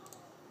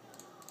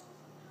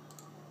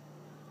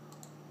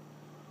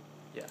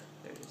 Yeah,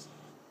 there it is.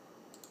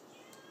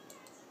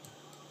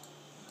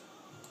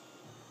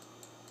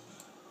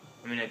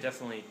 I mean, I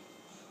definitely,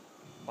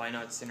 by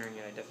not centering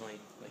it, I definitely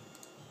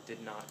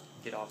did not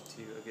get off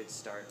to a good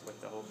start with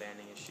the whole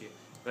banding issue,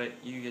 but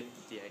you get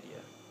the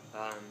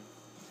idea.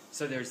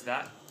 So there's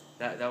that.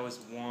 That was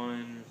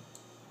one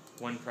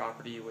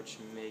property which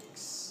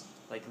makes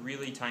like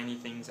really tiny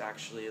things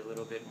actually a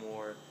little bit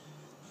more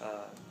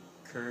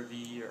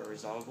curvy or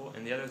resolvable,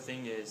 and the other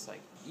thing is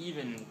like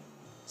even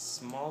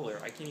smaller.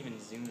 I can't even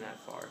zoom that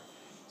far,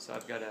 so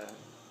I've got to,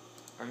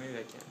 or maybe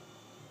I can.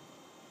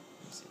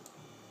 Let me see.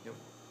 Nope.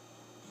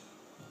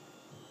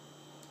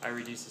 I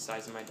reduce the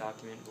size of my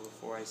document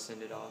before I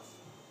send it off.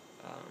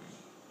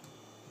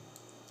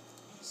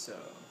 So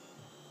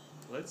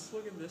let's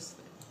look at this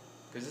thing,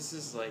 because this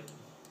is like,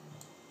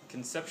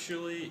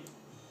 conceptually,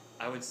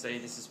 I would say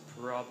this is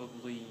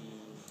probably,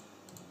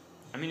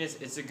 I mean,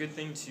 it's a good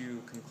thing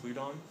to conclude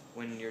on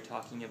when you're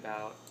talking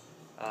about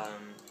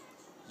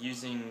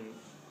using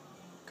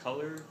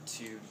color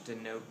to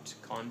denote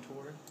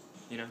contour,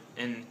 you know,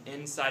 and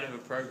inside of a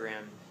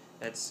program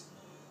that's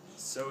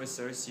so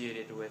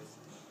associated with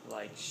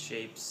like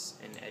shapes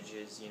and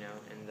edges, you know,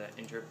 and the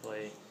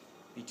interplay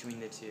between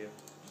the two.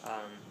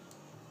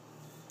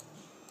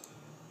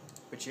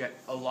 But you got,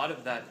 a lot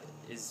of that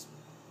is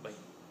like,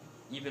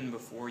 even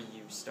before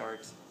you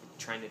start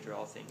trying to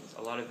draw things,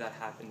 a lot of that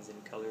happens in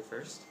color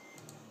first.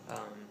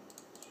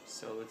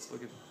 So let's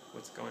look at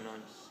what's going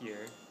on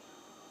here.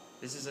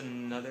 This is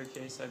another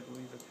case, I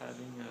believe, of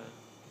having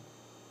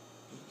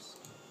a, oops,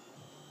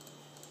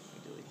 let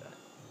me delete that.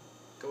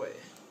 Go away.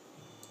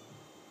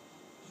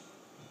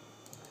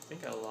 I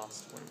think I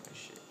lost one of my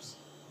shapes.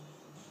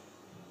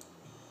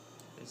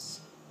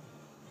 This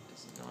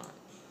is not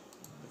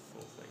the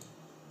full thing.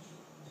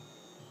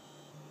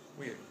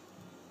 Weird.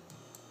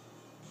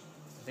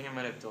 I think I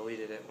might have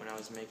deleted it when I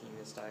was making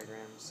this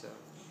diagram, so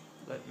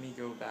let me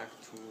go back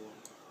to,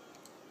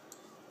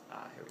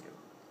 here we go.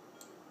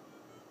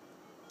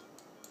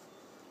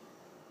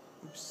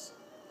 Oops,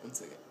 1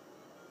 second.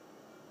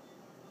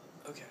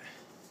 Okay.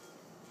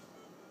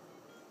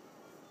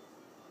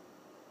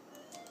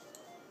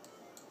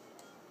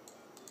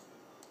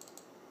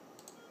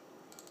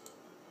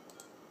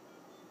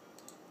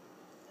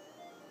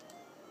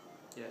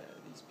 Yeah,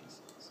 these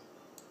pieces.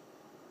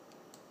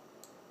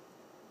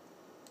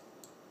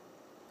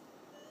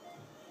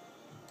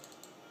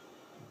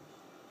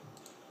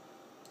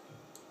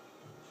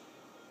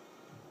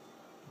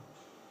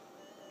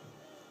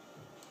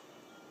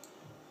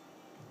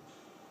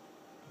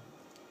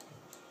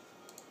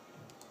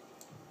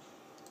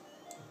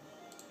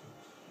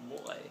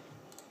 Boy.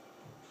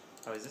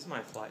 Oh, is this my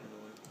flattened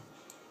one?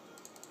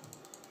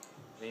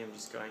 I think I'm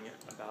just going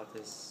about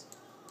this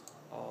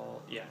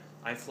all, yeah,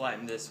 I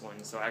flattened this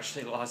one, so I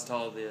actually lost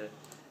all the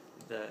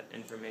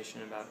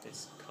information about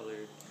its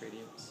colored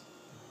gradients.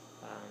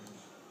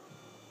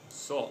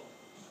 So,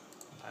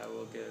 I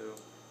will go,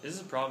 this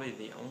is probably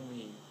the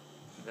only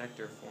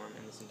vector form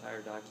in this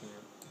entire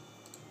document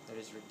that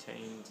has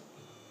retained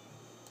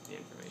the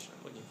information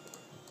I'm looking for.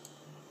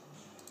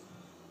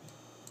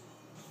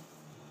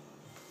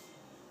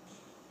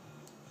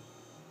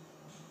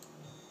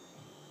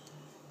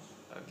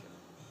 Okay.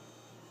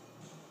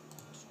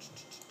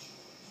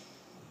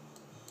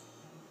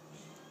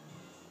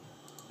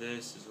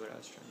 This is what I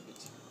was trying to get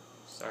to.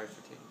 Sorry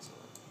for taking so long.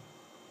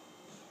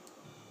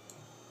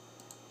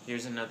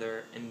 Here's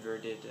another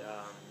inverted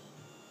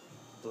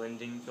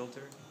blending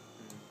filter.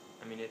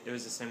 I mean, it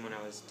was the same one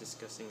I was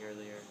discussing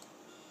earlier,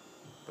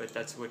 but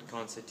that's what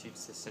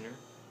constitutes the center.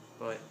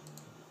 But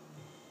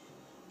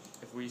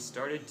if we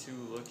started to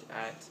look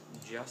at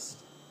just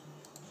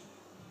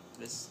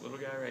this little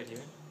guy right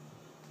here,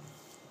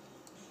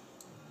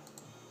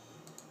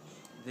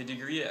 the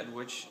degree at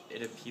which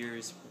it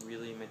appears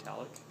really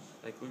metallic,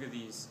 like look at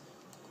these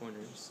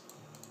corners.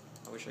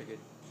 I wish I could,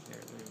 here,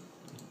 let me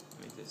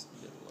make this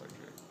a bit larger.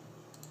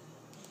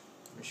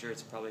 I'm sure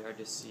it's probably hard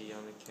to see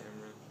on the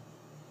camera.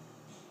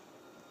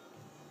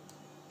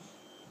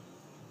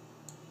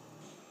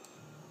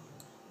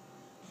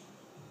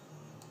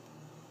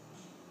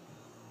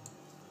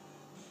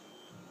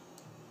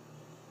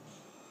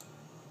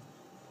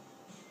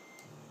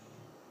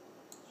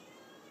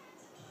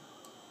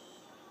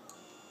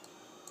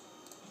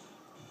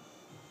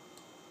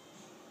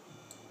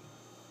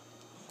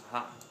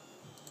 Aha,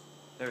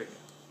 there we go.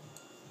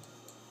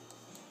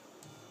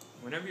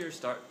 Whenever you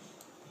start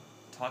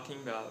talking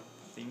about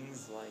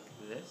things like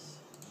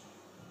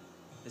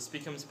this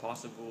becomes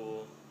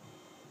possible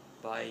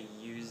by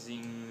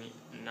using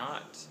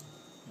not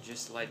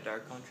just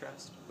light-dark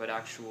contrast, but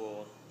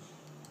actual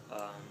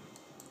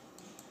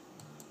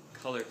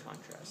color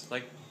contrast.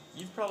 Like,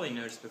 you've probably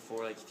noticed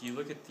before, like if you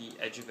look at the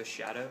edge of a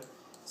shadow,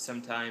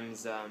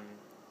 sometimes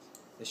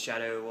the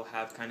shadow will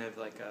have kind of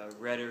like a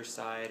redder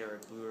side or a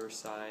bluer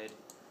side,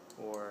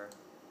 or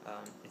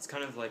it's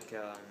kind of like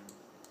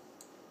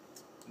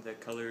the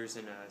colors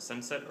in a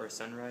sunset or a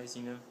sunrise,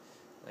 you know,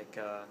 like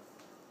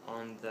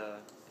on the,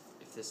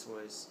 if this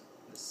was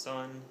the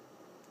sun,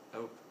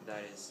 oh,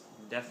 that is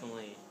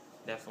definitely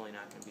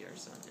not going to be our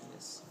sun in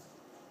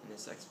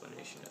this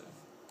explanation of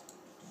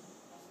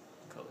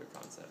color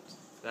concept.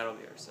 That'll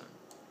be our sun.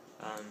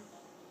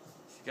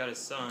 If you got a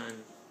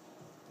sun,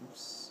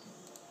 oops.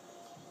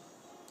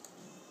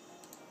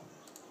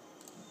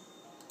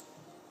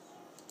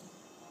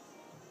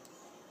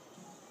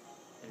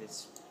 And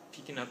it's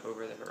peeking up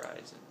over the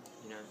horizon,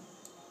 you know.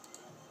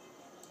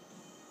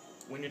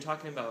 When you're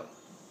talking about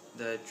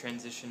the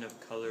transition of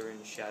color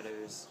and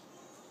shadows,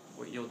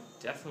 what you'll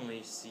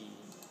definitely see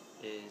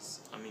is,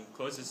 I mean,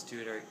 closest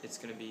to it it's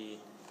going to be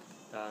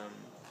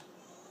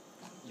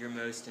your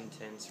most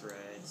intense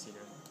reds, you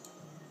know.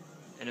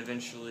 And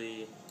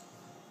eventually,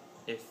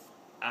 if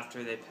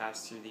after they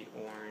pass through the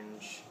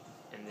orange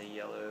and the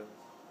yellow,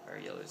 or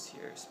yellow's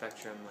here,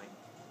 spectrum, like,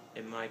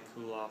 it might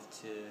cool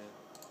off to,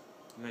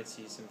 you might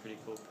see some pretty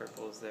cool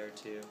purples there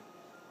too.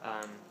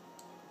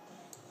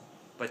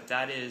 But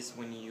that is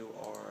when you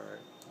are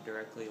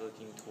directly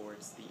looking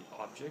towards the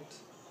object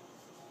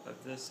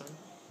of the sun.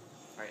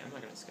 Alright, I'm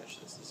not going to sketch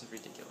this. This is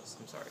ridiculous.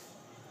 I'm sorry.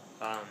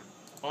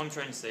 All I'm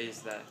trying to say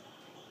is that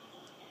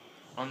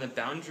on the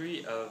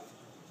boundary of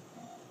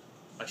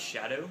a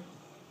shadow,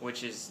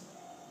 which is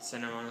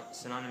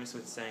synonymous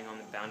with saying on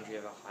the boundary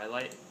of a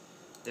highlight,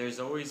 there's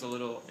always a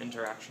little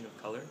interaction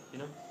of color, you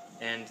know?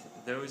 And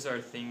those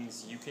are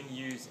things you can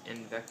use in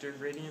vector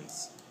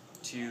gradients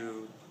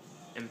to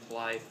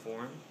imply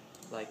form.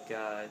 Like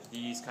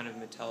these kind of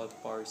metallic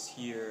bars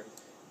here,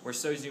 we're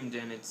so zoomed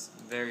in it's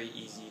very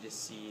easy to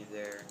see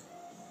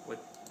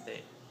what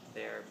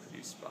they are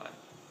produced by.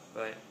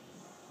 But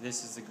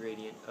this is the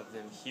gradient of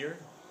them here,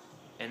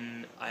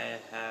 and I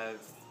have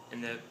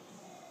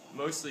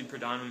mostly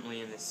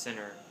predominantly in the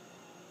center,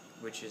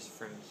 which is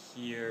from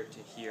here to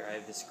here, I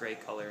have this gray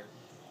color,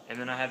 and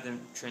then I have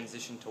them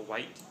transition to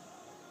white,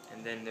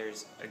 and then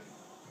there's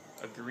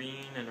a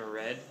green and a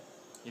red,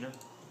 you know?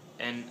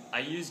 And I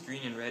use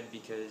green and red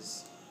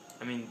because,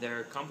 I mean,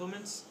 they're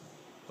complements,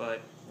 but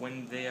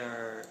when they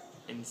are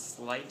in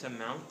slight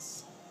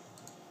amounts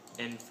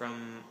and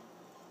from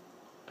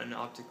an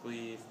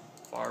optically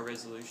far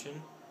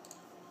resolution,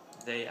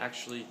 they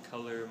actually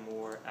color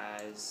more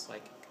as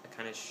like a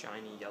kind of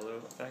shiny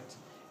yellow effect.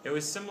 It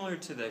was similar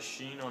to the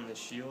sheen on the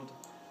shield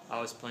I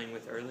was playing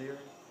with earlier,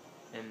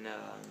 and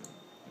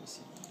let me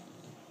see,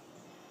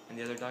 in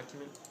the other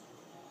document.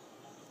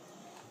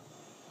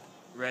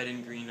 Red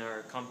and green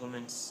are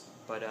complements,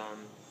 but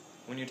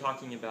when you're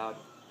talking about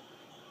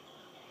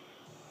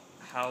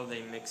how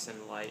they mix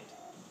in light,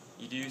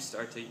 you do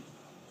start to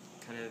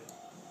kind of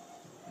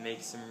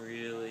make some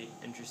really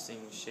interesting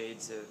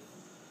shades of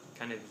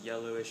kind of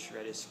yellowish,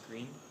 reddish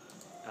green.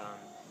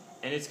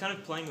 And it's kind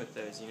of playing with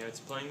those, you know, it's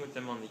playing with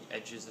them on the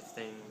edges of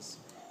things.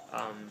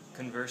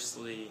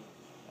 Conversely,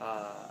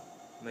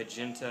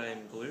 magenta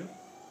and blue,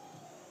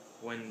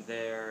 when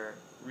they're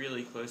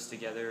really close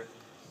together,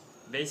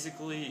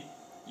 basically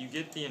you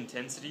get the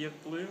intensity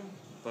of blue,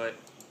 but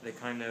the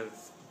kind of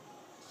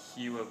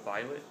hue of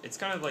violet. It's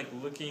kind of like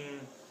looking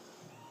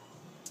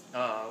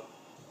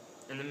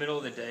in the middle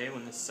of the day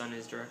when the sun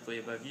is directly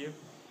above you.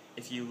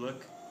 If you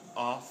look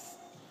off,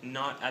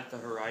 not at the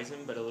horizon,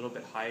 but a little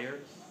bit higher,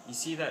 you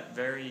see that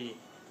very,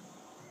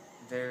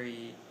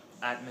 very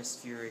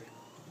atmospheric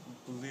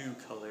blue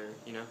color,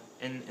 you know?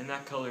 And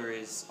that color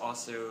is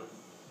also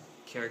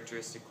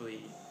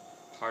characteristically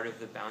part of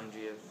the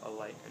boundary of a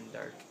light and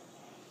dark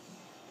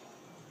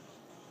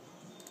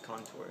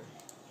contour.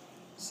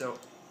 So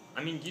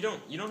I mean, you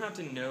don't have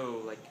to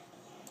know like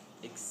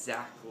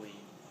exactly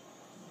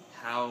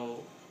how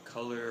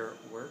color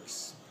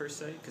works per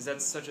se, because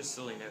that's such a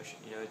silly notion.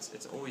 You know,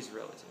 it's always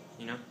relative.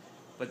 You know,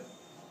 but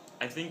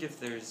I think if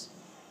there's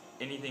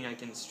anything I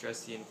can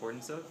stress the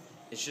importance of,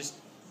 it's just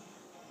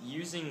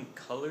using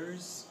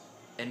colors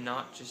and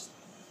not just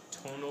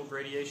tonal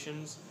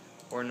gradations,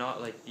 or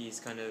not like these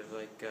kind of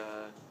like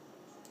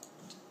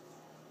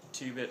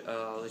 2-bit.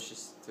 Let's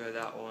just throw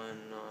that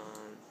one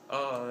on.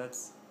 Oh,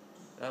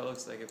 that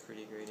looks like a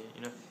pretty gradient.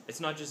 You know, it's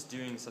not just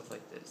doing stuff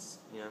like this.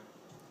 You know,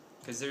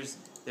 because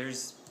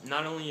there's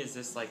not only is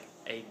this like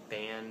a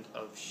band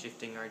of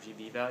shifting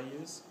RGB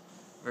values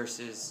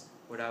versus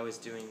what I was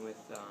doing with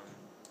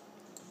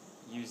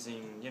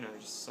using, you know,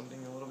 just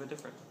something a little bit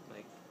different.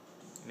 Like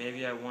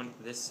maybe I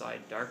want this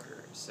side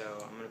darker, so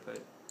I'm gonna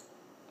put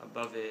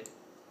above it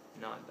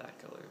not that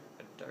color,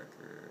 a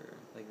darker,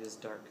 like this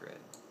dark red.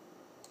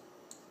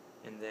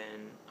 And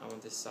then I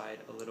want this side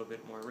a little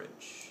bit more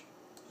rich.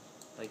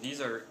 Like these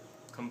are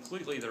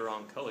completely the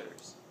wrong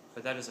colors,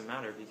 but that doesn't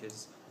matter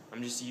because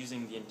I'm just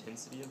using the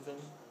intensity of them,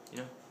 you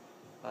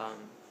know,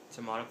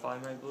 to modify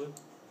my blue.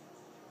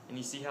 And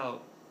you see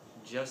how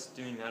just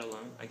doing that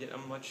alone, I get a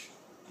much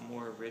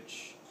more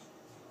rich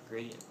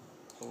gradient.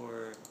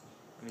 Or,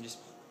 I mean, just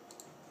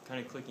kind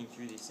of clicking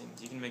through these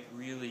things, you can make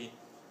really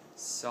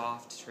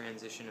soft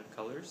transition of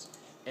colors,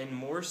 and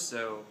more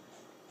so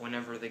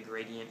whenever the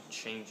gradient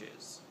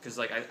changes. Because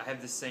like I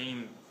have the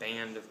same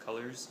band of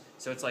colors,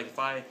 so it's like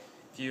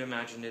if you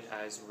imagined it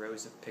as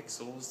rows of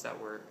pixels that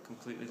were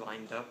completely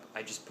lined up,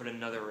 I just put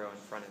another row in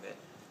front of it,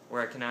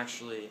 where I can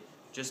actually,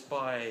 just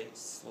by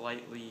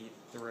slightly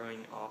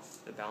throwing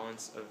off the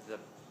balance of the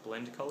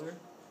blend color,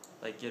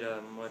 like get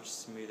a much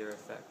smoother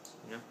effect,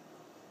 you know?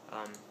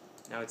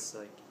 Now it's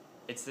like,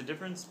 it's the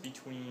difference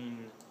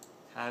between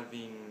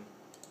having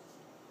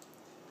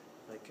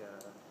like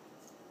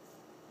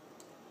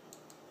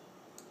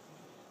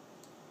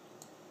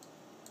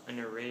an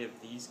array of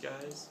these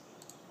guys,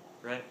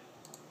 right?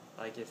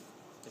 Like if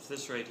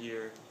this right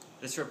here,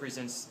 this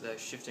represents the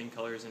shifting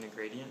colors in a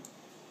gradient,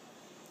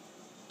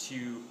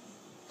 to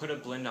put a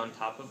blend on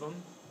top of them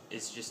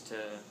is just to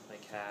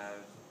like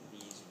have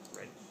these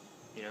red,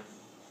 you know?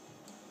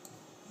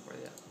 Where are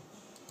they at?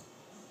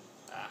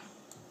 Ah.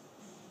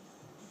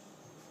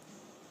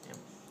 Damn,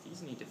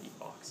 these need to be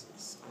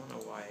boxes. I don't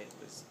know why it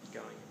was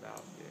going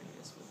about doing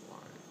this with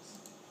lines.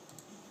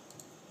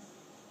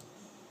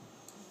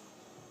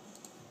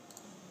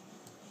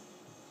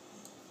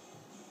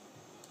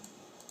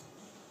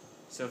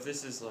 So if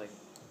this is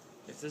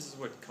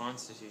what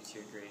constitutes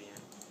your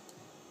gradient,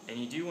 and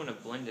you do want to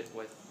blend it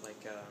with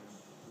like,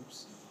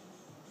 oops.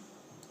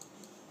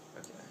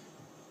 Okay.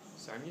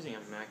 So I'm using a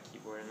Mac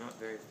keyboard, I'm not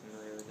very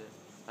familiar with it.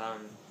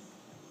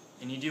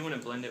 And you do want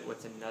to blend it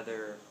with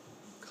another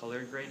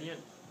color gradient.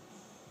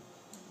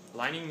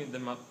 Lining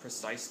them up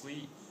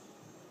precisely,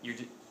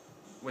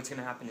 what's going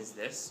to happen is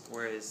this,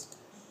 whereas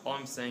all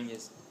I'm saying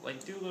is,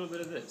 like, do a little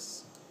bit of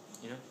this,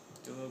 you know?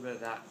 Do a little bit of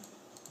that.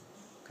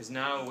 Because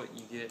now what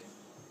you get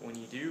when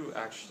you do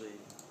actually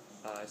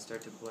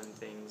start to blend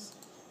things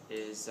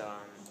is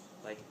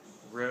like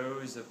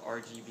rows of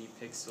RGB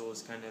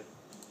pixels kind of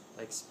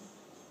like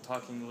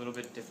talking a little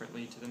bit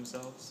differently to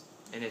themselves,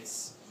 and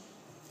it's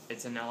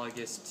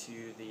analogous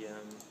to the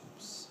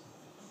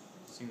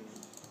zoom.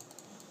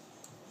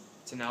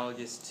 It's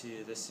analogous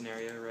to this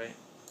scenario, right,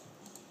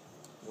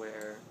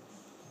 where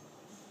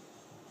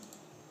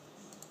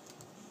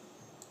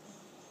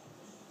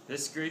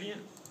this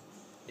gradient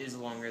is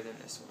longer than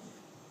this one,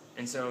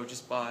 and so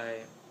just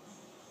by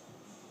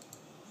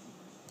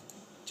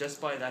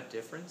that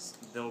difference,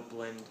 they'll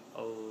blend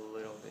a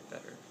little bit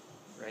better,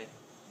 right?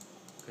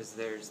 Because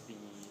there's the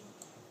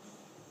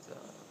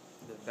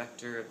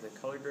vector of the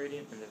color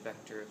gradient and the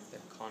vector of the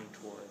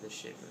contour, the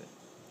shape of it.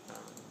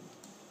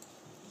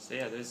 So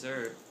yeah, those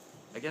are,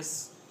 I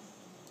guess,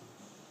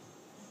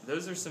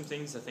 those are some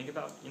things to think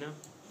about, you know,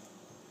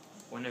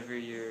 whenever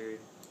you're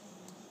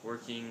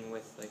working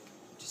with like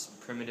just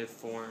primitive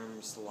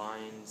forms,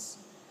 lines,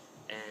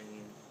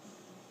 and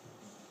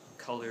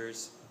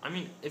colors. I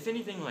mean, if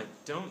anything, like,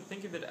 don't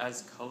think of it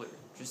as color.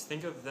 Just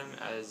think of them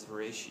as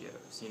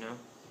ratios, you know?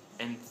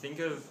 And think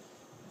of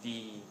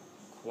the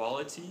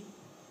quality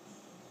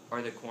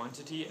or the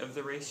quantity of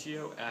the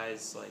ratio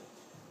as, like,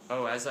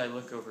 oh, as I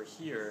look over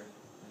here,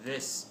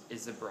 this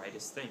is the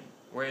brightest thing.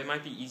 Where it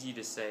might be easy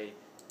to say,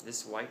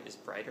 this white is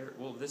brighter.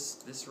 Well,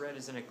 this red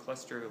is in a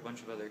cluster of a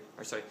bunch of other,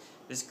 or sorry,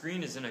 this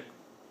green is in a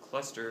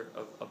cluster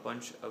of a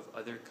bunch of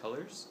other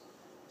colors.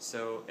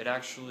 So it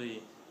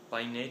actually,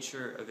 by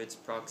nature of its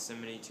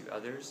proximity to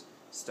others,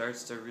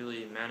 starts to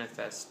really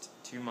manifest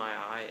to my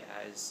eye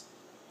as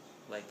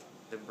like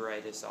the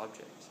brightest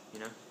object, you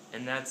know?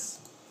 And that's,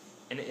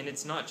 and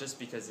it's not just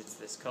because it's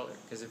this color,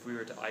 because if we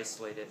were to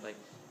isolate it, like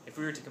if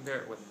we were to compare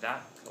it with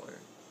that color,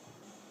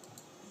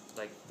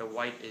 like the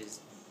white is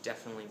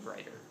definitely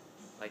brighter.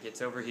 Like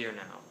it's over here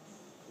now.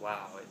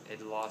 Wow,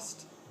 it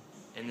lost.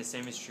 And the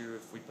same is true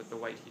if we put the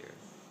white here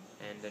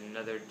and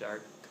another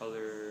dark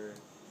color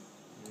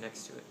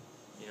next to it,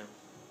 you know?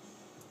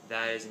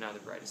 that is now the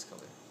brightest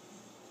color.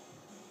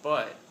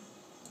 But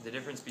the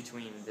difference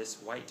between this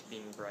white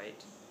being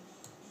bright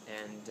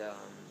and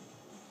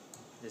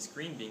this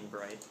green being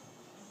bright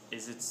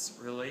is its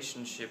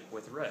relationship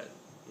with red,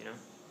 you know?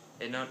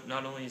 And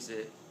not only is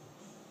it,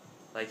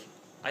 like,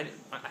 I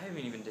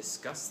haven't even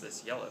discussed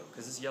this yellow,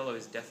 because this yellow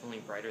is definitely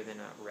brighter than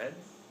red,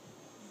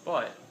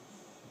 but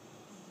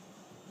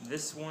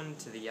this one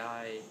to the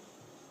eye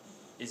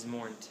is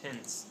more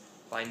intense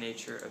by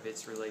nature of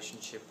its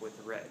relationship with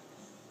red.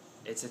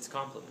 It's its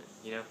complement,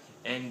 you know?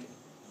 And,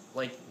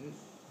 like,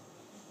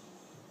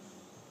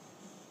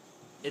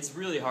 it's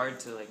really hard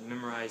to, like,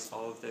 memorize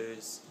all of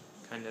those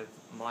kind of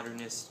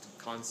modernist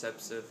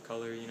concepts of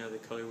color, you know, the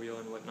color wheel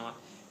and whatnot.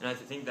 And I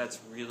think that's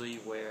really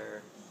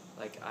where,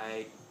 like,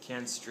 I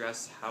can't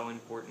stress how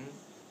important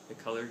the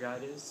color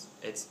guide is.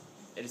 It's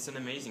an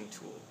amazing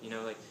tool, you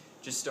know, like,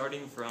 just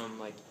starting from,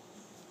 like,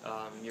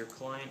 your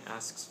client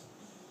asks,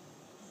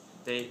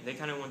 they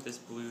kind of want this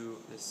blue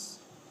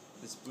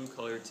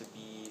color to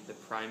be the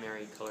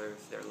primary color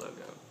of their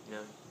logo, you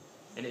know?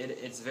 And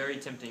it's very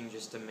tempting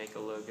just to make a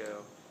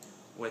logo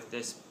with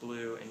this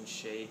blue and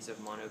shades of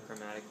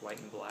monochromatic white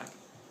and black,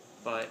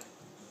 but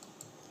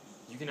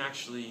you can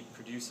actually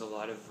produce a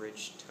lot of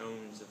rich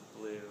tones of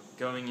blue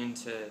going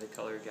into the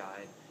color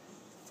guide,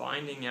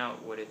 finding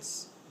out what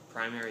its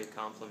primary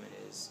complement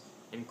is,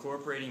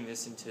 incorporating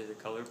this into the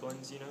color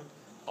blends, you know?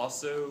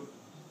 Also,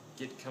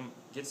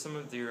 get some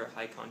of your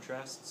high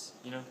contrasts,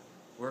 you know?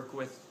 Work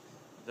with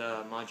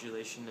the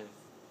modulation of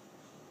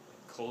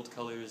cold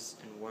colors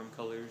and warm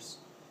colors.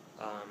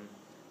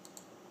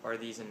 Are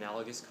these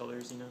analogous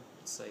colors, you know?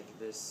 It's like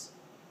this,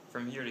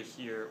 from here to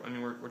here, I mean,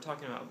 we're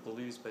talking about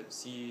blues, but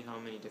see how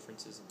many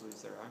differences of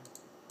blues there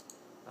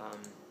are.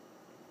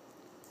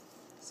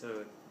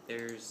 So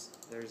there's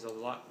a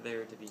lot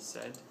there to be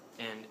said,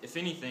 and if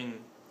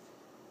anything,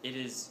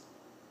 it's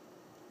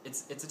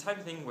a type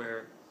of thing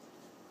where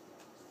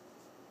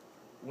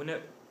what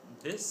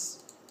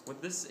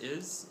this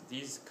is,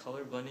 these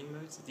color blending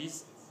modes,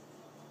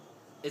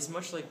 it's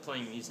much like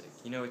playing music,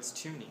 you know, it's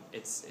tuning,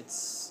 it's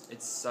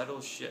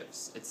subtle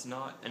shifts, it's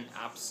not an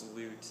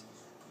absolute,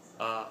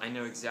 I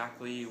know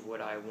exactly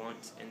what I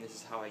want and this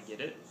is how I get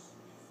it.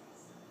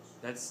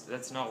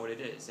 That's not what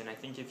it is, and I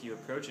think if you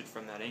approach it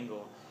from that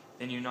angle,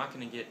 then you're not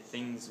going to get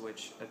things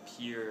which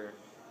appear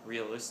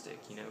realistic,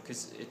 you know,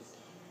 because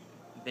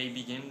they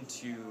begin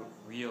to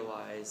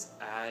realize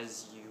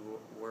as you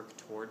work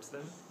towards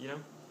them, you know?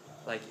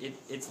 Like,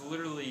 it's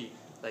literally,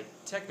 like,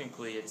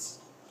 technically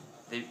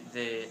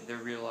they're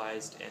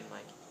realized and,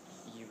 like,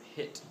 you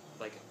hit,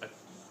 like, a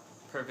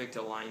perfect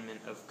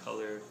alignment of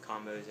color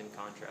combos and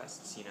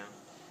contrasts, you know?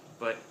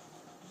 But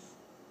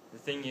the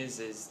thing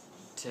is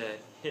to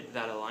hit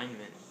that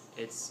alignment,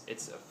 it's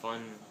a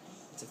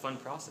fun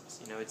process,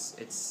 you know?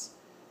 It's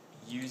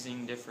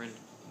using different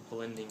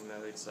blending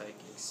modes, like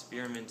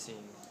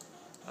experimenting,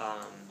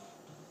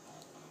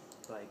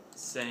 like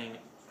saying,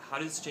 how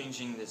does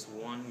changing this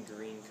one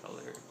green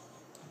color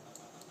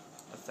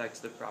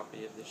affect the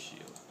property of the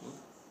shield? Oop.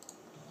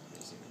 Let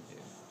me zoom in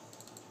here.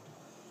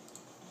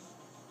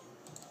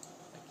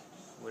 Like,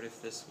 what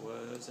if this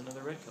was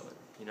another red color,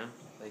 you know?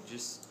 Like,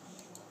 just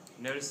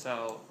notice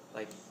how,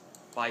 like,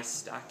 by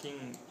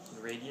stacking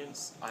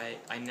gradients,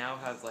 I now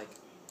have, like,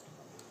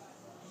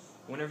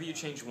 whenever you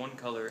change one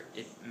color,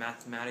 it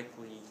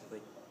mathematically,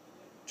 like,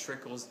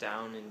 trickles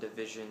down in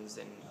divisions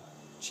and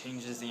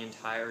changes the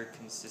entire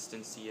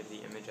consistency of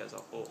the image as a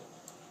whole.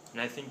 And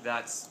I think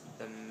that's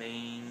the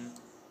main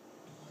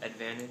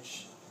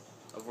advantage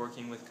of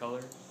working with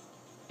color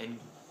in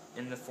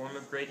the form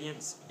of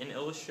gradients in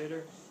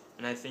Illustrator.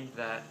 And I think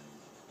that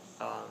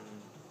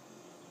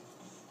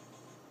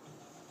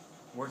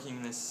working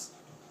in this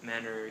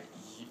manner,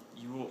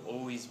 you will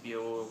always be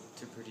able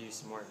to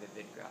produce more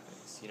vivid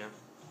graphics, you know?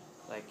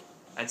 Like,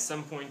 at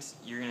some point,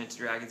 you're going to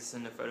drag this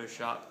into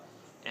Photoshop,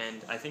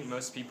 and I think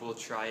most people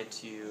try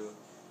to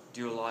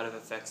do a lot of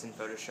effects in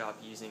Photoshop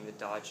using the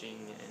dodging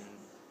and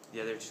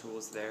the other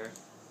tools there,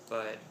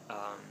 but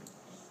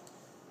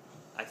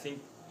I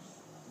think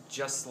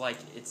just like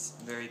it's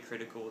very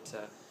critical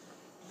to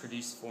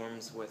produce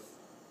forms with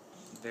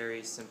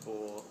very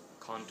simple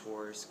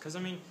contours, because I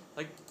mean,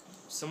 like,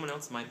 someone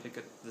else might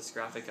pick this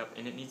graphic up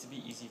and it needs to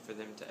be easy for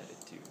them to edit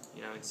too,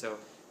 you know, and so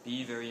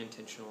be very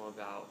intentional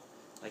about,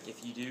 like,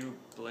 if you do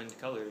blend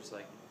colors,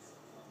 like,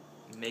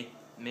 make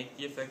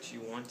the effects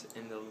you want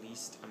in the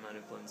least amount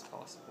of blends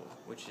possible,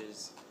 which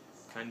is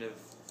kind of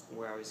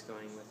where I was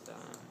going with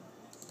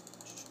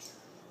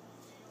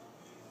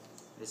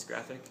this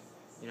graphic,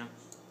 you know?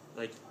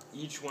 Like,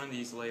 each one of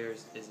these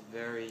layers is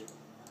very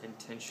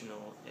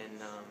intentional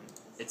in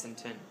its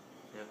intent,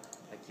 you know?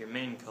 Like, your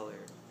main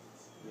color,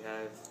 you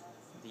have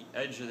the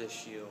edge of the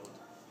shield,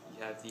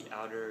 you have the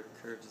outer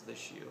curves of the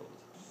shield,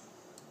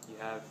 you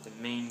have the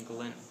main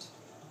glint,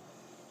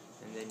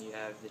 and then you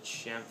have the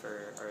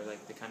chamfer, or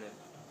like the kind of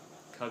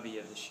cubby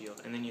of the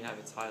shield, and then you have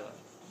its highlight.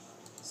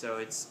 So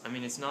it's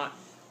not,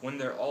 when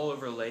they're all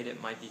overlaid, it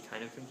might be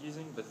kind of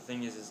confusing, but the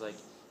thing is like,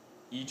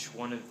 each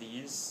one of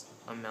these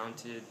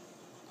amounted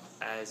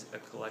as a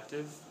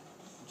collective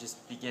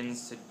just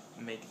begins to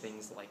make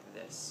things like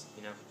this,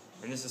 you know?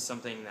 And this is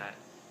something that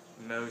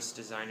most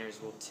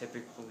designers will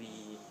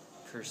typically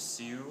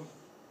pursue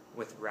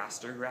with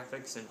raster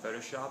graphics in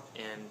Photoshop,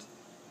 and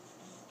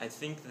I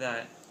think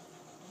that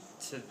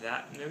to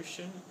that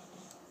notion,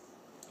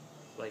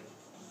 like,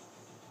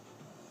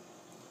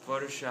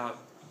 Photoshop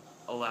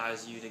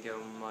allows you to go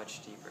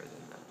much deeper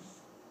than that.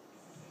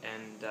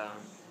 And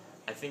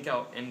I think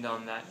I'll end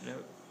on that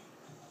note,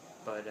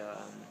 but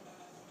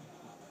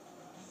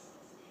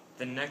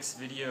the next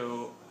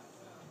video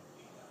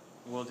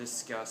we'll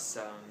discuss,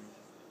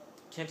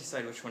 can't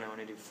decide which one I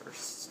want to do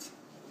first.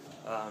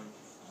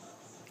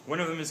 One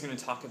of them is going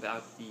to talk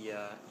about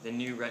the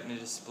new Retina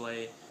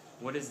display.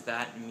 What does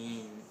that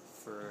mean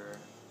for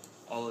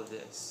all of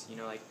this? You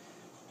know, like,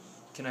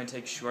 can I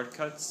take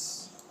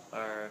shortcuts?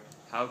 Or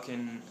how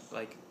can,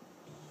 like,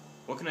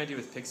 what can I do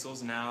with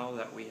pixels now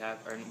that we have,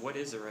 or what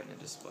is a Retina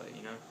display,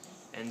 you know?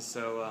 And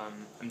so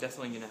I'm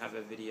definitely going to have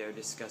a video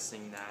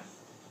discussing that.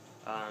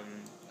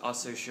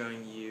 Also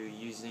showing you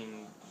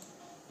using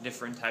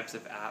different types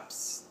of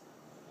apps,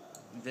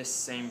 this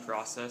same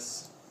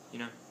process, you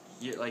know?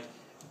 Like,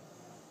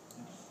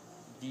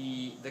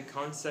 the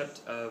concept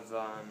of,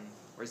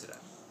 where's it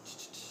at?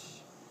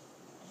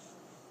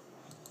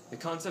 The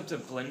concept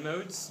of blend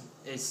modes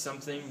is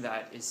something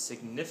that is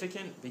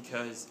significant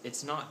because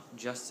it's not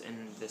just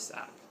in this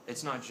app.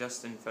 It's not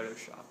just in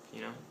Photoshop, you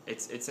know?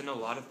 It's in a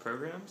lot of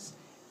programs,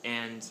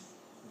 and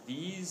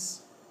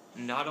these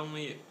not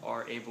only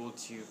are able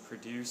to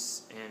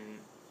produce and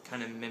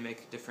kind of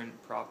mimic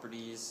different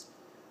properties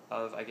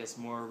of, I guess,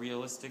 more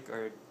realistic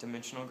or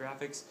dimensional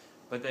graphics,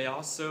 but they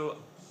also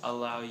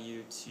allow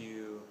you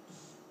to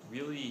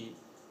really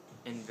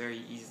and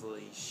very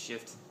easily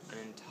shift an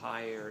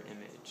entire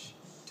image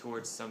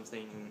towards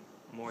something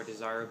more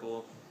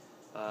desirable,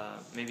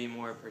 maybe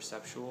more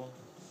perceptual,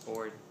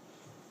 or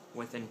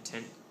with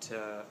intent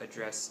to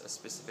address a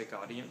specific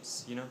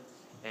audience, you know?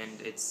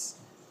 And it's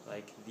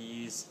like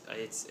these,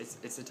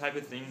 it's the type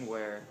of thing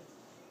where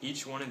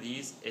each one of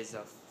these is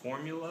a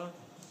formula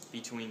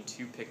between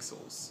two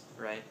pixels,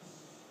 right?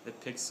 The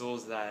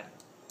pixels that,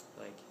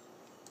 like,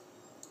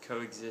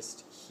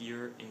 coexist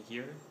here and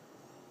here.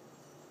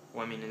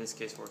 Well, I mean, in this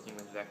case, working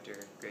with vector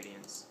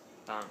gradients.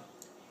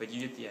 But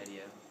you get the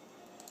idea.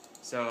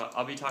 So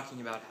I'll be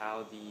talking about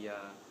how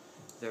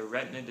the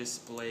Retina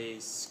display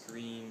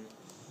screen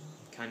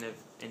kind of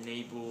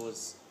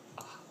enables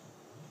a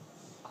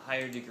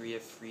higher degree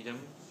of freedom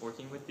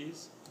working with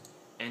these.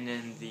 And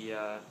then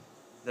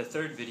the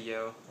third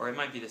video, or it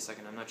might be the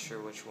second, I'm not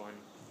sure which one,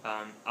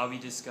 I'll be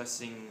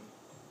discussing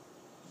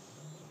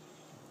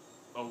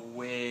a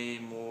way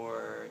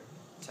more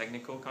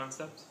technical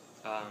concept.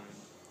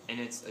 And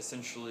it's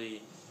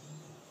essentially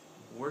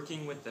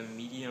working with the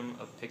medium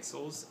of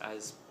pixels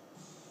as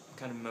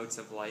kind of modes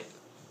of light.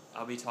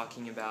 I'll be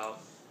talking about,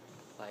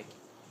 like,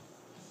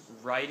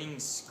 writing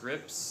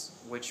scripts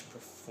which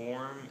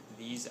perform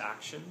these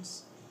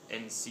actions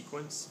in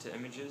sequence to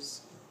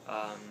images.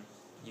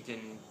 You can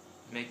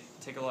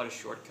take a lot of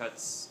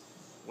shortcuts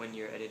when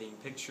you're editing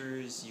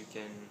pictures. You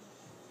can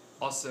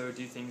also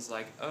do things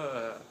like,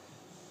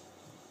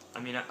 I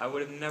mean, I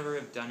would have never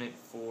have done it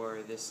for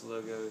this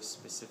logo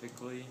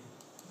specifically.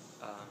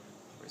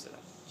 Where's it at?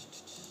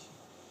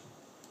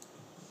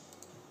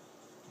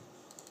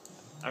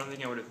 I don't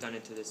think I would have done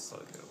it to this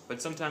logo. But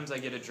sometimes I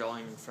get a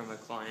drawing from a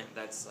client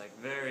that's, like,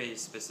 very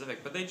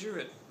specific, but they drew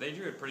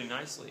it pretty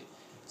nicely.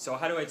 So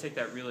how do I take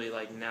that really,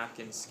 like,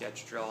 napkin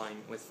sketch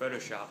drawing with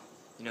Photoshop,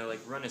 you know, like,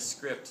 run a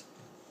script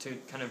to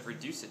kind of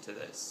reduce it to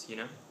this, you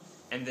know?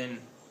 And then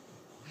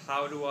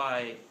how do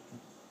I,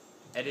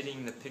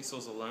 editing the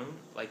pixels alone,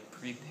 like,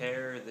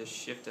 prepare the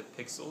shift of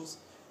pixels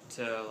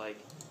to, like,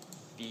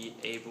 be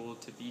able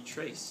to be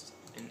traced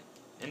in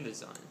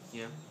InDesign,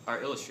 you know, or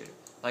Illustrator.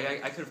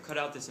 Like, I could have cut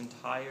out this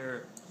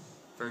entire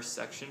first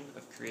section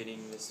of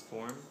creating this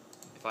form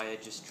if I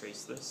had just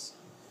traced this,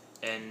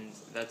 and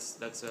that's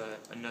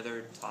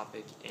another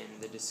topic in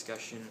the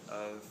discussion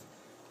of,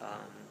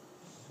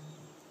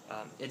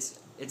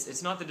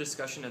 it's not the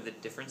discussion of the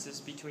differences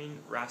between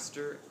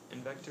raster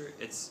and vector,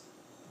 it's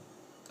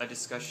a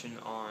discussion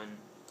on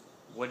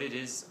what it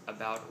is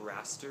about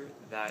raster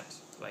that,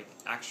 like,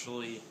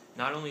 actually,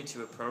 not only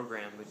to a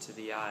program, but to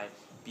the eye,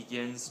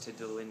 begins to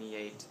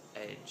delineate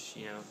edge,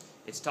 you know?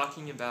 It's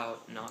talking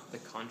about not the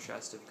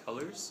contrast of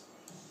colors,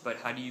 but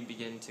how do you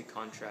begin to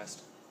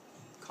contrasts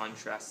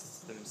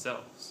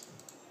themselves.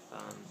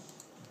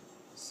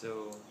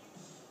 So,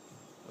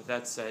 with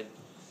that said,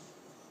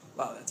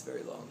 wow, that's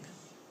very long.